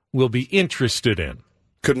will be interested in.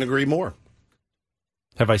 Couldn't agree more.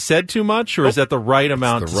 Have I said too much, or is that the right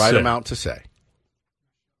amount It's to the right say? amount to say.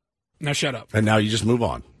 Now shut up. And now you just move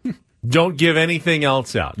on. Don't give anything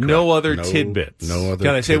else out. Correct. No other No- tidbits. no other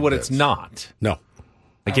Can I say what tidbits. it's not? No.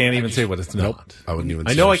 I can't even say what it's Nope. not. I wouldn't even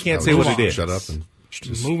I say know it. I can't I say would what it just is. shut up and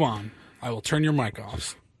Just move on. I will turn your mic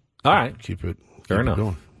off. All right. Keep it Fair enough.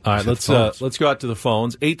 going. All right, Hit let's the phones. let's go out to the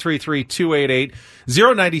phones.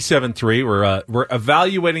 833-288-0973. We're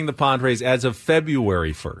evaluating the Padres as of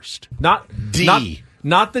February 1st.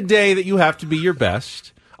 Not the day that you have to be your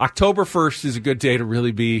best. October 1st is a good day to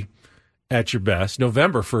really be at your best.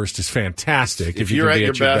 November 1st is fantastic. If you you're can at be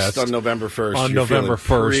your your best on November 1st, on you're November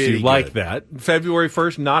feeling 1st, you pretty like good. that. February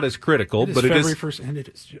 1st, not as critical, but it is. February 1st ended.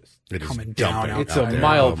 It's just It is coming dumping down. It's out a there.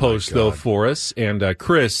 milepost, though, God. for us. And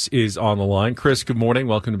Chris is on the line. Chris, good morning.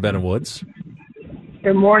 Welcome to Ben and Woods.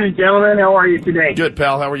 Good morning, gentlemen. How are you today? Good,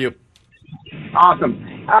 pal. How are you? Awesome.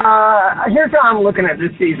 Here's how I'm looking at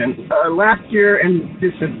this season. Last year, and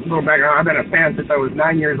just a little background, I've been a fan since I was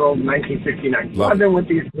 9 years old in 1969. So Love I've been with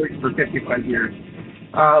these boys for 55 years.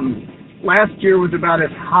 Last year was about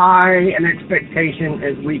as high an expectation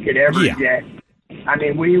as we could ever get. I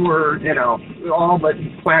mean, we were, all but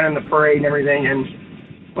planning the parade and everything, and,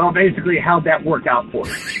 well, basically how'd that work out for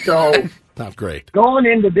us? So Not great. going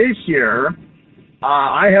into this year,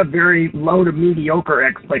 I have very low to mediocre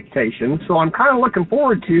expectations, so I'm kind of looking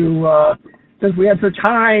forward to, since we had such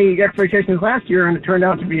high expectations last year and it turned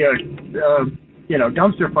out to be a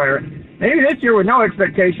dumpster fire, maybe this year with no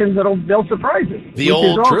expectations, they'll surprise us.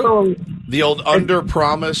 The old under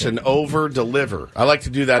promise and over deliver. I like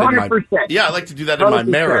to do that 100%. I like to do that in my 100%.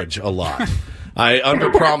 marriage a lot. I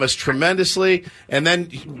under promise tremendously, and then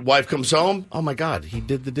wife comes home. Oh my God, he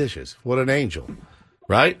did the dishes. What an angel,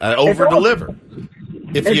 right? I over deliver.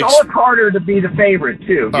 It's always harder to be the favorite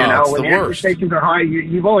too. It's When the the worst. expectations are high,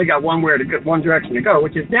 you've only got one direction to go,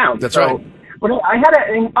 which is down. That's so, right. But I had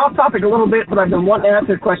an off topic a little bit, but I've been wanting to ask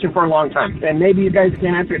this question for a long time, and maybe you guys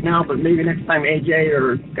can't answer it now, but maybe next time AJ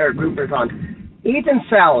or Grouper's on. Ethan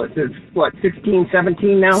Salas is what, 16,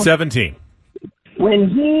 17 now? 17.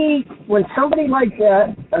 When somebody like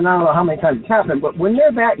that, and I don't know how many times it's happened, but when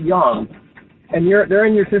they're that young and they're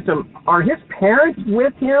in your system, are his parents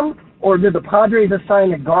with him, or do the Padres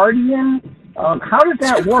assign a guardian? How does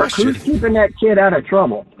that work? question. Who's keeping that kid out of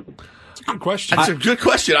trouble? Good question. That's a good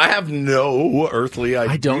question. I have no earthly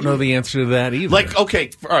idea. I don't know the answer to that either. Like,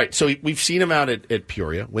 okay, all right, so we've seen him out at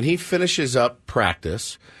Peoria. When he finishes up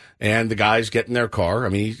practice and the guys get in their car, I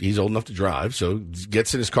mean, he's old enough to drive, so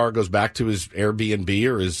gets in his car, goes back to his Airbnb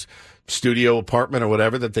or his studio apartment or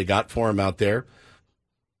whatever that they got for him out there.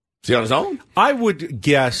 Is he on his own? I would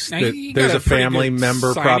guess Now, that you there's got a a pretty family good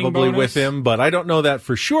member signing probably bonus. with him, but I don't know that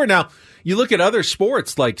for sure. Now, you look at other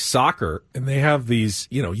sports like soccer, and they have these,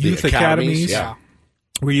 youth academies yeah.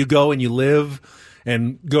 where you go and you live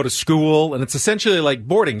and go to school, and it's essentially like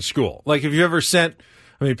boarding school. Like, if you ever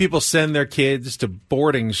people send their kids to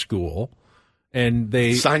boarding school, and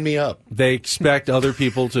they sign me up. They expect other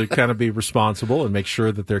people to kind of be responsible and make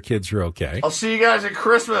sure that their kids are okay. I'll see you guys at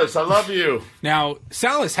Christmas. I love you. Now,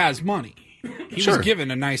 Salas has money. he was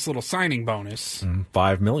given a nice little signing bonus.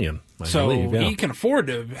 $5 million. I believe, yeah. He can afford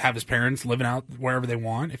to have his parents living out wherever they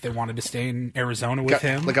want if they wanted to stay in Arizona with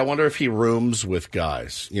him. Like, I wonder if he rooms with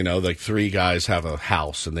guys. You know, like 3 guys have a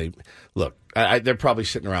house, and they look. They're probably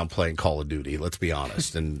sitting around playing Call of Duty. Let's be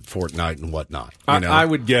honest, and Fortnite and whatnot. You know? I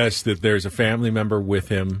would guess that there's a family member with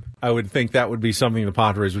him. I would think that would be something the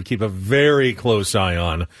Padres would keep a very close eye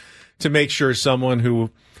on to make sure someone who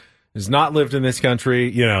has not lived in this country,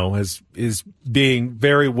 you know, is being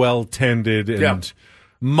very well tended and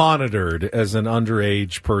monitored as an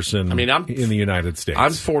underage person in the United States.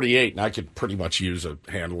 I'm 48, and I could pretty much use a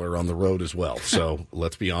handler on the road as well. So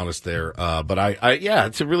let's be honest there. But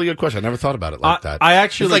it's a really good question. I never thought about it like that. I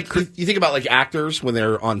actually... you think about, like, actors when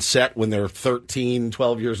they're on set when they're 13,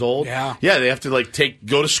 12 years old. Yeah. Yeah, they have to, like,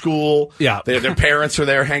 go to school. Yeah. Their parents are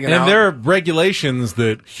there hanging out. And there are regulations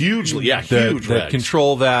that... huge that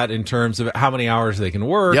control that in terms of how many hours they can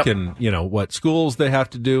work and, you know, what schools they have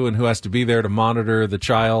to do and who has to be there to monitor the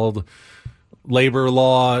child labor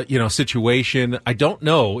law, you know, situation. I don't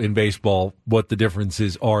know in baseball what the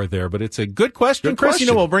differences are there, but it's a good question. Chris, you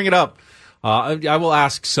know, we'll bring it up. I will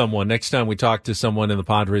ask someone next time we talk to someone in the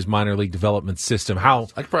Padres minor league development system how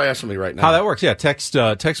I could probably ask somebody right now how that works. Yeah, text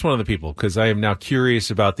one of the people because I am now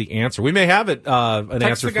curious about the answer. We may have it answer for you.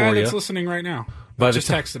 Text the guy that's listening right now.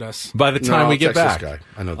 Just texted us. By the time we get back. This guy.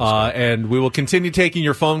 I know this guy. And we will continue taking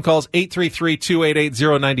your phone calls,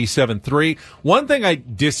 833-288-0973. One thing I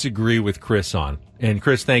disagree with Chris on, and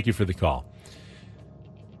Chris, thank you for the call.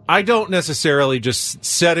 I don't necessarily just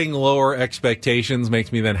setting lower expectations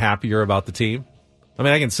makes me then happier about the team. I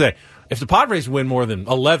mean, I can say, if the Padres win more than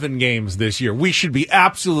 11 games this year, we should be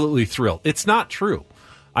absolutely thrilled. It's not true.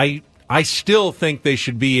 I still think they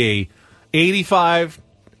should be a 85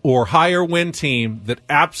 or higher win team that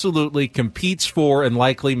absolutely competes for and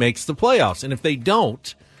likely makes the playoffs. And if they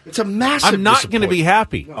don't, it's a massive I'm not going to be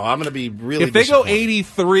happy. No, I'm going to be really If they go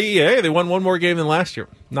 83, hey, they won one more game than last year.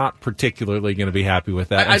 Not particularly going to be happy with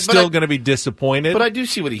that. I'm still going to be disappointed. But I do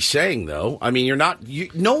see what he's saying, though. I mean,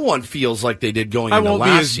 no one feels like they did going into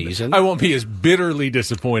last season. I won't be as bitterly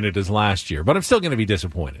disappointed as last year, but I'm still going to be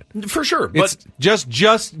disappointed. For sure. But it's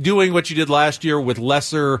just doing what you did last year with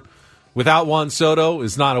lesser... Without Juan Soto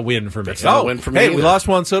is not a win for me. That's not a win for me Hey, we either. lost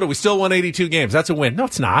Juan Soto. We still won 82 games. That's a win. No,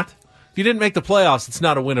 it's not. If you didn't make the playoffs, it's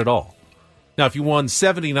not a win at all. Now, if you won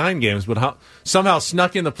 79 games but somehow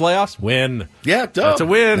snuck in the playoffs, win. Yeah, that's a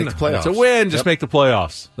win. Make the playoffs. That's a win. Just make the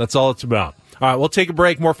playoffs. That's all it's about. All right, we'll take a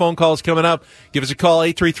break. More phone calls coming up. Give us a call,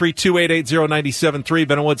 833-288-0973.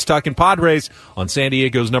 Ben and Woods talking Padres on San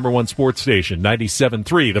Diego's #1 sports station,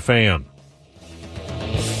 97.3 The Fan.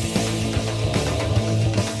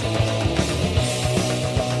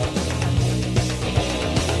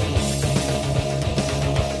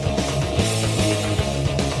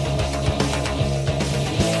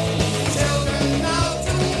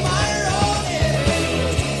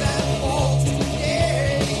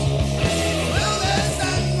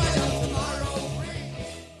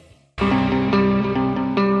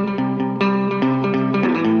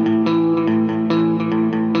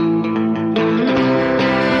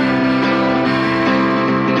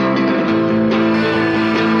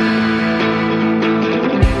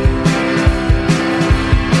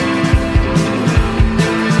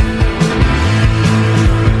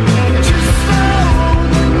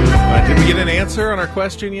 On our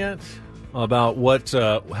question yet about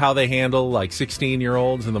how they handle like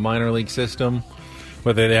 16-year-olds in the minor league system,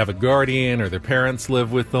 whether they have a guardian or their parents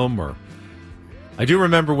live with them. Or I do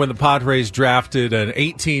remember when the Padres drafted an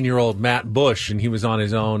 18-year-old Matt Bush, and he was on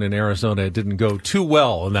his own in Arizona. It didn't go too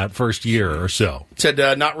well in that first year or so. Said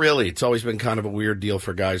not really. It's always been kind of a weird deal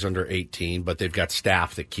for guys under 18, but they've got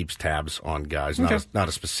staff that keeps tabs on guys. Okay. Not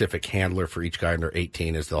a specific handler for each guy under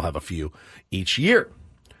 18, as they'll have a few each year.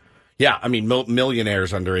 Yeah, I mean,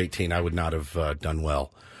 millionaires under 18, I would not have done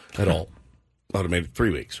well at all. I would have made 3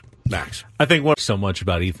 weeks, max. I think what's so much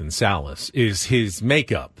about Ethan Salas is his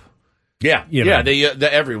makeup. Yeah,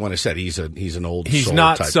 everyone has said he's an old soul. He's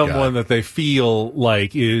not type someone guy that they feel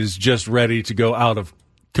like is just ready to go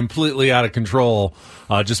completely out of control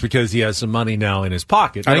just because he has some money now in his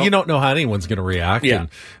pocket. Now, you don't know how anyone's going to react. Yeah. And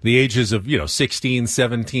the ages of 16,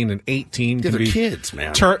 17, and 18 can they're be kids,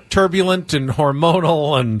 man. Turbulent and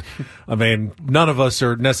hormonal. And, I mean, none of us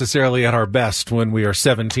are necessarily at our best when we are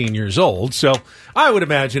 17 years old. So I would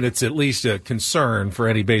imagine it's at least a concern for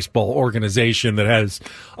any baseball organization that has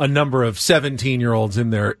a number of 17-year-olds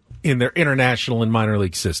in their international and minor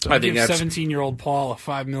league system. I think 17-year-old Paul a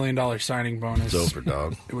 $5 million signing bonus. It's over,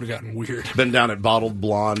 dog. It would have gotten weird. Been down at Bottled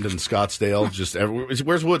Blonde in Scottsdale. Just everywhere.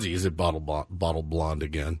 Where's Woodsy? Is it Bottled Blonde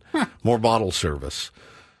again? More bottle service.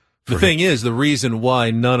 The thing is, the reason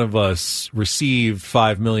why none of us received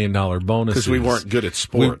 $5 million bonuses. Because we weren't good at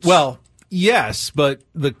sports. Well, yes, but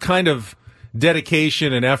the kind of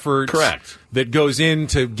dedication and effort that goes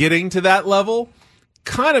into getting to that level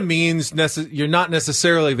kind of means you're not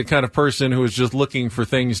necessarily the kind of person who is just looking for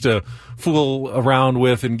things to fool around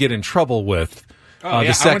with and get in trouble with.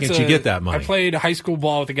 The second you get that money. I played high school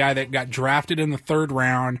ball with a guy that got drafted in the 3rd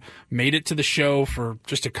round, made it to the show for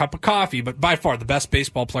just a cup of coffee, but by far the best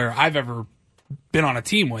baseball player I've ever been on a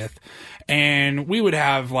team with. And we would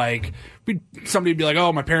have somebody would be like,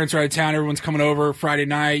 oh, my parents are out of town, everyone's coming over Friday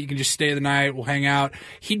night, you can just stay the night, we'll hang out.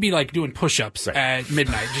 He'd be like doing push-ups at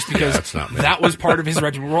midnight just because that was part of his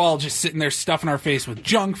regimen. We're all just sitting there stuffing our face with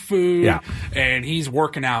junk food, and he's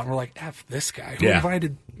working out. And we're like, F this guy. Who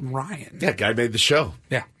invited Ryan? Yeah, guy made the show.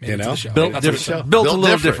 Yeah, made the show. Built a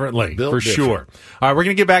little differently, for sure. All right, we're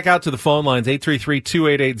going to get back out to the phone lines,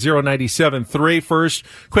 833-288-0973. First,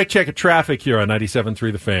 quick check of traffic here on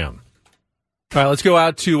 97.3 The Fan. All right, let's go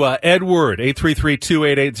out to Edward,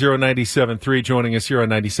 833-288-0973, joining us here on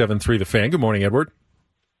 97.3 The Fan. Good morning, Edward.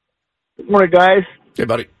 Good morning, guys. Hey,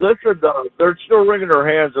 buddy. Listen, they're still wringing their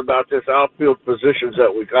hands about this outfield positions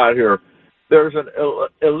that we got here. There's an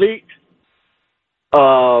elite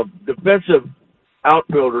defensive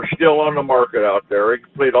outfielder still on the market out there. He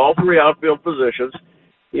played all 3 outfield positions.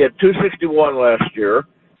 He had .261 last year.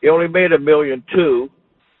 He only made $1.2 million,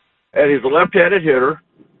 and he's a left-handed hitter.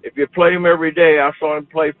 If you play him every day, I saw him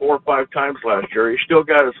play 4 or 5 times last year. He's still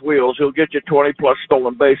got his wheels. He'll get you 20-plus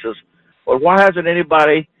stolen bases. But why hasn't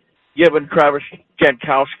anybody given Travis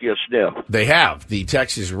Jankowski a sniff? They have. The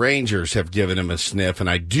Texas Rangers have given him a sniff, and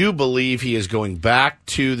I do believe he is going back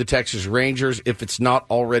to the Texas Rangers if it's not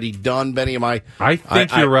already done, Benny. I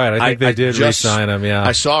think you're right. I think they did re-sign him, yeah.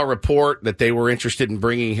 I saw a report that they were interested in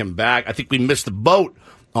bringing him back. I think we missed the boat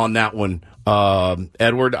on that one,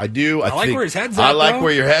 Edward. I do. I like where his head's at. I like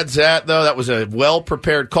where your head's at, though. That was a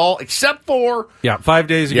well-prepared call, except for 5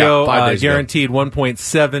 days ago, guaranteed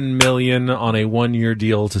 $1.7 million on a 1-year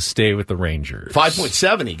deal to stay with the Rangers.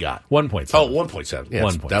 5.7 he got. 1.7. Oh, 1.7. Yeah,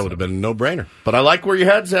 that would have been a no-brainer. But I like where your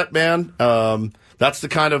head's at, man. That's the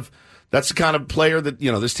kind of player that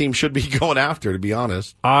this team should be going after. To be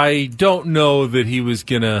honest, I don't know that he was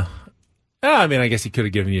gonna. I mean, I guess he could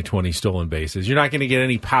have given you 20 stolen bases. You're not going to get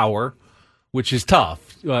any power, which is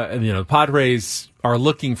tough. The Padres are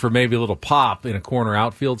looking for maybe a little pop in a corner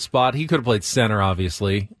outfield spot. He could have played center,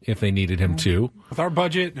 obviously, if they needed him to. With our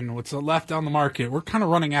budget and what's left on the market, we're kind of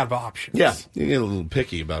running out of options. Yeah, you get a little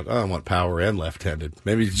picky about, I want power and left-handed.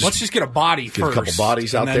 Maybe let's just get a body get first. a couple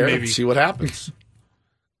bodies out there and see what happens.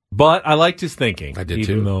 But I liked his thinking. I did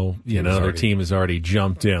even too. Though, their team has already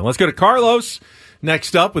jumped in. Let's go to Carlos.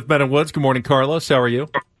 Next up with Ben and Woods. Good morning, Carlos. How are you?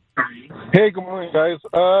 Hey, good morning, guys.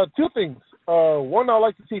 2 things. One, I'd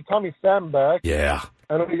like to see Tommy Pham back. Yeah.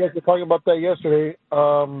 I know you guys were talking about that yesterday.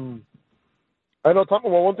 I know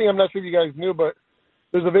one thing I'm not sure if you guys knew, but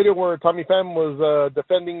there's a video where Tommy Pham was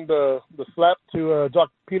defending the slap to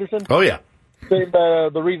Jock Peterson. Oh, yeah. Saying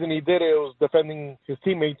that the reason he did it was defending his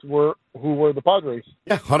teammates who were the Padres.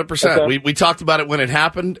 Yeah, 100%. We talked about it when it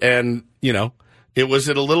happened, and, was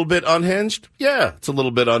it a little bit unhinged? Yeah, it's a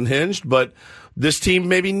little bit unhinged, but this team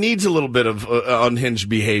maybe needs a little bit of unhinged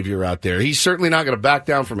behavior out there. He's certainly not going to back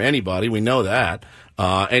down from anybody. We know that.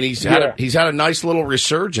 And he's had a nice little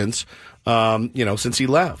resurgence, since he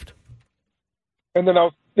left. And then I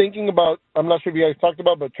was thinking about, I'm not sure if you guys talked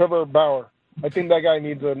about, but Trevor Bauer. I think that guy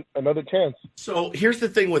needs another chance. So here's the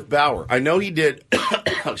thing with Bauer. I know he did,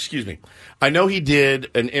 excuse me. I know he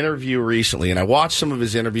did an interview recently, and I watched some of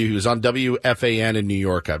his interview. He was on WFAN in New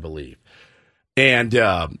York, I believe. And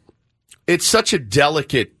it's such a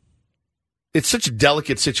delicate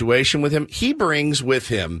situation with him. He brings with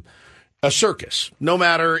him a circus. No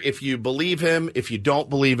matter if you believe him, if you don't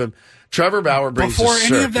believe him. Trevor Bauer brings Before a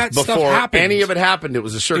circus. any of that stuff happened. Before any of it happened, it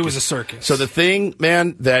was a circus. It was a circus. So the thing,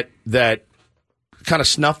 man, that kind of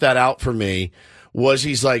snuffed that out for me was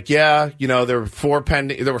he's like, there were 4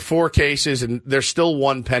 pending. There were 4 cases, and there's still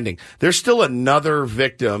 1 pending. There's still another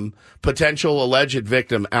victim, potential alleged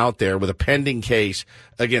victim out there with a pending case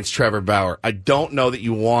against Trevor Bauer. I don't know that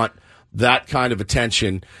you want that kind of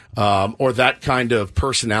attention or that kind of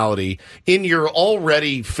personality in your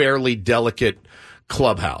already fairly delicate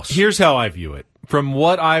clubhouse. Here's how I view it. From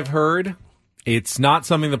what I've heard, it's not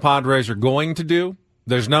something the Padres are going to do.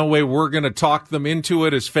 There's no way we're going to talk them into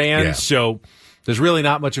it as fans, so there's really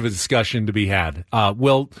not much of a discussion to be had.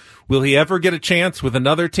 Will he ever get a chance with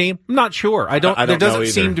another team? I'm not sure. There doesn't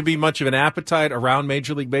seem to be much of an appetite around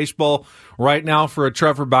Major League Baseball right now for a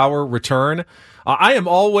Trevor Bauer return. I am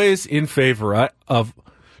always in favor of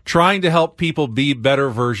trying to help people be better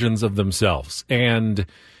versions of themselves. And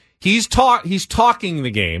he's talking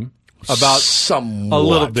the game about somewhat, a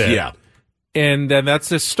little bit. Yeah. And then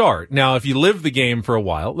that's a start. Now, if you live the game for a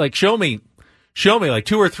while, like show me like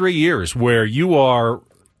 2 or 3 years where you are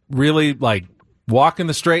really like walking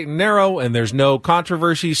the straight and narrow and there's no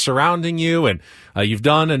controversy surrounding you and you've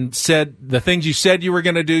done and said the things you said you were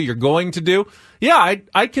going to do, you're going to do. Yeah,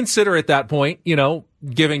 I'd consider at that point,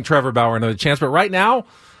 giving Trevor Bauer another chance. But right now,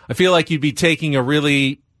 I feel like you'd be taking a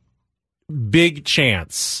really big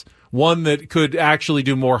chance, one that could actually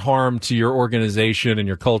do more harm to your organization and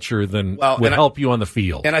your culture than would help you on the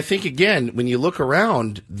field. And I think, again, when you look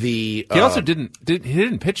around he also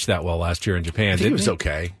didn't pitch that well last year in Japan, he was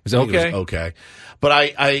okay. It was okay. But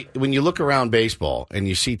I when you look around baseball and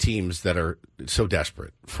you see teams that are so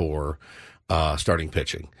desperate for starting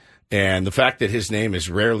pitching, and the fact that his name is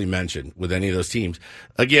rarely mentioned with any of those teams,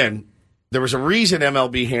 again, there was a reason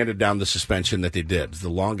MLB handed down the suspension that they did. It's the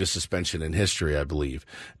longest suspension in history, I believe.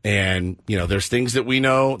 And, there's things that we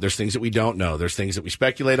know. There's things that we don't know. There's things that we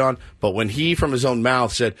speculate on. But when he, from his own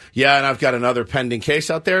mouth, said, yeah, and I've got another pending case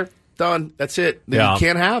out there, done. That's it. Then you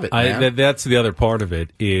can't have it, man. That's the other part of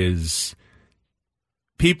it is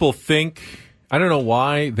people think, I don't know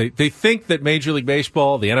why, they think that Major League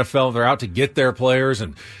Baseball, the NFL, they're out to get their players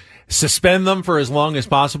and suspend them for as long as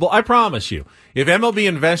possible. I promise you, if MLB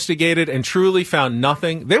investigated and truly found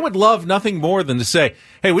nothing, they would love nothing more than to say,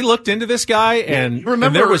 hey, we looked into this guy and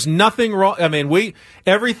there was nothing wrong. I mean,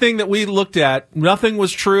 everything that we looked at, nothing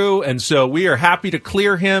was true. And so we are happy to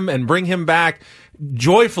clear him and bring him back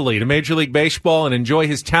joyfully to Major League Baseball and enjoy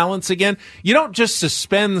his talents again. You don't just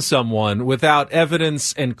suspend someone without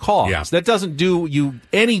evidence and cause. Yeah. That doesn't do you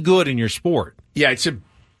any good in your sport. Yeah, it's a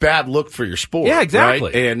bad look for your sport. Yeah,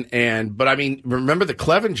 exactly. Right? But I mean, remember the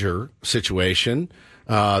Clevenger situation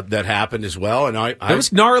that happened as well, and it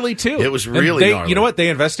was gnarly too. It was really gnarly. You know what? They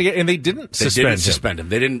investigated and they didn't suspend him.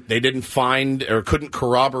 They didn't find or couldn't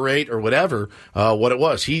corroborate or whatever what it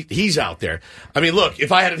was. He's out there. I mean, look,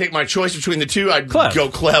 if I had to take my choice between the two, I'd go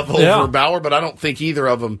Clev over Bauer, but I don't think either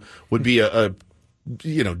of them would be a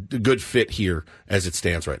good fit here as it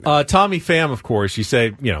stands right now. Tommy Pham, of course, you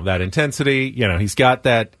say, that intensity, he's got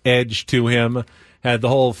that edge to him, had the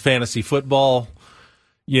whole fantasy football,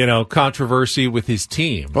 controversy with his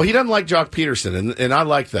team. Well, he doesn't like Jock Peterson, and I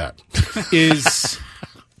like that.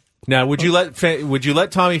 Now, would you let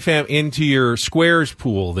Tommy Pham into your squares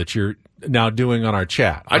pool that you're now doing on our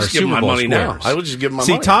chat? I just give him my money now. I would just give him my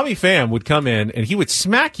money. See, Tommy Pham would come in and he would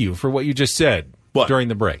smack you for what you just said during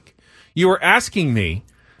the break. You were asking me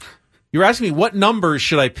what numbers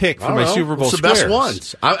should I pick for my Super Bowl squares? The best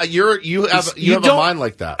ones. You have a mind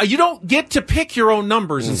like that. You don't get to pick your own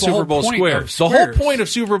numbers in Super Bowl squares. The whole point of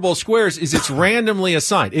Super Bowl squares is it's randomly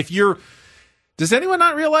assigned. Does anyone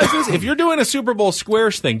not realize this? If you're doing a Super Bowl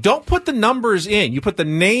squares thing, don't put the numbers in. You put the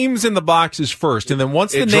names in the boxes first, and then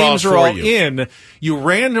once the names are all in, you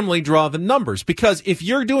randomly draw the numbers. Because if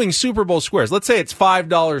you're doing Super Bowl squares, let's say it's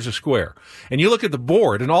 $5 a square, and you look at the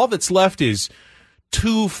board, and all that's left is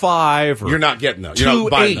 2-5 or you're not getting those. You're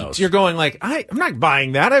not buying those. You're going like, I'm not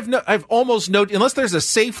buying that. I've almost unless there's a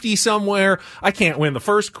safety somewhere, I can't win the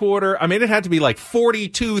first quarter. I mean, it had to be like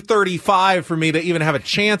 42-35 for me to even have a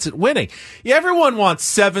chance at winning. Yeah, everyone wants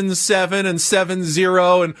 7-7 and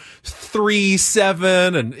 7-0 and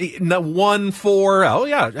 3-7 and 1-4. Oh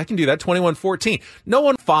yeah, I can do that. 21-14. No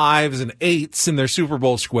one 5s and 8s in their Super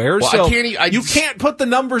Bowl squares. Well, so you can't put the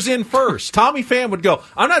numbers in first. Tommy Pham would go,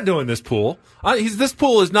 I'm not doing this pool. This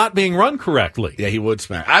pool is not being run correctly. Yeah, he would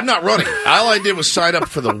smack. I'm not running. All I did was sign up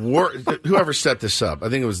for the worst. Whoever set this up, I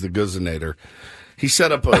think it was the Guzinator. He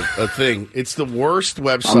set up a thing. It's the worst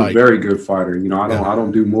website. I'm a very good fighter. I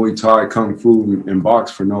don't do Muay Thai, Kung Fu, and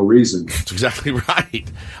box for no reason. That's exactly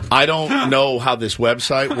right. I don't know how this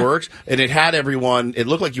website works, and it had everyone. It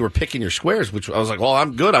looked like you were picking your squares, which I was like, "Well,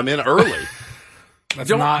 I'm good. I'm in early." You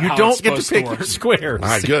don't get to pick your squares. All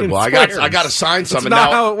right, good. Well, I got to sign some, and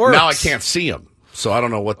now I can't see them. So I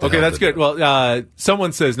don't know what the hell that's good. Well,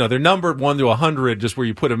 someone says, no, they're numbered 1 to 100 just where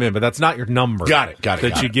you put them in, but that's not your number. Got it.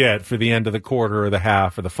 That you get for the end of the quarter or the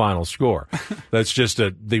half or the final score. That's just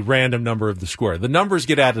the random number of the square. The numbers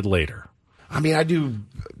get added later. I mean,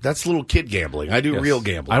 that's little kid gambling. I do real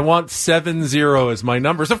gambling. I want 7-0 as my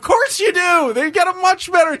numbers. Of course you do. They get a much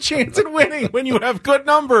better chance at winning when you have good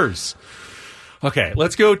numbers. Okay,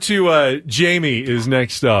 let's go to Jamie is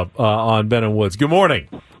next up on Ben and Woods. Good morning.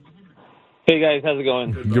 Hey, guys. How's it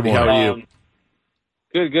going? Good morning. How are you?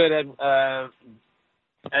 Good.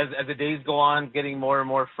 As the days go on, getting more and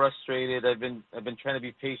more frustrated. I've been trying to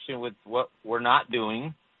be patient with what we're not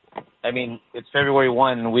doing. I mean, it's February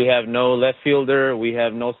 1. We have no left fielder. We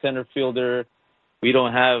have no center fielder. We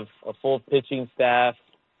don't have a full pitching staff.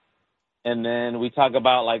 And then we talk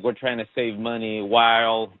about, like, we're trying to save money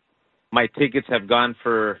while my tickets have gone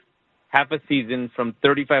for half a season from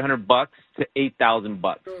 $3,500 to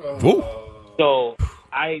 $8,000. So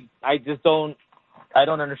I just don't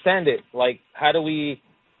understand it. Like, how do we?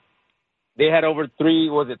 They had over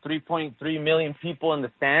 3.3 million people in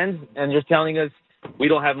the stands, and you're telling us we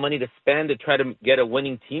don't have money to spend to try to get a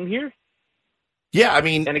winning team here? Yeah, I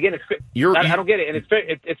mean, and again, I don't get it.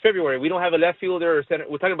 And it's February. We don't have a left fielder or center.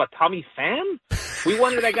 We're talking about Tommy Pham. We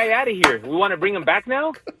wanted that guy out of here. We want to bring him back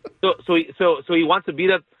now. So he wants to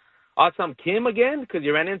beat up Awesome Kim again because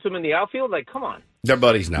you ran into him in the outfield. Like, come on. They're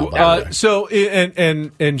buddies now. So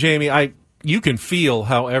and Jamie, you can feel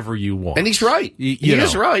however you want, and he's right. He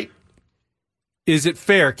is right. Is it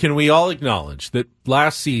fair? Can we all acknowledge that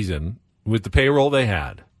last season, with the payroll they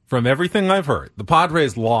had, from everything I've heard, the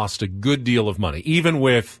Padres lost a good deal of money, even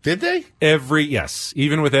with did they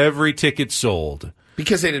even with every ticket sold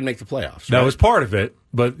because they didn't make the playoffs. That was part of it,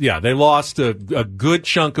 but yeah, they lost a good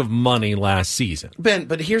chunk of money last season. Ben,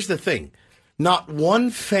 but here's the thing: not one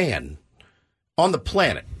fan on the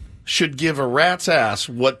planet should give a rat's ass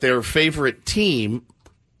what their favorite team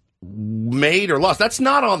made or lost. That's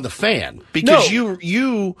not on the fan because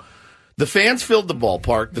the fans filled the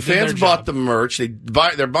ballpark. The fans bought the merch.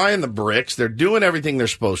 They're buying the bricks. They're doing everything they're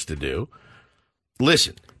supposed to do.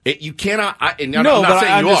 Listen, you cannot.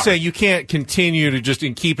 I'm just saying you can't continue to just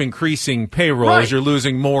keep increasing payroll as you're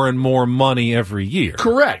losing more and more money every year.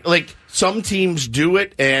 Correct. Like some teams do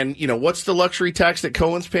it, and what's the luxury tax that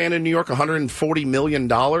Cohen's paying in New York? $140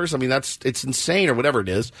 million. I mean, it's insane, or whatever it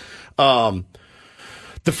is.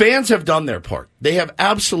 The fans have done their part. They have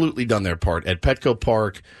absolutely done their part at Petco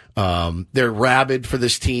Park. They're rabid for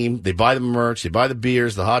this team. They buy the merch. They buy the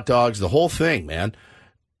beers, the hot dogs, the whole thing, man.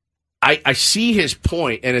 I see his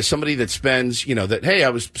point, and as somebody that spends, hey, I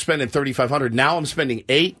was spending $3,500, now I'm spending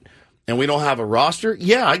 $8,000, and we don't have a roster.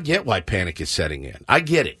 Yeah, I get why panic is setting in. I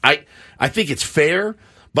get it. I think it's fair,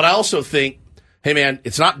 but I also think, hey, man,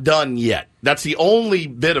 it's not done yet. That's the only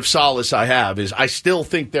bit of solace I have is I still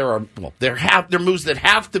think there are moves that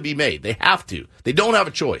have to be made. They have to. They don't have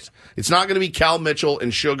a choice. It's not going to be Cal Mitchell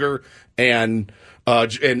and Sugar and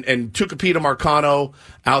Tucupita Marcano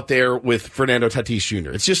out there with Fernando Tatis Jr.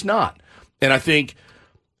 It's just not. And I think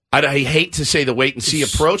I hate to say the wait and see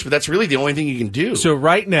approach, but that's really the only thing you can do. So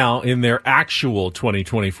right now in their actual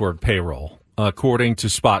 2024 payroll, according to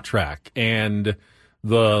Spot Track, and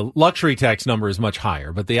the luxury tax number is much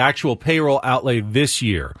higher, but the actual payroll outlay this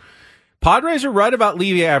year, Padres are right about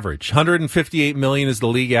league average. $158 million is the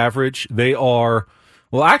league average. They're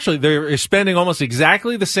spending almost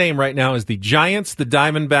exactly the same right now as the Giants, the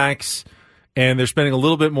Diamondbacks, and they're spending a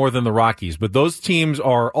little bit more than the Rockies. But those teams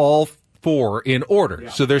are all four in order. Yeah.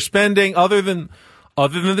 So they're spending, other than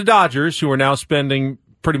the Dodgers, who are now spending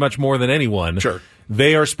pretty much more than anyone. Sure.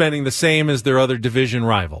 They are spending the same as their other division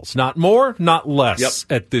rivals. Not more, not less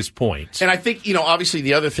at this point. And I think, obviously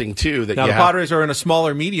the other thing, too, that now the Padres are in a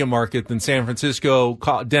smaller media market than San Francisco,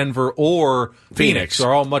 Denver, or Phoenix.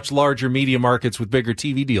 Are all much larger media markets with bigger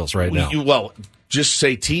TV deals right now. Just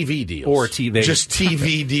say TV deals. Or TV. Just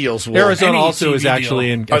TV deals. Arizona also is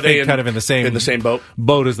actually in the same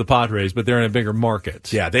boat as the Padres, but they're in a bigger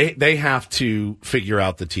market. Yeah, they have to figure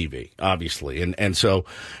out the TV, obviously. And so,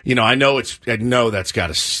 I know that's got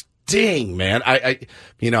to sting, man. I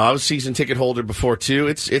was a season ticket holder before too.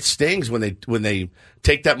 It stings when they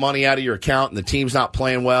take that money out of your account and the team's not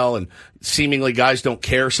playing well and seemingly guys don't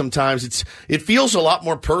care sometimes. It feels a lot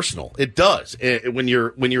more personal. It does when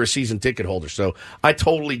you're a season ticket holder. So I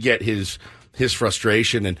totally get his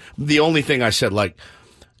frustration. And the only thing I said,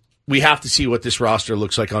 we have to see what this roster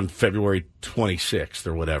looks like on February 26th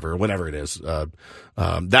or whenever it is.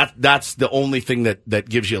 That's the only thing that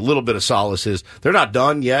gives you a little bit of solace is they're not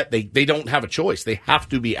done yet. They don't have a choice. They have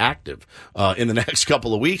to be active in the next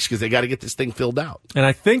couple of weeks because they got to get this thing filled out. And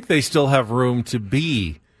I think they still have room to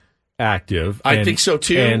be active. I think so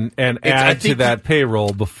too. And add to that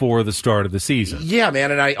payroll before the start of the season. Yeah, man.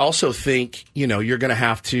 And I also think, they're going to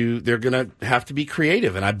have to be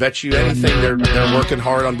creative. And I bet you anything they're working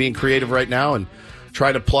hard on being creative right now and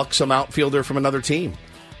try to pluck some outfielder from another team.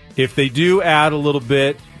 If they do add a little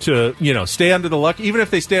bit to, stay under even if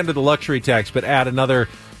they stay under the luxury tax, but add another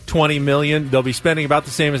 $20 million, they'll be spending about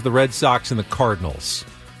the same as the Red Sox and the Cardinals,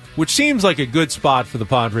 which seems like a good spot for the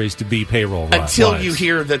Padres to be payroll-wise. Until you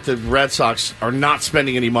hear that the Red Sox are not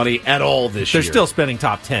spending any money at all this year. They're still spending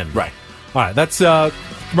top 10. Right. All right, that's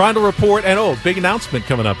Rondo Report. And, big announcement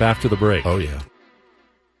coming up after the break. Oh, yeah.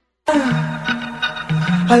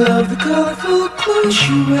 I love the colorful clothes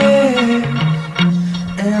you wear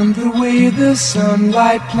and the way the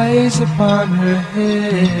sunlight plays upon her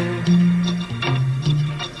hair.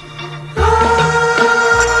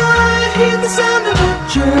 I hear the sound of a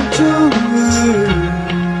gentle word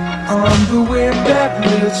on the wind that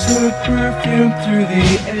lifts her perfume through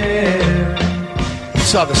the air. You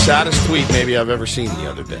saw the saddest tweet maybe I've ever seen the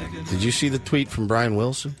other day. Did you see the tweet from Brian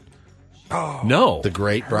Wilson? Oh. No. The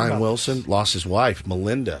great Brian Wilson lost his wife,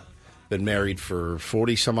 Melinda. Been married for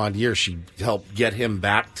 40-some-odd years. She helped get him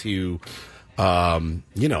back to, living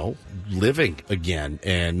again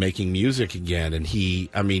and making music again. And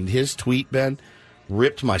his tweet, Ben,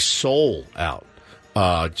 ripped my soul out.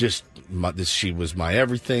 She was my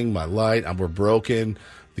everything, my light. We're broken.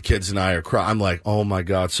 The kids and I are crying. I'm like, oh, my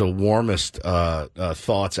God. So warmest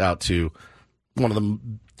thoughts out to one of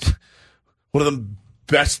the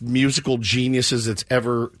best musical geniuses that's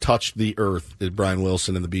ever touched the earth is Brian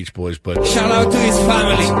Wilson and the Beach Boys. But shout out to his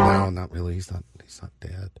family. No, not really. He's not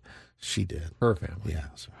dead. She did. Her family. Yeah.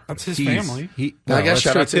 That's his family. I guess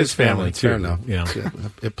shout out to his family, too. Fair enough. Yeah.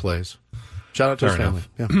 It plays. Shout out to his family.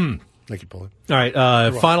 Yeah. Thank you, Paulie. All right.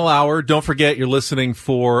 Final hour. Don't forget you're listening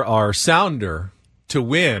for our sounder to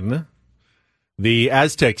win the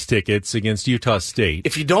Aztecs tickets against Utah State.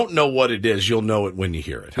 If you don't know what it is, you'll know it when you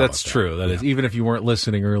hear it. That's true. That is, even if you weren't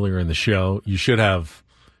listening earlier in the show, you should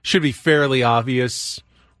be fairly obvious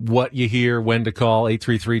what you hear, when to call,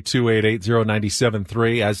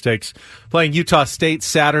 833-288-0973. Aztecs playing Utah State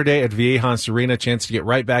Saturday at Viejas Arena. Chance to get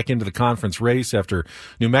right back into the conference race after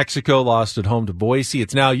New Mexico lost at home to Boise.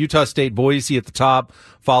 It's now Utah State, Boise at the top,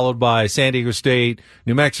 followed by San Diego State,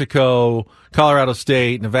 New Mexico, Colorado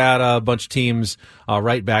State, Nevada, a bunch of teams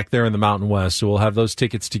right back there in the Mountain West. So we'll have those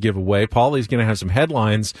tickets to give away. Paulie's going to have some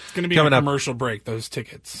headlines. It's going to be coming a up. Commercial break, those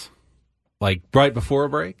tickets. Like right before a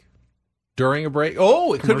break? During a break?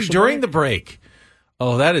 Oh, it could be during the break.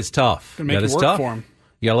 Oh, that is tough. Gonna make that it is work tough. for him.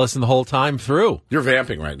 You got to listen the whole time through. You're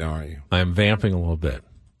vamping right now, aren't you? I am vamping a little bit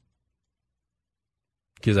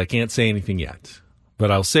because I can't say anything yet. But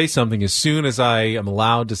I'll say something as soon as I am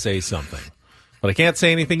allowed to say something. But I can't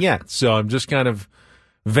say anything yet, so I'm just kind of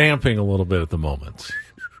vamping a little bit at the moment.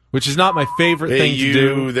 Which is not my favorite thing to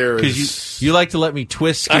do. Because you like to let me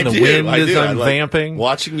twist in the wind as I'm vamping.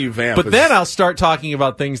 Watching you vamp. But then I'll start talking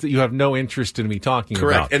about things that you have no interest in me talking about.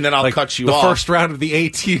 Correct. And then I'll cut you off. The first round of the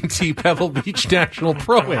AT&T Pebble Beach National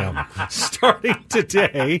Pro-Am starting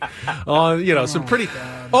today. Some pretty...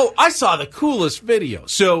 Oh, I saw the coolest video.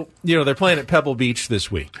 So, they're playing at Pebble Beach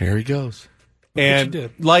this week. Here he goes.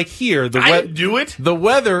 And like here, I didn't do it. The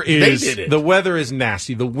weather is They did it. The weather is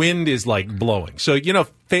nasty. The wind is like blowing. So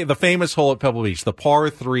the famous hole at Pebble Beach, the par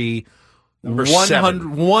 3,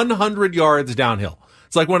 100 yards downhill.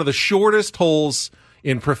 It's like one of the shortest holes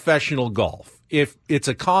in professional golf. If it's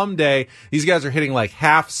a calm day, these guys are hitting like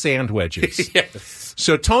half sand wedges. Yes.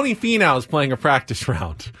 So Tony Finau is playing a practice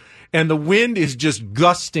round, and the wind is just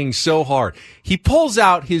gusting so hard. He pulls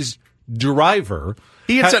out his driver.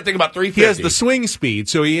 He hits that thing about 350. He has the swing speed,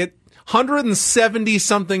 so he hit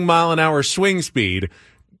 170-something mile an hour swing speed.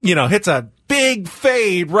 Hits a big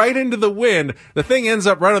fade right into the wind. The thing ends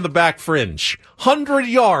up right on the back fringe. 100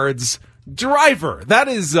 yards, driver. That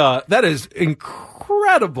is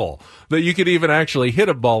incredible that you could even actually hit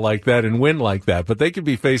a ball like that and win like that. But they could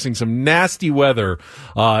be facing some nasty weather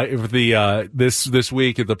this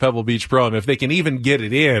week at the Pebble Beach Pro-Am if they can even get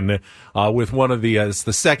it in with one of the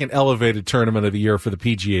second elevated tournament of the year for the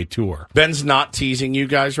PGA Tour. Ben's not teasing you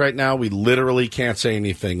guys right now. We literally can't say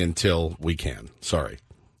anything until we can. Sorry.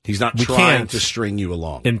 He's not trying to string you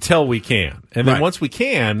along. Until we can. And then once we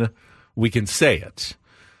can say it.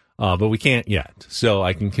 But we can't yet. So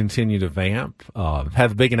I can continue to vamp.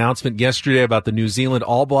 Had a big announcement yesterday about the New Zealand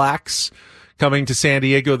All Blacks coming to San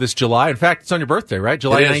Diego this July. In fact, it's on your birthday, right?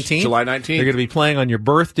 July 19th? July 19th. They're going to be playing on your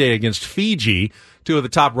birthday against Fiji, two of the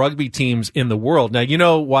top rugby teams in the world. Now, you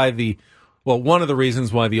know why one of the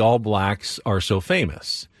reasons why the All Blacks are so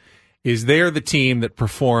famous is they're the team that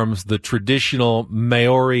performs the traditional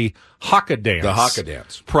Maori haka dance. The haka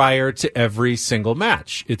dance. Prior to every single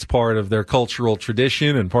match. It's part of their cultural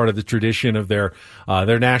tradition and part of the tradition of their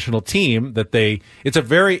national team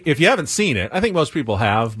if you haven't seen it, I think most people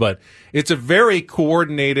have, but it's a very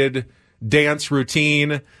coordinated dance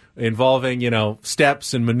routine involving,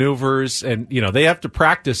 steps and maneuvers. And, they have to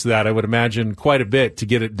practice that, I would imagine, quite a bit to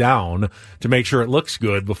get it down to make sure it looks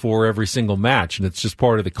good before every single match. And it's just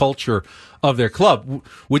part of the culture of their club.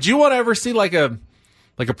 Would you want to ever see like a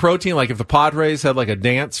Like a protein, like if the Padres had like a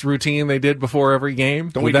dance routine they did before every game.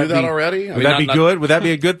 Don't we do that already? Would that be good? Would that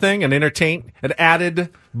be a good thing? An added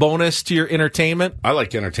bonus to your entertainment? I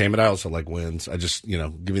like entertainment. I also like wins. I just,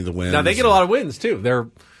 give me the wins. Now, they get a lot of wins, too. They're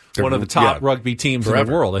one of the top rugby teams in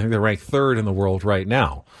the world. I think they're ranked 3rd in the world right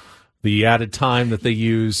now. The added time that they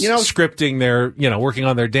use scripting their, working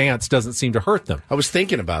on their dance doesn't seem to hurt them. I was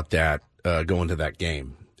thinking about that going to that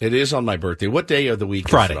game. It is on my birthday. What day of the week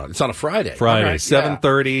Friday. is it on? It's on a Friday. Friday, Right,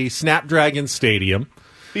 7:30, Snapdragon Stadium.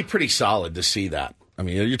 Be pretty solid to see that. I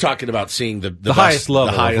mean, you're talking about seeing the highest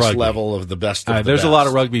level, the highest level of the best of the There's best. a lot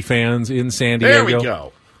of rugby fans in San Diego. There we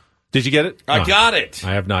go. Did you get it? I got it.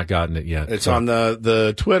 I have not gotten it yet. It's on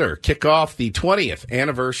the Twitter. Kick off the 20th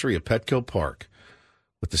anniversary of Petco Park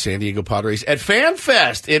with the San Diego Padres at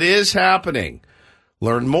FanFest. It is happening.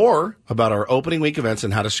 Learn more about our opening week events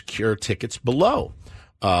and how to secure tickets below.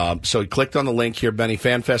 So he clicked on the link here, Benny.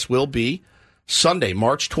 FanFest will be Sunday,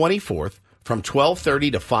 March 24th from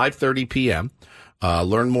 12:30 to 5:30 p.m.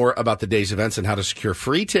 Learn more about the day's events and how to secure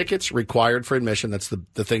free tickets required for admission. That's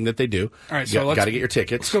the thing that they do. All right, so got to get your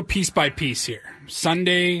tickets. Let's go piece by piece here.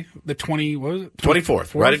 Sunday, the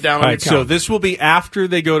 24th. Write it down on your calendar. So this will be after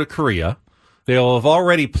they go to Korea. They'll have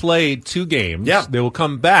already played 2 games. Yeah. They will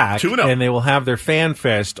come back, 2-0. and they will have their Fan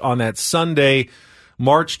Fest on that Sunday,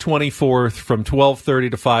 March 24th from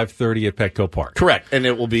 12:30 to 5:30 at Petco Park. Correct. And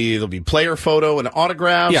there'll be player photo and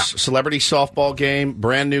autographs, celebrity softball game,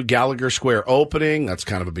 brand new Gallagher Square opening. That's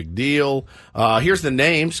kind of a big deal. Here's the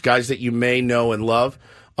names, guys that you may know and love.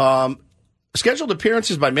 Scheduled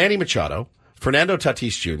appearances by Manny Machado, Fernando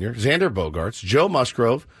Tatis Jr., Xander Bogaerts, Joe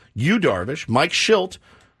Musgrove, Yu Darvish, Mike Schilt,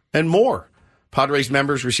 and more. Padres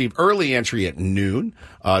members receive early entry at noon.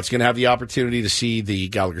 It's going to have the opportunity to see the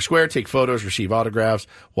Gallagher Square, take photos, receive autographs,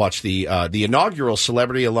 watch the inaugural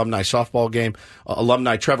celebrity alumni softball game.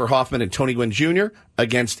 Alumni Trevor Hoffman and Tony Gwynn Jr.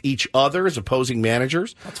 against each other as opposing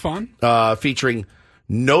managers. That's fun. Featuring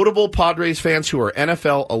notable Padres fans who are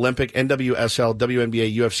NFL, Olympic, NWSL,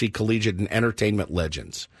 WNBA, UFC, collegiate, and entertainment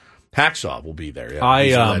legends. Hacksaw will be there. Yeah,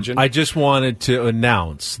 he's a legend. I just wanted to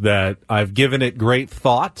announce that I've given it great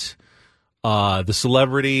thought. The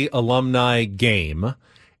celebrity alumni game,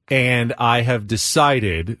 and I have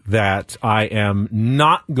decided that I am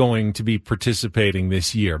not going to be participating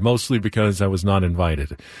this year, mostly because I was not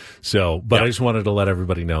invited. So, but I just wanted to let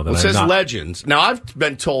everybody know that it says legends. Now, I've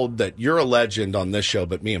been told that you're a legend on this show,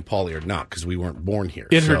 but me and Paulie are not because we weren't born here.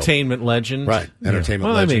 Entertainment legend. Right, entertainment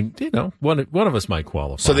well, legend. I mean, one of us might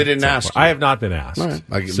qualify. So they didn't ask you. I have not been asked,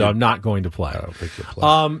 right. so I'm not going to play. I don't think you'll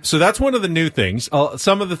play. So that's one of the new things.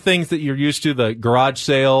 Some of the things that you're used to, the garage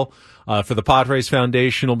sale for the Padres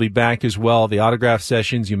Foundation will be back as well. The autograph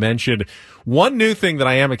sessions you mentioned. One new thing that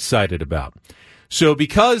I am excited about. So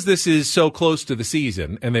because this is so close to the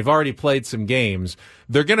season and they've already played some games,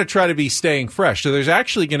 they're going to try to be staying fresh. So there's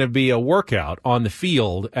actually going to be a workout on the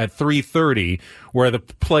field at 3:30 where the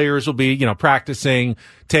players will be, practicing,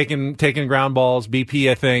 taking ground balls,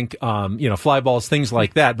 BP, I think, fly balls, things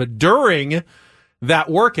like that. But during that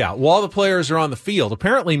workout, while the players are on the field,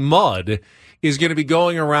 apparently Mud is going to be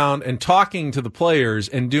going around and talking to the players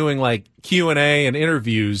and doing like Q&A and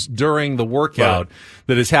interviews during the workout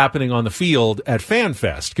that is happening on the field at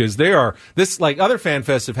FanFest, because like other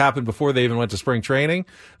FanFests have happened before they even went to spring training.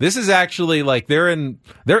 This is actually like they're in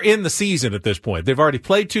the season at this point. They've already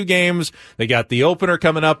played 2 games. They got the opener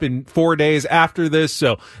coming up in 4 days after this,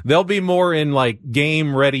 so they'll be more in like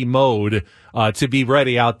game ready mode to be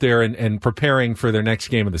ready out there and preparing for their next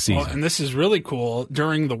game of the season. Well, and this is really cool.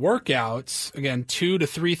 During the workouts, again, 2 to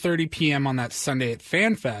 3:30 p.m. on that Sunday at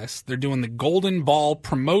FanFest, they're doing the Golden Ball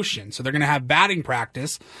promotion. So they're going to have batting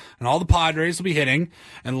practice, and all the Padres will be hitting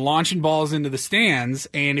and launching balls into the stands.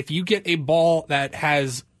 And if you get a ball that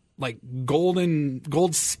has like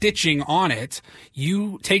gold stitching on it,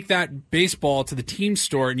 you take that baseball to the team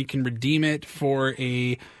store and you can redeem it for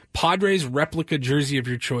a Padres replica jersey of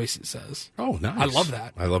your choice, it says. Oh, nice. I love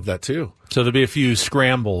that. I love that, too. So there'll be a few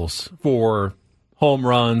scrambles for home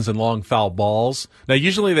runs and long foul balls. Now,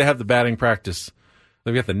 usually they have the batting practice.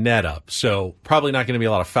 They've got the net up, so probably not going to be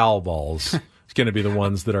a lot of foul balls. It's going to be the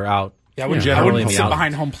ones that are out. Yeah, I wouldn't sit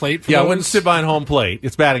behind home plate for those. I wouldn't sit behind home plate.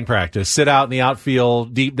 It's batting practice. Sit out in the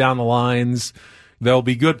outfield, deep down the lines. There'll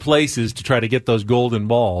be good places to try to get those golden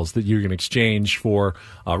balls that you can exchange for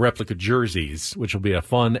replica jerseys, which will be a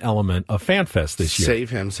fun element of FanFest this year.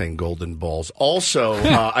 Save him saying golden balls. Also,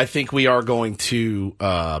 I think we are going to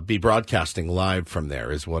be broadcasting live from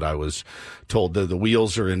there, is what I was told. The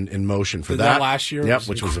wheels are in motion for that. Last year,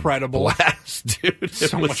 which incredible. Was a blast, dude.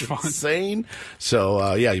 So much fun. Insane.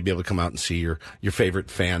 So, you'll be able to come out and see your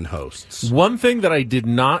favorite fan hosts. One thing that I did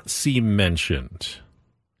not see mentioned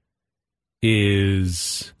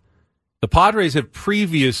is the Padres have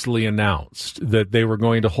previously announced that they were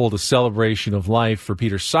going to hold a celebration of life for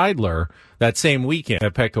Peter Seidler that same weekend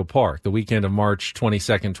at Petco Park, the weekend of March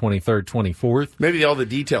 22nd, 23rd, 24th. Maybe all the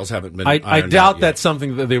details haven't been I doubt that's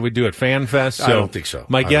something that they would do at FanFest. So I don't think so.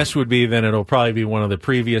 My guess would be then it'll probably be one of the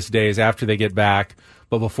previous days after they get back,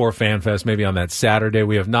 but before FanFest, maybe on that Saturday.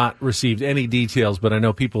 We have not received any details, but I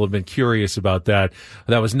know people have been curious about that.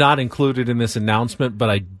 That was not included in this announcement, but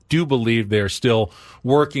I do believe they're still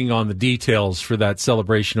working on the details for that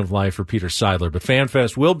celebration of life for Peter Seidler. But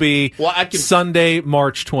FanFest will be Sunday,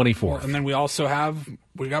 March 24th. And then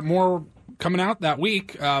we got more coming out that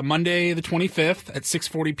week. Monday the 25th at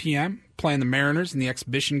 6:40 p.m. playing the Mariners in the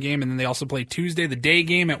exhibition game, and then they also play Tuesday the day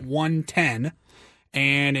game at 1:10.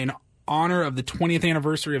 And in honor of the 20th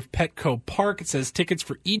anniversary of Petco Park, it says tickets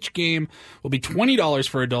for each game will be $20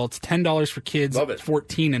 for adults, $10 for kids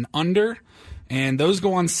 14 and under. And those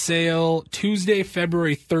go on sale Tuesday,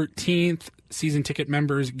 February 13th. Season ticket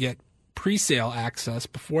members get pre-sale access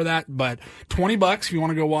before that, but $20 if you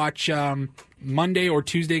want to go watch Monday or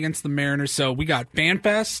Tuesday against the Mariners. So we got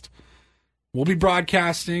FanFest. We'll be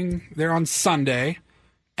broadcasting there on Sunday.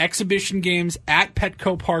 Exhibition games at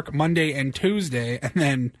Petco Park Monday and Tuesday, and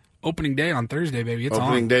then opening day on Thursday, baby. It's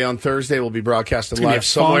opening on. day on Thursday. We'll be broadcasting It's live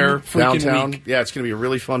somewhere downtown. week. Yeah, it's going to be a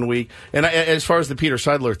really fun week. And as far as the Peter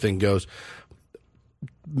Seidler thing goes,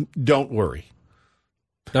 don't worry.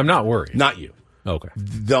 I'm not worried. Not you. Okay.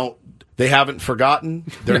 They haven't forgotten.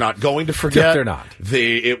 They're not going to forget. They're not.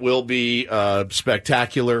 It will be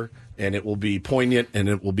spectacular, and it will be poignant, and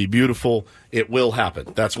it will be beautiful. It will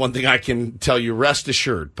happen. That's one thing I can tell you. Rest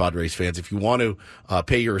assured, Padres fans, if you want to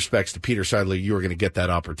pay your respects to Peter Seidler, you are going to get that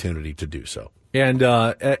opportunity to do so. And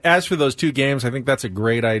as for those two games, I think that's a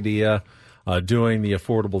great idea, doing the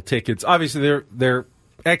affordable tickets. Obviously, they're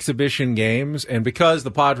exhibition games, and because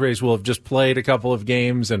the Padres will have just played a couple of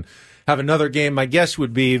games and have another game, my guess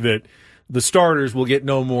would be that the starters will get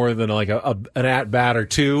no more than like an at-bat or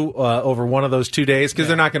two over one of those 2 days, because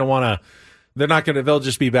they're not going to want to. They'll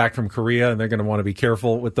just be back from Korea, and they're going to want to be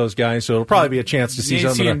careful with those guys. So it'll probably be a chance to see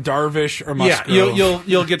some of the Darvish or Musgrove. Yeah,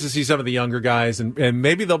 you'll get to see some of the younger guys, and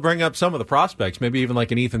maybe they'll bring up some of the prospects. Maybe even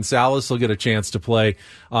like an Ethan Salas will get a chance to play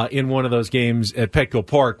in one of those games at Petco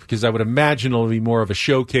Park, because I would imagine it'll be more of a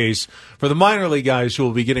showcase for the minor league guys who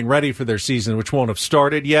will be getting ready for their season, which won't have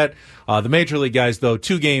started yet. The major league guys, though,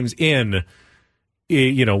 2 games in,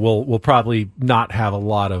 will probably not have a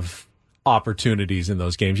lot of opportunities in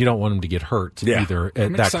those games. You don't want them to get hurt either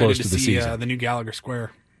I'm that close to the see, season. The new Gallagher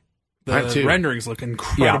Square. The renderings look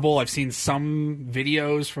incredible. I've seen some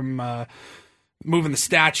videos from moving the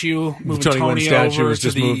statue, moving Tony statue over was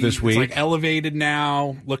just moved this week. It's like elevated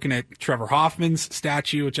now. Looking at Trevor Hoffman's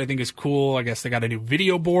statue, which I think is cool. I guess they got a new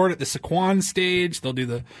video board at the Saquon stage. They'll do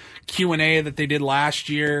the Q&A that they did last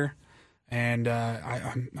year, and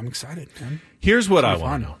I'm excited, man. Here's what I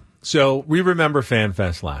want to know. So we remember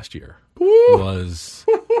FanFest last year. Was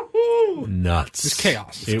nuts. It's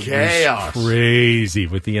chaos. It was crazy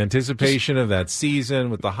with the anticipation of that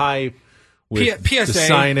season, with the hype, with PSA, the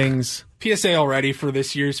signings. PSA already for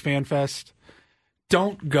this year's FanFest.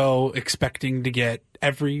 Don't go expecting to get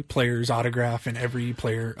every player's autograph and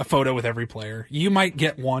a photo with every player. You might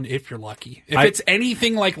get one if you're lucky. If it's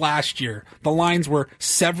anything like last year, the lines were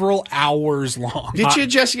several hours long. Get you a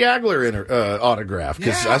Jesse Agler autograph,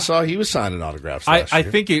 because I saw he was signing autographs last year. I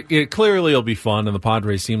think it clearly will be fun, and the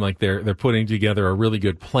Padres seem like they're putting together a really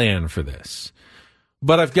good plan for this.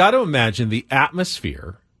 But I've got to imagine the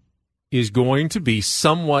atmosphere is going to be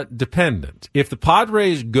somewhat dependent. If the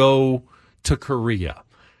Padres go to Korea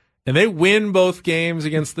and they win both games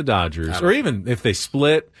against the Dodgers, or even if they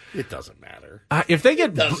split, it doesn't matter. If they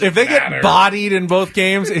get bodied in both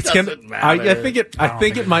games, it's gonna. I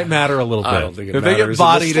think it might matter a little bit. I don't think it if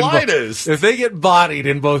matters they get bodied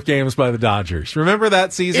in both games by the Dodgers. Remember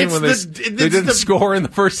that season when they didn't score in the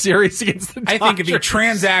first series against the Dodgers? I think the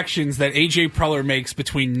transactions that AJ Preller makes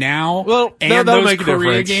between now and those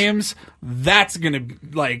Korea games, that's going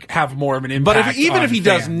to have more of an impact. But even if he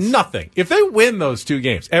does nothing, if they win those 2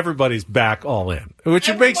 games, everybody's back all in,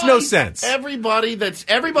 which makes no sense. Everybody that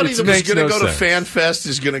was going to go to FanFest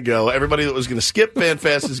is going to go. Everybody that was going to skip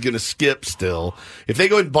FanFest is going to skip still. If they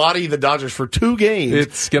go and body the Dodgers for 2 games,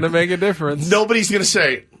 it's going to make a difference. Nobody's going to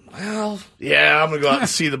say, well, I'm going to go out and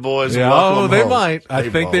see the boys. And they might. I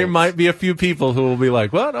think there might be a few people who will be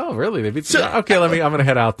like, "What? Oh, really? They beat okay, I'm going to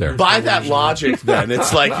head out there." By that logic, then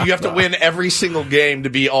it's like you have to win every single game to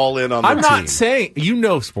be all in on the team. I'm not saying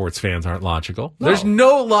sports fans aren't logical. No. There's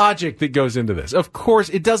no logic that goes into this. Of course,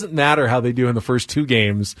 it doesn't matter how they do in the first 2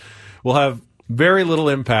 games. We'll have very little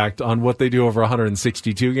impact on what they do over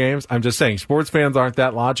 162 games. I'm just saying, sports fans aren't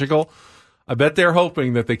that logical. I bet they're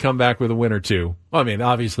hoping that they come back with a win or two. Well, I mean,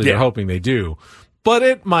 obviously they're hoping they do. But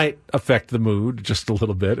it might affect the mood just a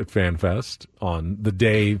little bit at FanFest on the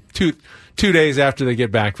day, two days after they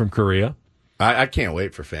get back from Korea. I can't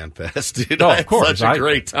wait for FanFest, dude. Oh, of course. Such a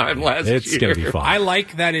great time last year. It's going to be fun. I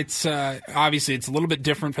like that it's obviously it's a little bit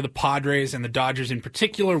different for the Padres and the Dodgers in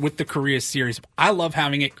particular with the Korea series. I love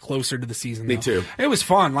having it closer to the season. Me too. It was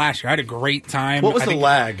fun last year. I had a great time. What was the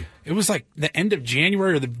lag? It was like the end of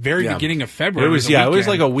January or the very beginning of February. It was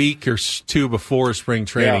like a week or two before spring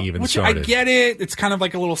training even started. I get it. It's kind of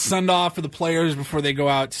like a little send off for the players before they go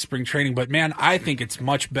out to spring training. But man, I think it's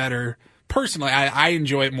much better. Personally, I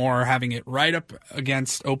enjoy it more having it right up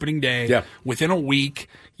against opening day within a week.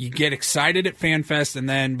 You get excited at FanFest, and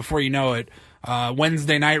then before you know it,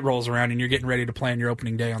 Wednesday night rolls around, and you're getting ready to plan your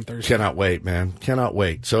opening day on Thursday. Cannot wait, man. Cannot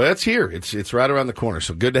wait. So that's here. It's right around the corner.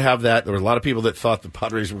 So good to have that. There were a lot of people that thought the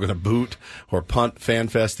Padres were going to boot or punt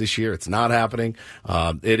FanFest this year. It's not happening.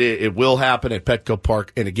 It will happen at Petco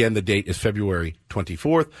Park, and again, the date is February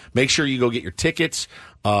 24th. Make sure you go get your tickets.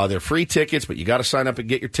 They're free tickets, but you got to sign up and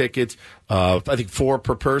get your tickets. I think 4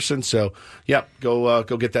 per person. So, go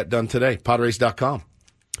get that done today. Padres.com.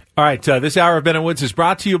 All right, this hour of Ben and Woods is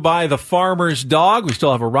brought to you by the Farmer's Dog. We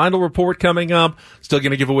still have a Rindle Report coming up. Still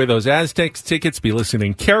going to give away those Aztecs tickets. Be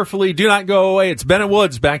listening carefully. Do not go away. It's Ben and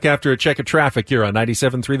Woods back after a check of traffic here on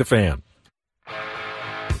 97.3 The Fan.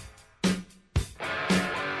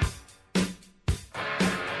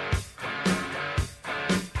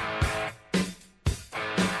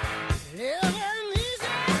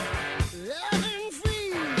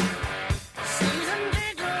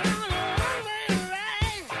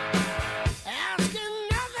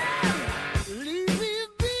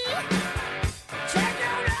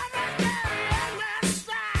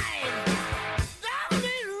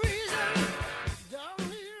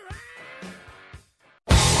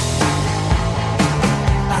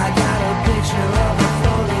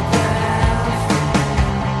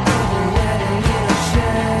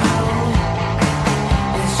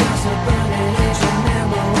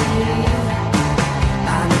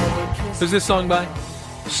 Who's this song by?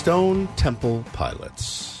 Stone Temple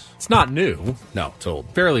Pilots. It's not new. No, it's old.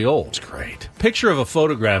 Fairly old. It's great. Picture of a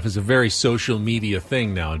photograph is a very social media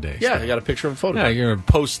thing nowadays. Yeah, I got a picture of a photograph. Yeah, you're going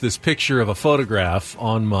to post this picture of a photograph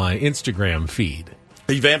on my Instagram feed.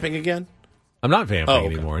 Are you vamping again? I'm not vamping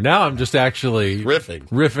anymore. Now I'm just actually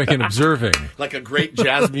riffing and observing. Like a great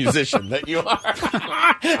jazz musician that you are.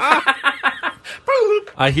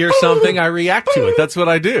 I hear something, I react to it. That's what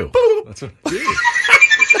I do. That's what I do.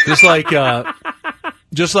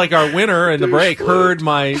 Just like our winner in the break heard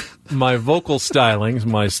my vocal stylings,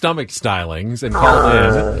 my stomach stylings, and called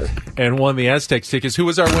in and won the Aztecs tickets. Who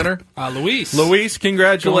was our winner? Luis. Luis,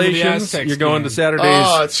 congratulations. You're going to Saturday's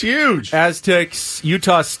it's huge. Aztecs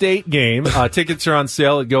Utah State game. Tickets are on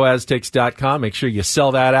sale at goaztecs.com. Make sure you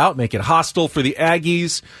sell that out. Make it hostile for the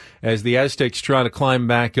Aggies as the Aztecs try to climb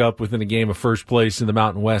back up within a game of first place in the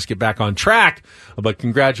Mountain West, get back on track. But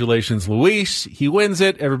congratulations, Luis. He wins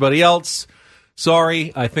it. Everybody else,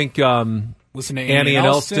 sorry. I think listen to Annie and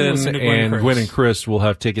Elston and Gwen and Chris will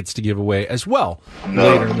have tickets to give away as well.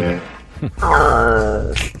 No, man.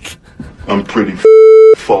 I'm pretty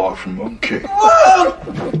far from okay.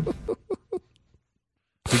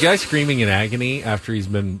 The guy screaming in agony after he's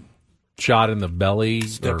been shot in the belly.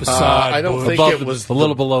 Step aside. I don't think it was a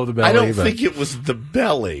little below the belly. I don't think it was the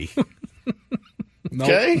belly.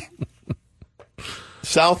 Okay,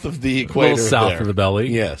 south of the equator, a little south of the belly.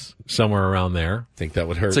 Yes, somewhere around there. I think that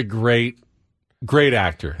would hurt. It's a great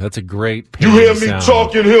actor. That's a great. You hear me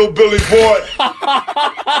talking, hillbilly boy?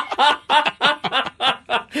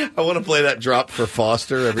 I want to play that drop for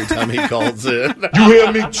Foster every time he calls in. You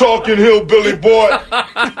hear me talking, hillbilly boy?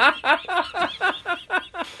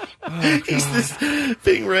 This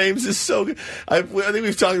Ving Rhames is so good. I think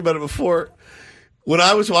we've talked about it before. When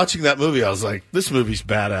I was watching that movie, I was like, this movie's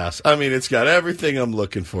badass. I mean, it's got everything I'm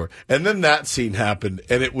looking for. And then that scene happened,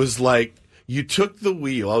 and it was like you took the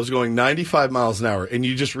wheel. I was going 95 miles an hour, and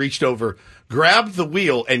you just reached over, grabbed the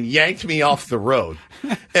wheel, and yanked me off the road.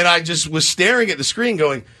 And I just was staring at the screen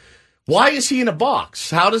going, why is he in a box?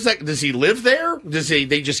 Does he live there?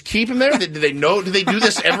 They just keep him there? Do they know? Do they do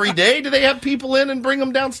this every day? Do they have people in and bring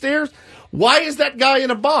him downstairs? Why is that guy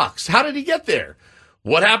in a box? How did he get there?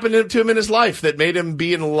 What happened to him in his life that made him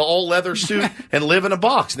be in an all-leather suit and live in a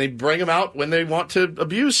box? And they bring him out when they want to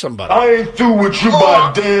abuse somebody. I ain't through with you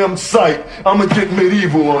by damn sight. I'm going to get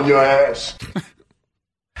medieval on your ass.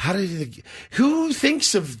 Who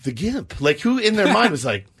thinks of the GIMP? Like, who in their mind was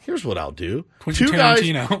like, here's what I'll do. Quentin Two guys,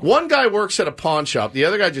 Tarantino. one guy works at a pawn shop. The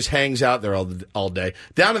other guy just hangs out there all day.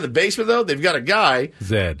 Down in the basement, though, they've got a guy.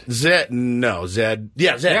 Zed. Yeah, Zed.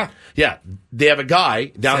 Yeah. They have a guy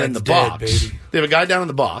down Zed's in the dead, box. baby. They have a guy down in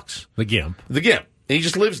the box. The GIMP. And he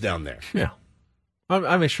just lives down there. Yeah.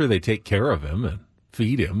 I'm sure they take care of him and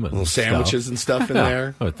feed him. And Little sandwiches and stuff in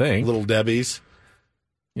there. I would think. Little Debbie's.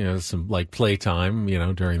 Some like playtime,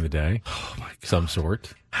 during the day. Oh, my God. Some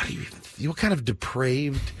sort. How do you even, what kind of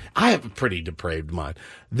depraved? I have a pretty depraved mind.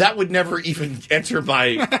 That would never even enter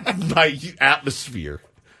my atmosphere.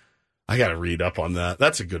 I got to read up on that.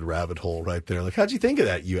 That's a good rabbit hole right there. Like, how'd you think of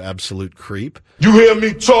that, you absolute creep? You hear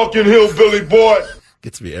me talking, hillbilly boy?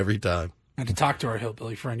 Gets me every time. I had to talk to our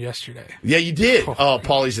hillbilly friend yesterday. Yeah, you did. Oh,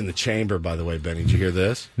 Paulie's in the chamber, by the way, Benny. Did you hear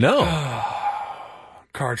this? No.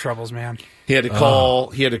 Car troubles, man. He had to call.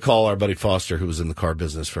 He had to call our buddy Foster, who was in the car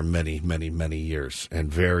business for many, many, many years,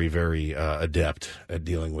 and very, very adept at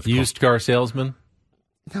dealing with used car salesman.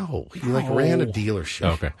 No, he ran a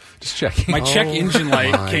dealership. Okay, just checking. My check engine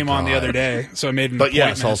light came on the other day, so I made an But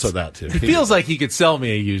yes, appointment. also that too. He feels like he could sell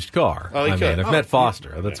me a used car. Oh, he could. I've met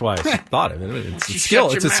Foster. That's why I thought of it. It's a You skill.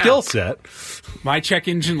 shut It's your a skill mouth. set. My check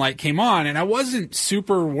engine light came on, and I wasn't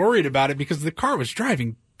super worried about it because the car was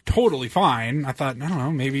driving totally fine. I thought, I don't know,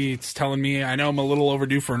 maybe it's telling me I know I'm a little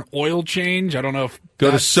overdue for an oil change. I don't know if Go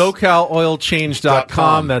to that's-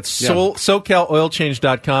 SoCalOilChange.com. That's Yeah.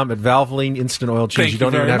 SoCalOilChange.com at Valvoline Instant Oil Change. Thank You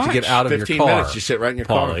don't you even very have to get much. out of your 15 car. minutes, you sit right in your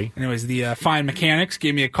car. Paulie. Anyways, the Fine Mechanics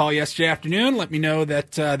gave me a call yesterday afternoon, let me know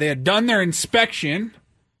that they had done their inspection,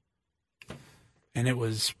 and it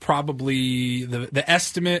was probably, the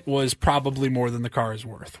estimate was probably more than the car is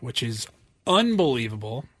worth, which is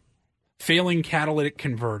unbelievable. Failing catalytic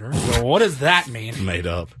converter. So what does that mean? Made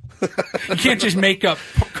up. You can't just make up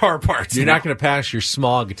car parts. You're not going to pass your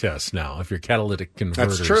smog test now if your catalytic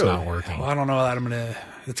converter is true. not working. Well, I don't know that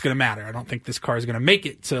it's going to matter. I don't think this car is going to make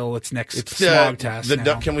it till its next smog test.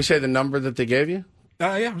 now. Can we say the number that they gave you?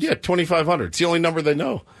 Yeah. Yeah, 2,500. It's the only number they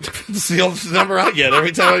know. It's the only number I get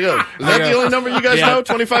every time I go. Is that the only number you guys know?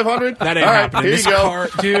 2,500? That ain't All right, happening. Here This you go. car,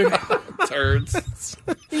 dude. Turds.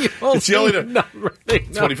 It's the only number.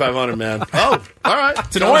 2,500, man. Oh, all right.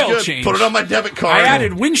 It's an Sounds oil good. change. Put it on my debit card. I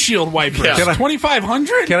added windshield wipers. Yeah.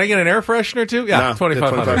 2,500? Can I get an air freshener too? Yeah, No,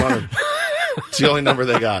 2,500. It's the only number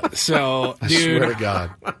they got. So, I dude, swear to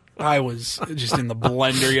God. I was just in the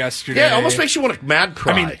blender yesterday. Yeah, it almost makes you want to mad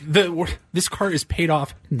cry. I mean, this car is paid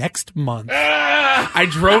off next month. I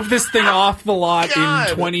drove this thing off the lot in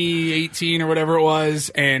 2018 or whatever it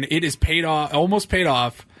was, and it is paid off, almost paid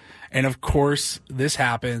off. And of course, this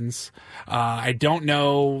happens. I don't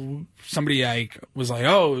know. Somebody was like,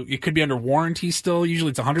 "Oh, it could be under warranty still."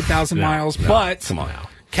 Usually, it's 100,000 miles, but come on now.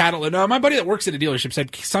 Catalytic. No, my buddy that works at a dealership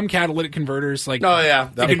said some catalytic converters, like, Oh, yeah.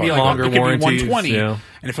 it could be like longer it could be warranties, 120, yeah.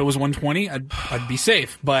 and if it was 120, I'd be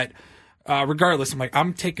safe. But regardless, I'm like,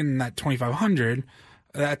 I'm taking that 2,500.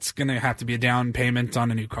 That's going to have to be a down payment on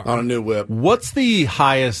a new car. On a new whip. What's the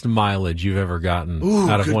highest mileage you've ever gotten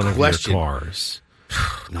out of good one of question. your cars?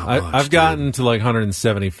 Not much, I've gotten to like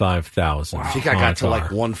 175,000. I think I got to like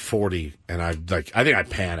 140, and I think I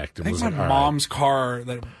panicked. And I think was my like, all right. mom's car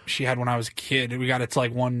that she had when I was a kid, we got it to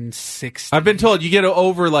like 160. I've been told you get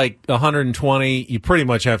over like 120, you pretty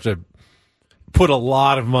much have to put a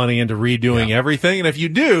lot of money into redoing everything. And if you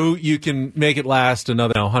do, you can make it last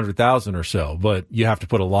another 100,000 or so. But you have to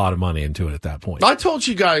put a lot of money into it at that point. I told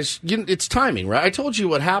you guys, it's timing, right? I told you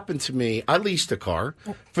what happened to me. I leased a car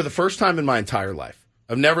for the first time in my entire life.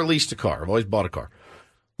 I've never leased a car. I've always bought a car.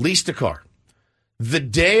 Leased a car. The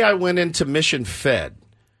day I went into Mission Fed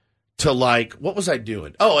to what was I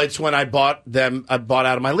doing? Oh, it's when I bought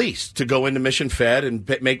out of my lease to go into Mission Fed and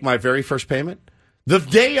make my very first payment. The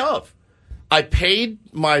day of, I paid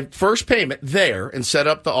my first payment there and set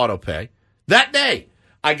up the auto pay. That day,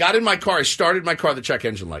 I got in my car. I started my car. The check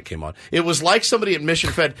engine light came on. It was like somebody at Mission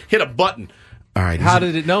Fed hit a button. All right. How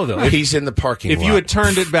did it know, though? He's in the parking lot. If you had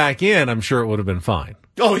turned it back in, I'm sure it would have been fine.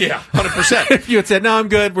 Oh, yeah, 100%. If you had said, no, I'm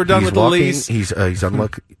good, we're done with the lease. He's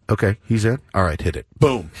unlocked. Okay, he's in. All right, hit it.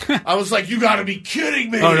 Boom. I was like, you got to be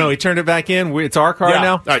kidding me. Oh, no, he turned it back in. It's our car Yeah.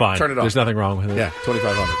 now? All right, Fine. turn it off. There's nothing wrong with it. Yeah,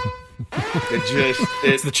 2,500.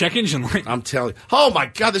 It's the check engine light. I'm telling you. Oh, my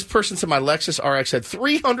God, this person said my Lexus RX had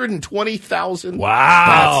 320,000.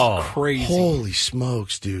 Wow. That's crazy. Holy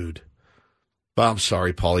smokes, dude. I'm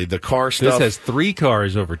sorry, Paulie. The car This stuff. has 3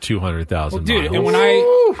 cars over 200,000 Well, dude, miles. and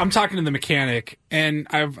when I'm talking to the mechanic, and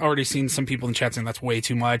I've already seen some people in chat saying that's way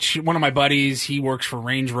too much. One of my buddies, he works for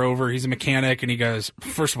Range Rover. He's a mechanic, and he goes,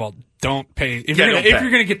 first of all, don't pay. If you're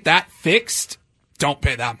gonna get that fixed, don't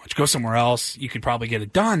pay that much. Go somewhere else. You could probably get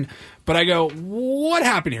it done. But I go, what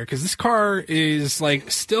happened here? Because this car is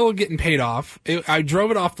like still getting paid off. I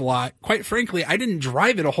drove it off the lot. Quite frankly, I didn't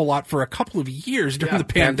drive it a whole lot for a couple of years during the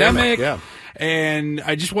pandemic. And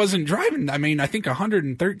I just wasn't driving. I mean, I think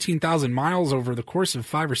 113,000 miles over the course of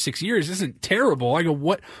 5 or 6 years isn't terrible. I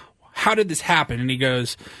go, how did this happen? And he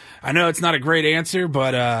goes, I know it's not a great answer,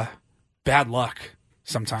 but bad luck.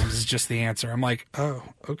 Sometimes it's just the answer. I'm like, oh,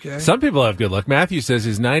 okay. Some people have good luck. Matthew says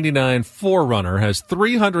his 99 4Runner has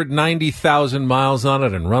 390,000 miles on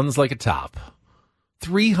it and runs like a top.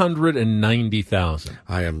 390,000.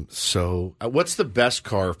 I am so... what's the best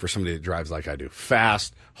car for somebody that drives like I do?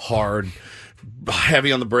 Fast, hard,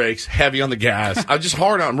 heavy on the brakes, heavy on the gas.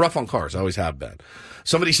 I'm rough on cars. I always have been.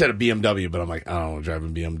 Somebody said a BMW, but I'm like, I don't want to drive a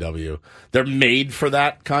BMW. They're made for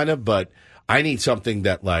that kind of, but I need something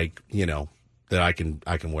that that I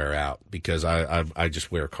can wear out, because I just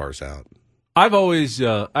wear cars out. I've always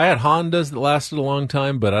I had Hondas that lasted a long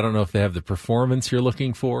time, but I don't know if they have the performance you're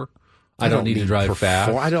looking for. I don't need to drive fast.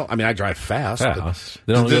 I drive fast.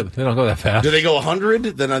 They don't go that fast. Do they go 100?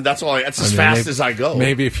 Then that's all. That's as fast as I go.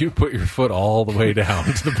 Maybe if you put your foot all the way down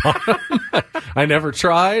to the bottom. I never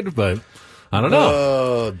tried, but I don't know.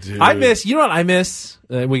 Oh, dude. I miss. You know what I miss?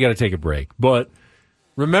 We got to take a break, but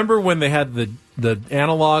remember when they had the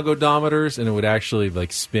analog odometers and it would actually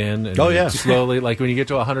like spin and slowly, like when you get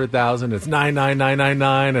to 100,000, it's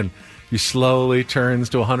 99999 and you slowly turns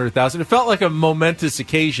to 100,000. It felt like a momentous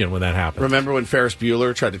occasion when that happened. Remember when Ferris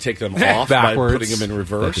Bueller tried to take them off backwards by putting them in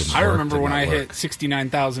reverse? I remember when I hit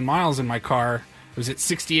 69,000 miles in my car. It was at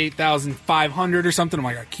 68,500 or something. I'm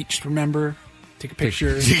like, just remember. Take a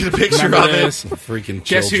picture. Take a picture of this. Freaking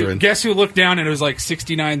children. Guess who looked down and it was like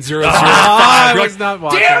 69,005. I was not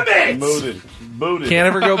watching. Damn it! Booted. Can't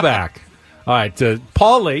ever go back. All right,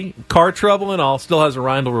 Paulie, car trouble and all, still has a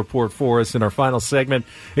Reindl report for us in our final segment.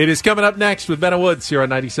 It is coming up next with Ben Woods here on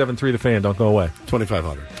 97.3 The Fan. Don't go away.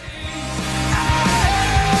 2,500.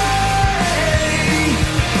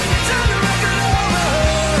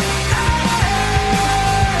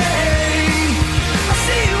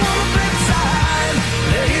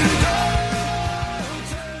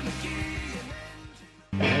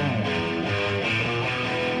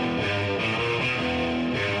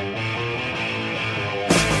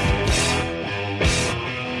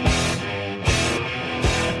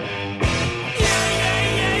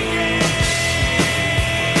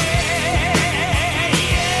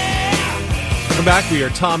 Back, we are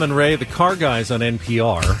Tom and Ray, the car guys on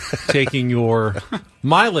NPR, taking your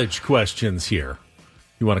mileage questions here.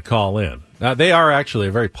 You want to call in. They are actually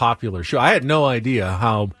a very popular show. I had no idea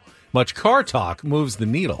how much car talk moves the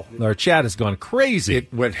needle. Our chat has gone crazy.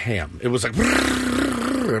 It went ham. It was like,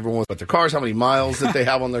 everyone was about their cars, how many miles that they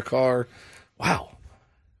have on their car. Wow.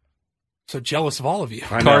 So jealous of all of you.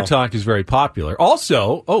 Car talk is very popular.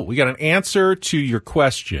 Also, we got an answer to your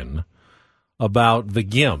question about the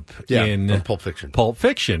Gimp in Pulp Fiction. Pulp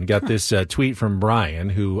Fiction. Got this tweet from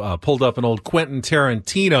Brian, who pulled up an old Quentin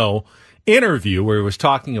Tarantino interview where he was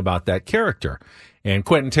talking about that character. And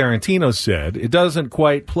Quentin Tarantino said, it doesn't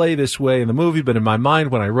quite play this way in the movie, but in my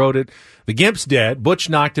mind when I wrote it, the Gimp's dead. Butch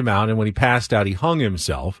knocked him out, and when he passed out, he hung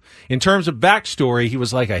himself. In terms of backstory, he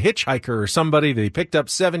was like a hitchhiker or somebody that he picked up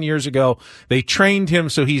 7 years ago. They trained him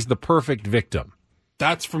so he's the perfect victim.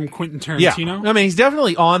 That's from Quentin Tarantino? Yeah. I mean, he's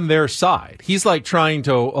definitely on their side. He's like trying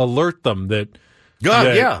to alert them that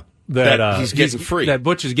he's getting free. That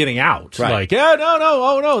Butch is getting out. Right. Like,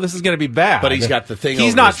 no, this is going to be bad. But he's got the thing.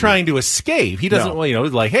 He's not trying to escape. He doesn't,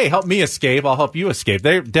 like, hey, help me escape. I'll help you escape.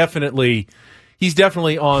 He's definitely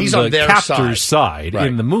on the captor's side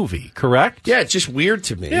in the movie, correct? Yeah, it's just weird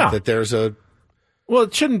to me that there's a... Well,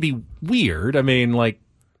 it shouldn't be weird. I mean, like,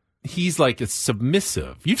 he's like a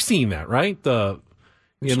submissive. You've seen that, right?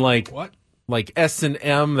 In like what? Like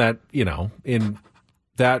S&M, that, in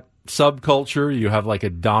that subculture, you have like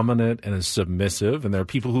a dominant and a submissive, and there are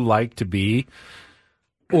people who like to be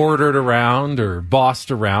ordered around or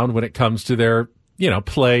bossed around when it comes to their,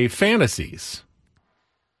 play fantasies.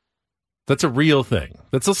 That's a real thing.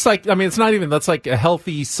 That's it's not even, that's like a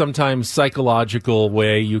healthy, sometimes psychological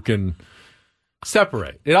way you can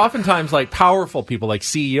separate. It oftentimes, like, powerful people, like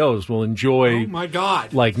CEOs, will enjoy, oh my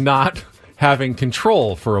God, like, not having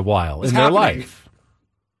control for a while in their life.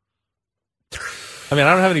 I mean,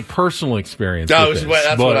 I don't have any personal experience with this.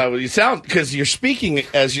 That's what I would... You sound... Because you're speaking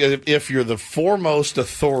as if you're the foremost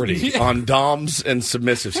authority on doms and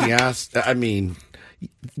submissives. He asked... I mean...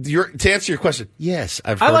 to answer your question, yes,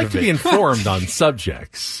 I've heard of it. I like to be informed on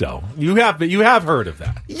subjects, so... You have heard of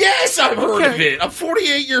that. Yes, I've heard of it. I'm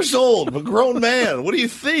 48 years old. I'm a grown man. What do you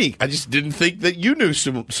think? I just didn't think that you knew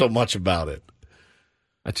so much about it.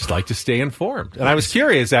 I just like to stay informed. And I was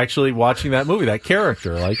curious, actually, watching that movie, that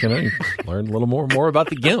character. Like, you learn a little more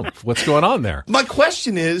about the Gimp. What's going on there? My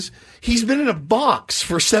question is, he's been in a box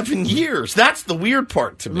for 7 years. That's the weird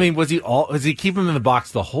part to me. I mean, was he keep him in the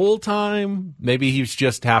box the whole time? Maybe he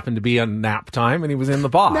just happened to be on nap time and he was in the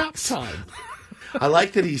box. Nap time. I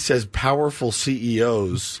like that he says powerful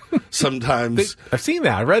CEOs sometimes. I've seen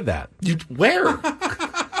that. I read that. Where?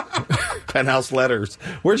 Penthouse letters.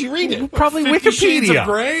 Where'd you read it? Probably 50 Shades of Wikipedia.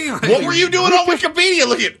 Grey? What were you doing on Wikipedia?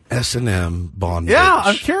 Look at S&M bondage. Yeah,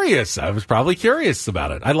 I'm curious. I was probably curious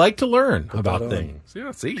about it. I like to learn about things.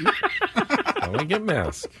 Yeah, see? I want to get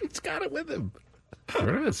masked. He's got it with him.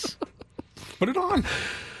 There it is. Put it on.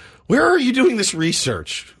 Where are you doing this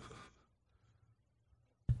research?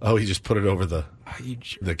 Oh, he just put it over the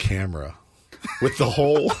camera with the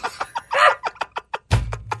hole.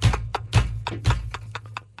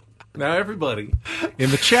 Now everybody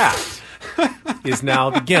in the chat is now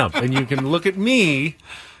the Gimp, and you can look at me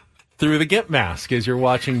through the Gimp mask as you're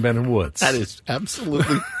watching Ben and Woods. That is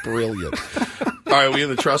absolutely brilliant. All right, are we in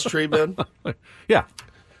the trust tree, Ben? Yeah.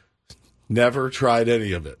 Never tried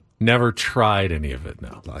any of it. Never tried any of it,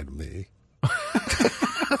 no. Lie to me.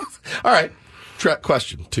 All right.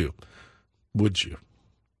 Question 2. Would you?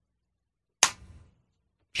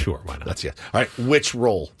 Sure, why not? That's it. All right. Which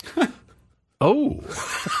role? Oh.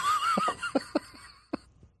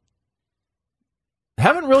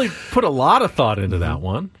 Haven't really put a lot of thought into that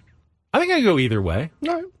one. I think I go either way.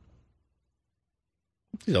 All right.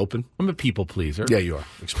 He's open. I'm a people pleaser. Yeah, you are.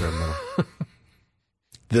 Experimental.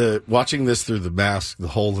 Watching this through the mask, the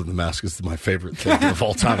hole in the mask is my favorite thing of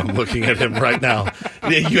all time. I'm looking at him right now.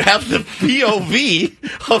 You have the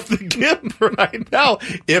POV of the Gimp right now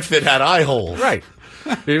if it had eye holes. Right.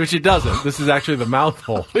 Which it doesn't. This is actually the mouth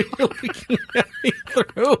hole you're looking at me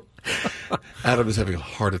through. Adam is having a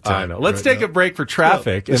heart attack. I know. Let's take a break for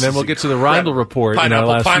traffic, and then we'll get to the Reindl Report.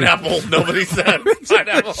 Pineapple. Nobody said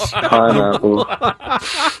pineapple. Pineapple.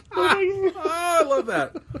 I love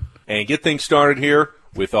that. And get things started here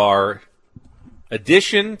with our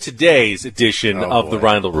today's edition of the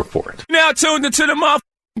Reindl Report. Now tuned into the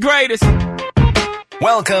greatest.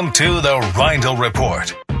 Welcome to the Reindl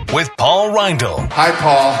Report with Paul Reindl. Hi,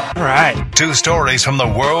 Paul. All right. 2 stories from the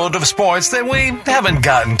world of sports that we haven't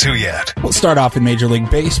gotten to yet. We'll start off in Major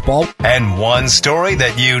League Baseball. And 1 story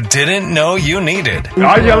that you didn't know you needed.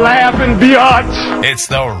 Are you laughing, biatch? It's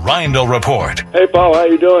the Reindl Report Hey, Paul, how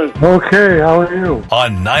you doing? Okay, how are you?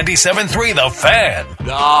 on 97.3 The Fan.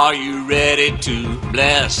 Are you ready to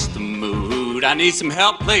bless the mood? I need some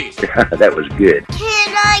help, please. That was good.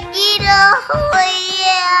 Can I get a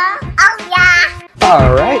yeah? Oh, yeah.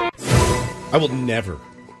 All right. I will never,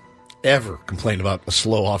 ever complain about a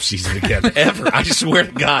slow off season again. Ever. I swear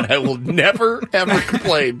to God, I will never, ever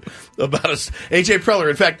complain about us. AJ Preller,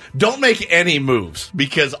 in fact, don't make any moves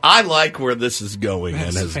because I like where this is going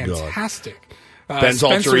and has gone. Fantastic. Ben's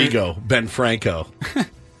alter ego, Ben Franco.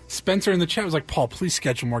 Spencer in the chat was like, Paul, please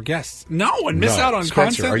schedule more guests. No, and miss out on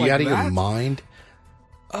Spencer, content are you like out of that? your mind?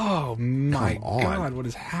 Oh, my Come on. God, what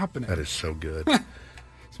is happening? That is so good.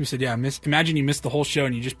 We said, yeah, imagine you missed the whole show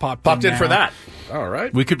and you just popped in for now. that. All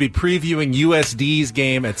right. We could be previewing USD's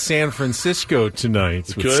game at San Francisco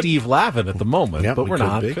tonight with Steve Lavin at the moment, but we're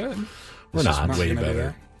not. We're not. Way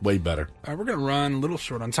better. Way better. We're going to run a little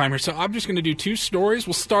short on time here, so I'm just going to do 2 stories.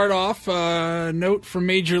 We'll start off note from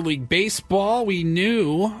Major League Baseball. We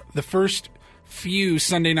knew the first few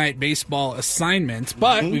Sunday Night Baseball assignments,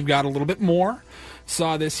 but we've got a little bit more.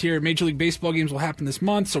 Saw this here. Major League Baseball games will happen this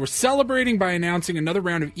month, so we're celebrating by announcing another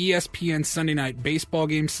round of ESPN Sunday Night Baseball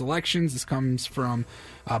game selections. This comes from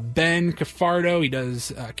Ben Cafardo. He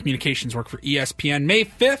does communications work for ESPN. May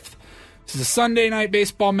 5th, this is a Sunday Night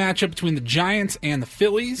Baseball matchup between the Giants and the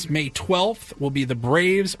Phillies. May 12th will be the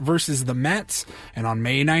Braves versus the Mets. And on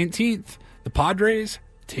May 19th, the Padres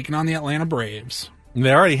taking on the Atlanta Braves.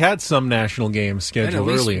 They already had some national games scheduled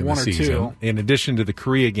early in the 1 or 2. season. In addition to the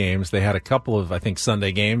Korea games, they had a couple of, I think,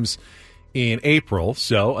 Sunday games in April.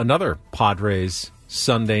 So another Padres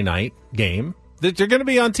Sunday night game. They're going to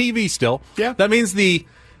be on TV still. Yeah. That means the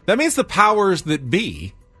powers that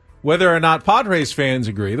be, whether or not Padres fans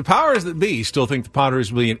agree, the powers that be still think the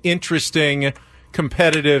Padres will be an interesting,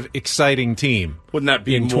 competitive, exciting team. Wouldn't that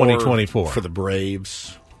be in more 2024 for the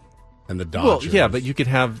Braves and the Dodgers? Well, yeah, but you can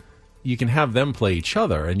have them play each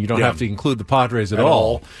other, and you don't have to include the Padres at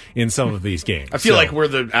all in some of these games. I feel like we're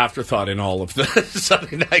the afterthought in all of the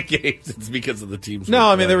Sunday night games. It's because of the teams. No,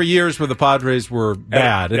 I mean, there were years where the Padres were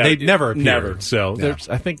bad, and they never appeared. Never. So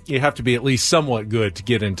I think you have to be at least somewhat good to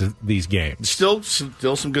get into these games. Still some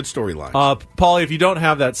good storylines. Paulie, if you don't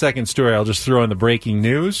have that second story, I'll just throw in the breaking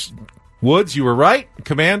news. Woods, you were right.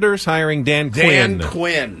 Commanders hiring Dan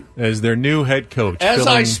Quinn as their new head coach. As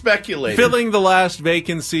I speculated. Filling the last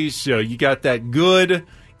vacancies. So you got that good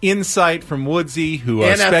insight from Woodsy, who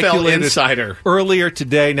NFL speculated insider earlier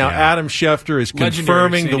today. Now Adam Schefter is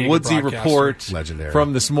confirming the Woodsy report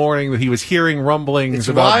from this morning that he was hearing rumblings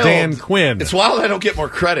about Dan Quinn. It's wild I don't get more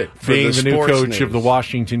credit for being the new coach news of the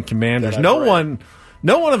Washington Commanders. No one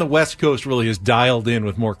on the West Coast really is dialed in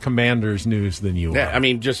with more Commanders news than you are. I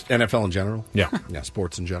mean, just NFL in general. Yeah,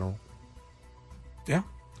 sports in general. Yeah.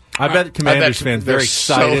 I bet Commanders fans very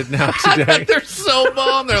excited now today. I bet they're so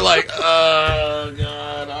bummed. They're like, oh,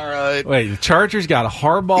 God, all right. Wait, the Chargers got a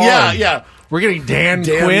Harbaugh? Yeah. We're getting Dan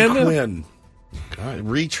Quinn? God,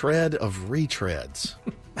 retread of retreads.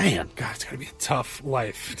 Man. God, it's got to be a tough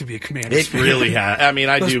life to be a Commanders fan. It really has. I mean,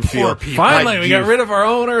 I do feel... Finally, we got rid of our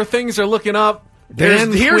owner. Things are looking up.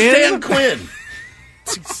 Here's Dan Quinn.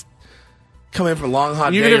 Come in from a long,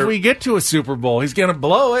 hot day. Even if we get to a Super Bowl, he's going to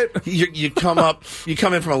blow it. You come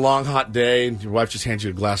in from a long, hot day, and your wife just hands you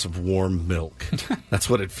a glass of warm milk. That's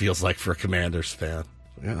what it feels like for a Commanders fan.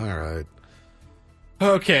 Yeah, all right.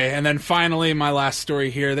 Okay, and then finally, my last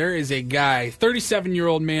story here. There is a guy,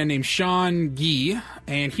 37-year-old man named Sean Gee,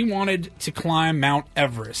 and he wanted to climb Mount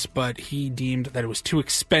Everest, but he deemed that it was too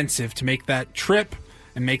expensive to make that trip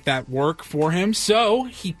and make that work for him. So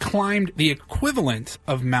he climbed the equivalent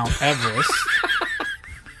of Mount Everest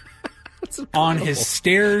on his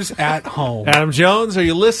stairs at home. Adam Jones, are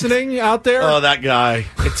you listening out there? Oh, that guy.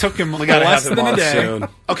 It took him less than a day. Soon.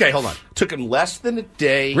 Okay, hold on. Took him less than a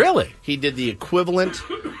day. Really? He did the equivalent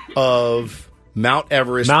of Mount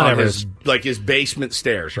Everest his basement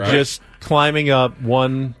stairs, right? Just climbing up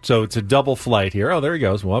one, so it's a double flight here. Oh, there he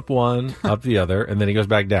goes. Up one, up the other, and then he goes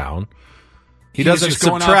back down. He doesn't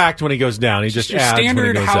subtract when he goes down. He just adds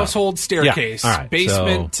standard when he goes household up. staircase, Yeah. All right,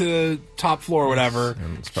 basement to top floor, whatever.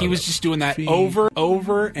 He was just doing that over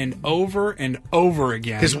and over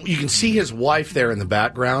again. You can see his wife there in the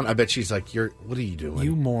background. I bet she's like, what are you doing?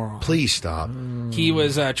 You moron. Please stop. He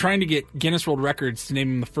was trying to get Guinness World Records to name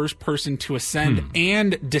him the first person to ascend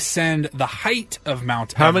and descend the height of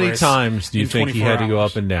Mount Everest. How many times do you think he had to go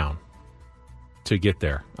hours. up and down to get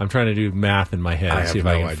there? I'm trying to do math in my head and see if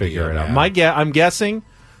I can figure it out. Man. I'm guessing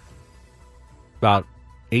about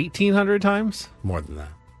 1,800 times? More than that.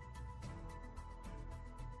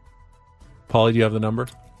 Paulie, do you have the number?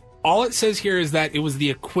 All it says here is that it was the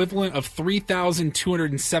equivalent of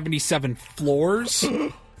 3,277 floors.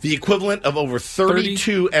 The equivalent of over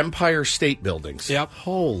 32 Empire State Buildings. Yep.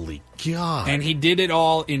 Holy God. And he did it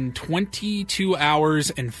all in 22 hours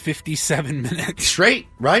and 57 minutes. Straight,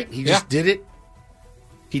 right? He just did it.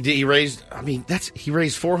 He raised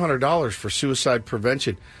 $400 for suicide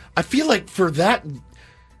prevention. I feel like for that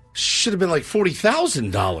should have been like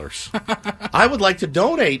 $40,000. I would like to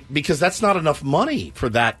donate because that's not enough money for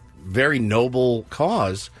that very noble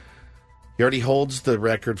cause. He already holds the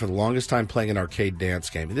record for the longest time playing an arcade dance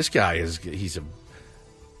game. And this guy he's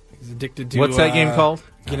addicted to what's that game called?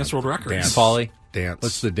 Guinness World Records. Dance. Paulie? Dance.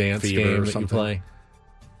 What's the dance Fever game or that something? you play?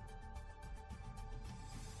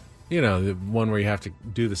 You know, the one where you have to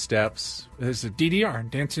do the steps. It's a DDR,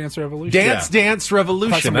 Dance Dance Revolution. Dance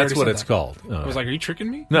Revolution. That's what it's called. I was like, are you tricking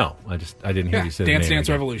me? No, I didn't hear you say the Dance name Dance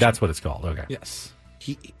again. Revolution. That's what it's called. Okay. Yes.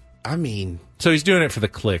 So he's doing it for the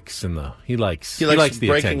clicks and he likes the breaking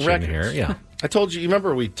attention records. here. Yeah. I told you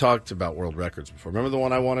remember we talked about world records before. Remember the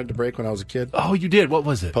one I wanted to break when I was a kid? Oh, you did. What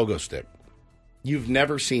was it? Pogo stick. You've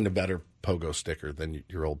never seen a better pogo sticker than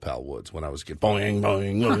your old pal Woods when I was a kid. Boing,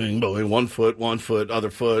 boing, boing, boing. 1 foot, other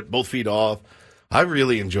foot, both feet off. I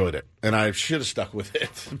really enjoyed it, and I should have stuck with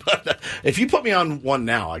it. But if you put me on one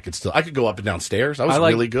now, I could go up and down stairs. I was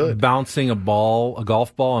really good. Bouncing a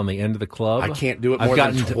golf ball on the end of the club. I can't do it more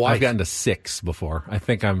than twice. I've gotten to 6 before. I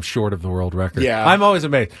think I'm short of the world record. Yeah. I'm always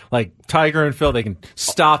amazed. Like Tiger and Phil, they can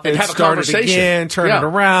stop it, have a start it conversation. again, turn it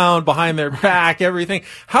around, behind their back, everything.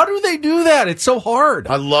 How do they do that? It's so hard.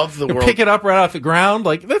 I love the world. Pick it up right off the ground.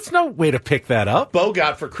 Like, that's no way to pick that up. Bo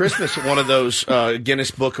got for Christmas one of those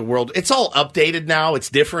Guinness Book of World. It's all updated now. It's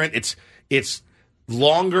different. It's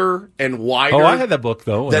longer and wider. Oh, I had that book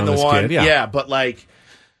though than the one. Kid. Yeah, but like,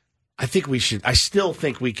 I still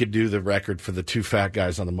think we could do the record for the 2 fat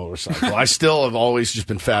guys on the motorcycle. I still have always just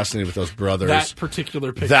been fascinated with those brothers. That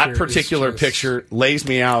particular picture lays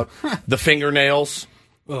me out. The fingernails.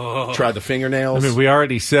 Try the fingernails. I mean, we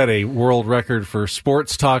already set a world record for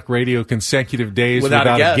sports talk radio consecutive days without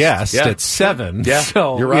a guest at 7. Yeah,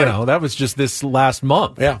 so you're right. That was just this last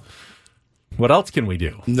month. Yeah. What else can we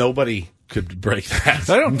do? Nobody could break that.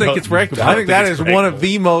 I don't think it's breakable. I think that is one of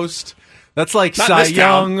the most That's like Not Cy in this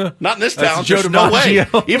town. Young. Not in this That's town. Joe There's no way.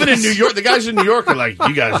 DiMaggio. Even in New York, the guys in New York are like,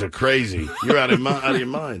 you guys are crazy. You're out of your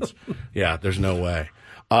minds. Yeah, there's no way.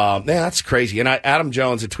 Man, that's crazy. And Adam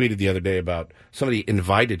Jones had tweeted the other day about somebody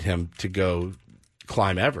invited him to go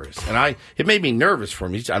climb Everest. And it made me nervous for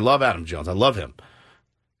him. I love Adam Jones. I love him.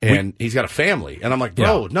 And he's got a family. And I'm like,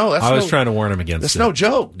 bro, no, that's I was trying to warn him against that's it. no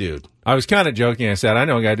joke, dude. I was kind of joking. I said, I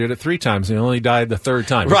know a guy did it 3 times and he only died the 3rd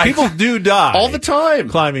time. But Right. people do die. All the time.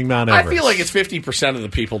 Climbing Mount Everest. I feel like it's 50% of the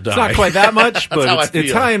people die. It's not quite that much, That's how I but it's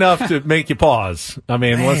feel. high enough to make you pause. I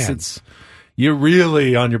mean, unless Man. you're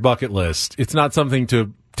really on your bucket list. It's not something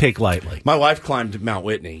to take lightly. My wife climbed Mount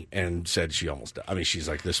Whitney and said she almost died. I mean, she's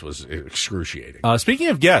like, this was excruciating. Speaking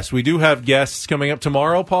of guests, we do have guests coming up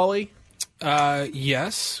tomorrow, Paulie.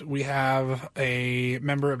 Yes, we have a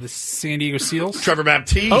member of the San Diego Seals, Trevor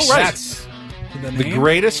Baptiste. Oh, right. That's the The name.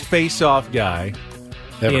 greatest face-off guy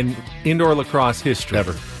Ever. in indoor lacrosse history.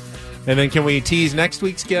 Ever. And then can we tease next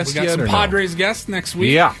week's guest We got yet? some or no? Padres guests next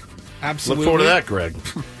week. Yeah. Absolutely. Look forward to that, Greg.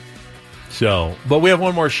 So, but we have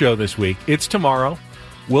one more show this week. It's tomorrow.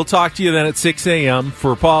 We'll talk to you then at 6 a.m.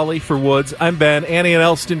 For Paulie, for Woods, I'm Ben. Annie and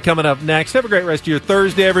Elston coming up next. Have a great rest of your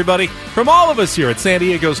Thursday, everybody. From all of us here at San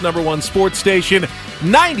Diego's #1 sports station,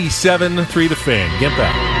 97.3 The Fan. Get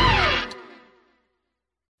back.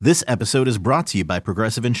 This episode is brought to you by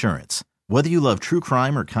Progressive Insurance. Whether you love true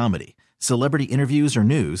crime or comedy, celebrity interviews or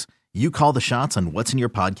news, you call the shots on what's in your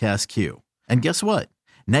podcast queue. And guess what?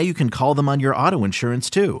 Now you can call them on your auto insurance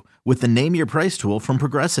too with the Name Your Price tool from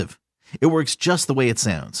Progressive. It works just the way it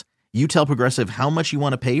sounds. You tell Progressive how much you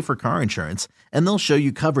want to pay for car insurance, and they'll show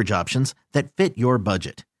you coverage options that fit your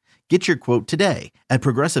budget. Get your quote today at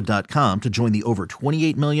Progressive.com to join the over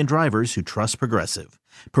 28 million drivers who trust Progressive.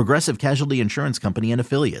 Progressive Casualty Insurance Company and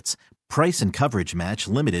Affiliates. Price and coverage match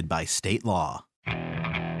limited by state law.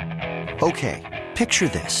 Okay, picture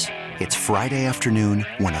this. It's Friday afternoon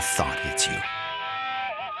when a thought hits you.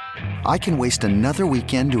 I can waste another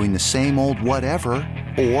weekend doing the same old whatever,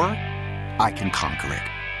 or I can conquer it.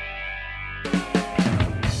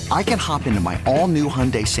 I can hop into my all-new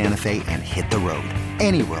Hyundai Santa Fe and hit the road.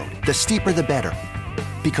 Any road. The steeper, the better.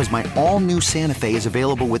 Because my all-new Santa Fe is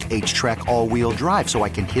available with H-Track all-wheel drive, so I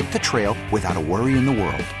can hit the trail without a worry in the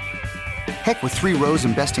world. Heck, with 3 rows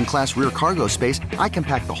and best-in-class rear cargo space, I can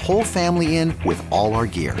pack the whole family in with all our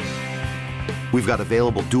gear. We've got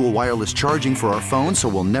available dual wireless charging for our phones, so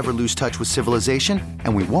we'll never lose touch with civilization,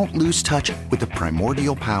 and we won't lose touch with the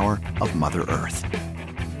primordial power of Mother Earth.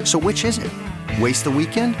 So which is it? Waste the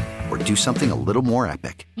weekend or do something a little more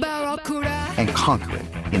epic? And conquer it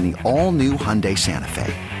in the all-new Hyundai Santa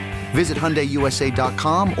Fe. Visit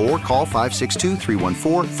HyundaiUSA.com or call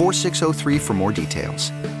 562-314-4603 for more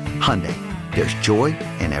details. Hyundai, there's joy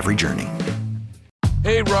in every journey.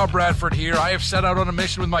 Hey, Rob Bradford here. I have set out on a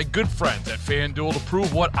mission with my good friends at FanDuel to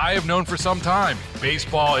prove what I have known for some time.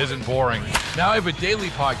 Baseball isn't boring. Now I have a daily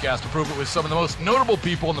podcast to prove it with some of the most notable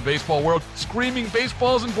people in the baseball world, screaming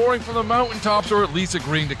baseball isn't boring from the mountaintops, or at least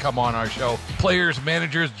agreeing to come on our show. Players,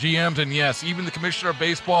 managers, GMs, and yes, even the commissioner of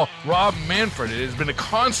baseball, Rob Manfred. It has been a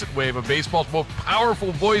constant wave of baseball's most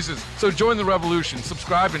powerful voices. So join the revolution.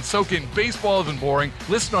 Subscribe and soak in Baseball Isn't Boring.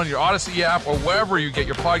 Listen on your Odyssey app or wherever you get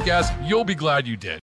your podcasts. You'll be glad you did.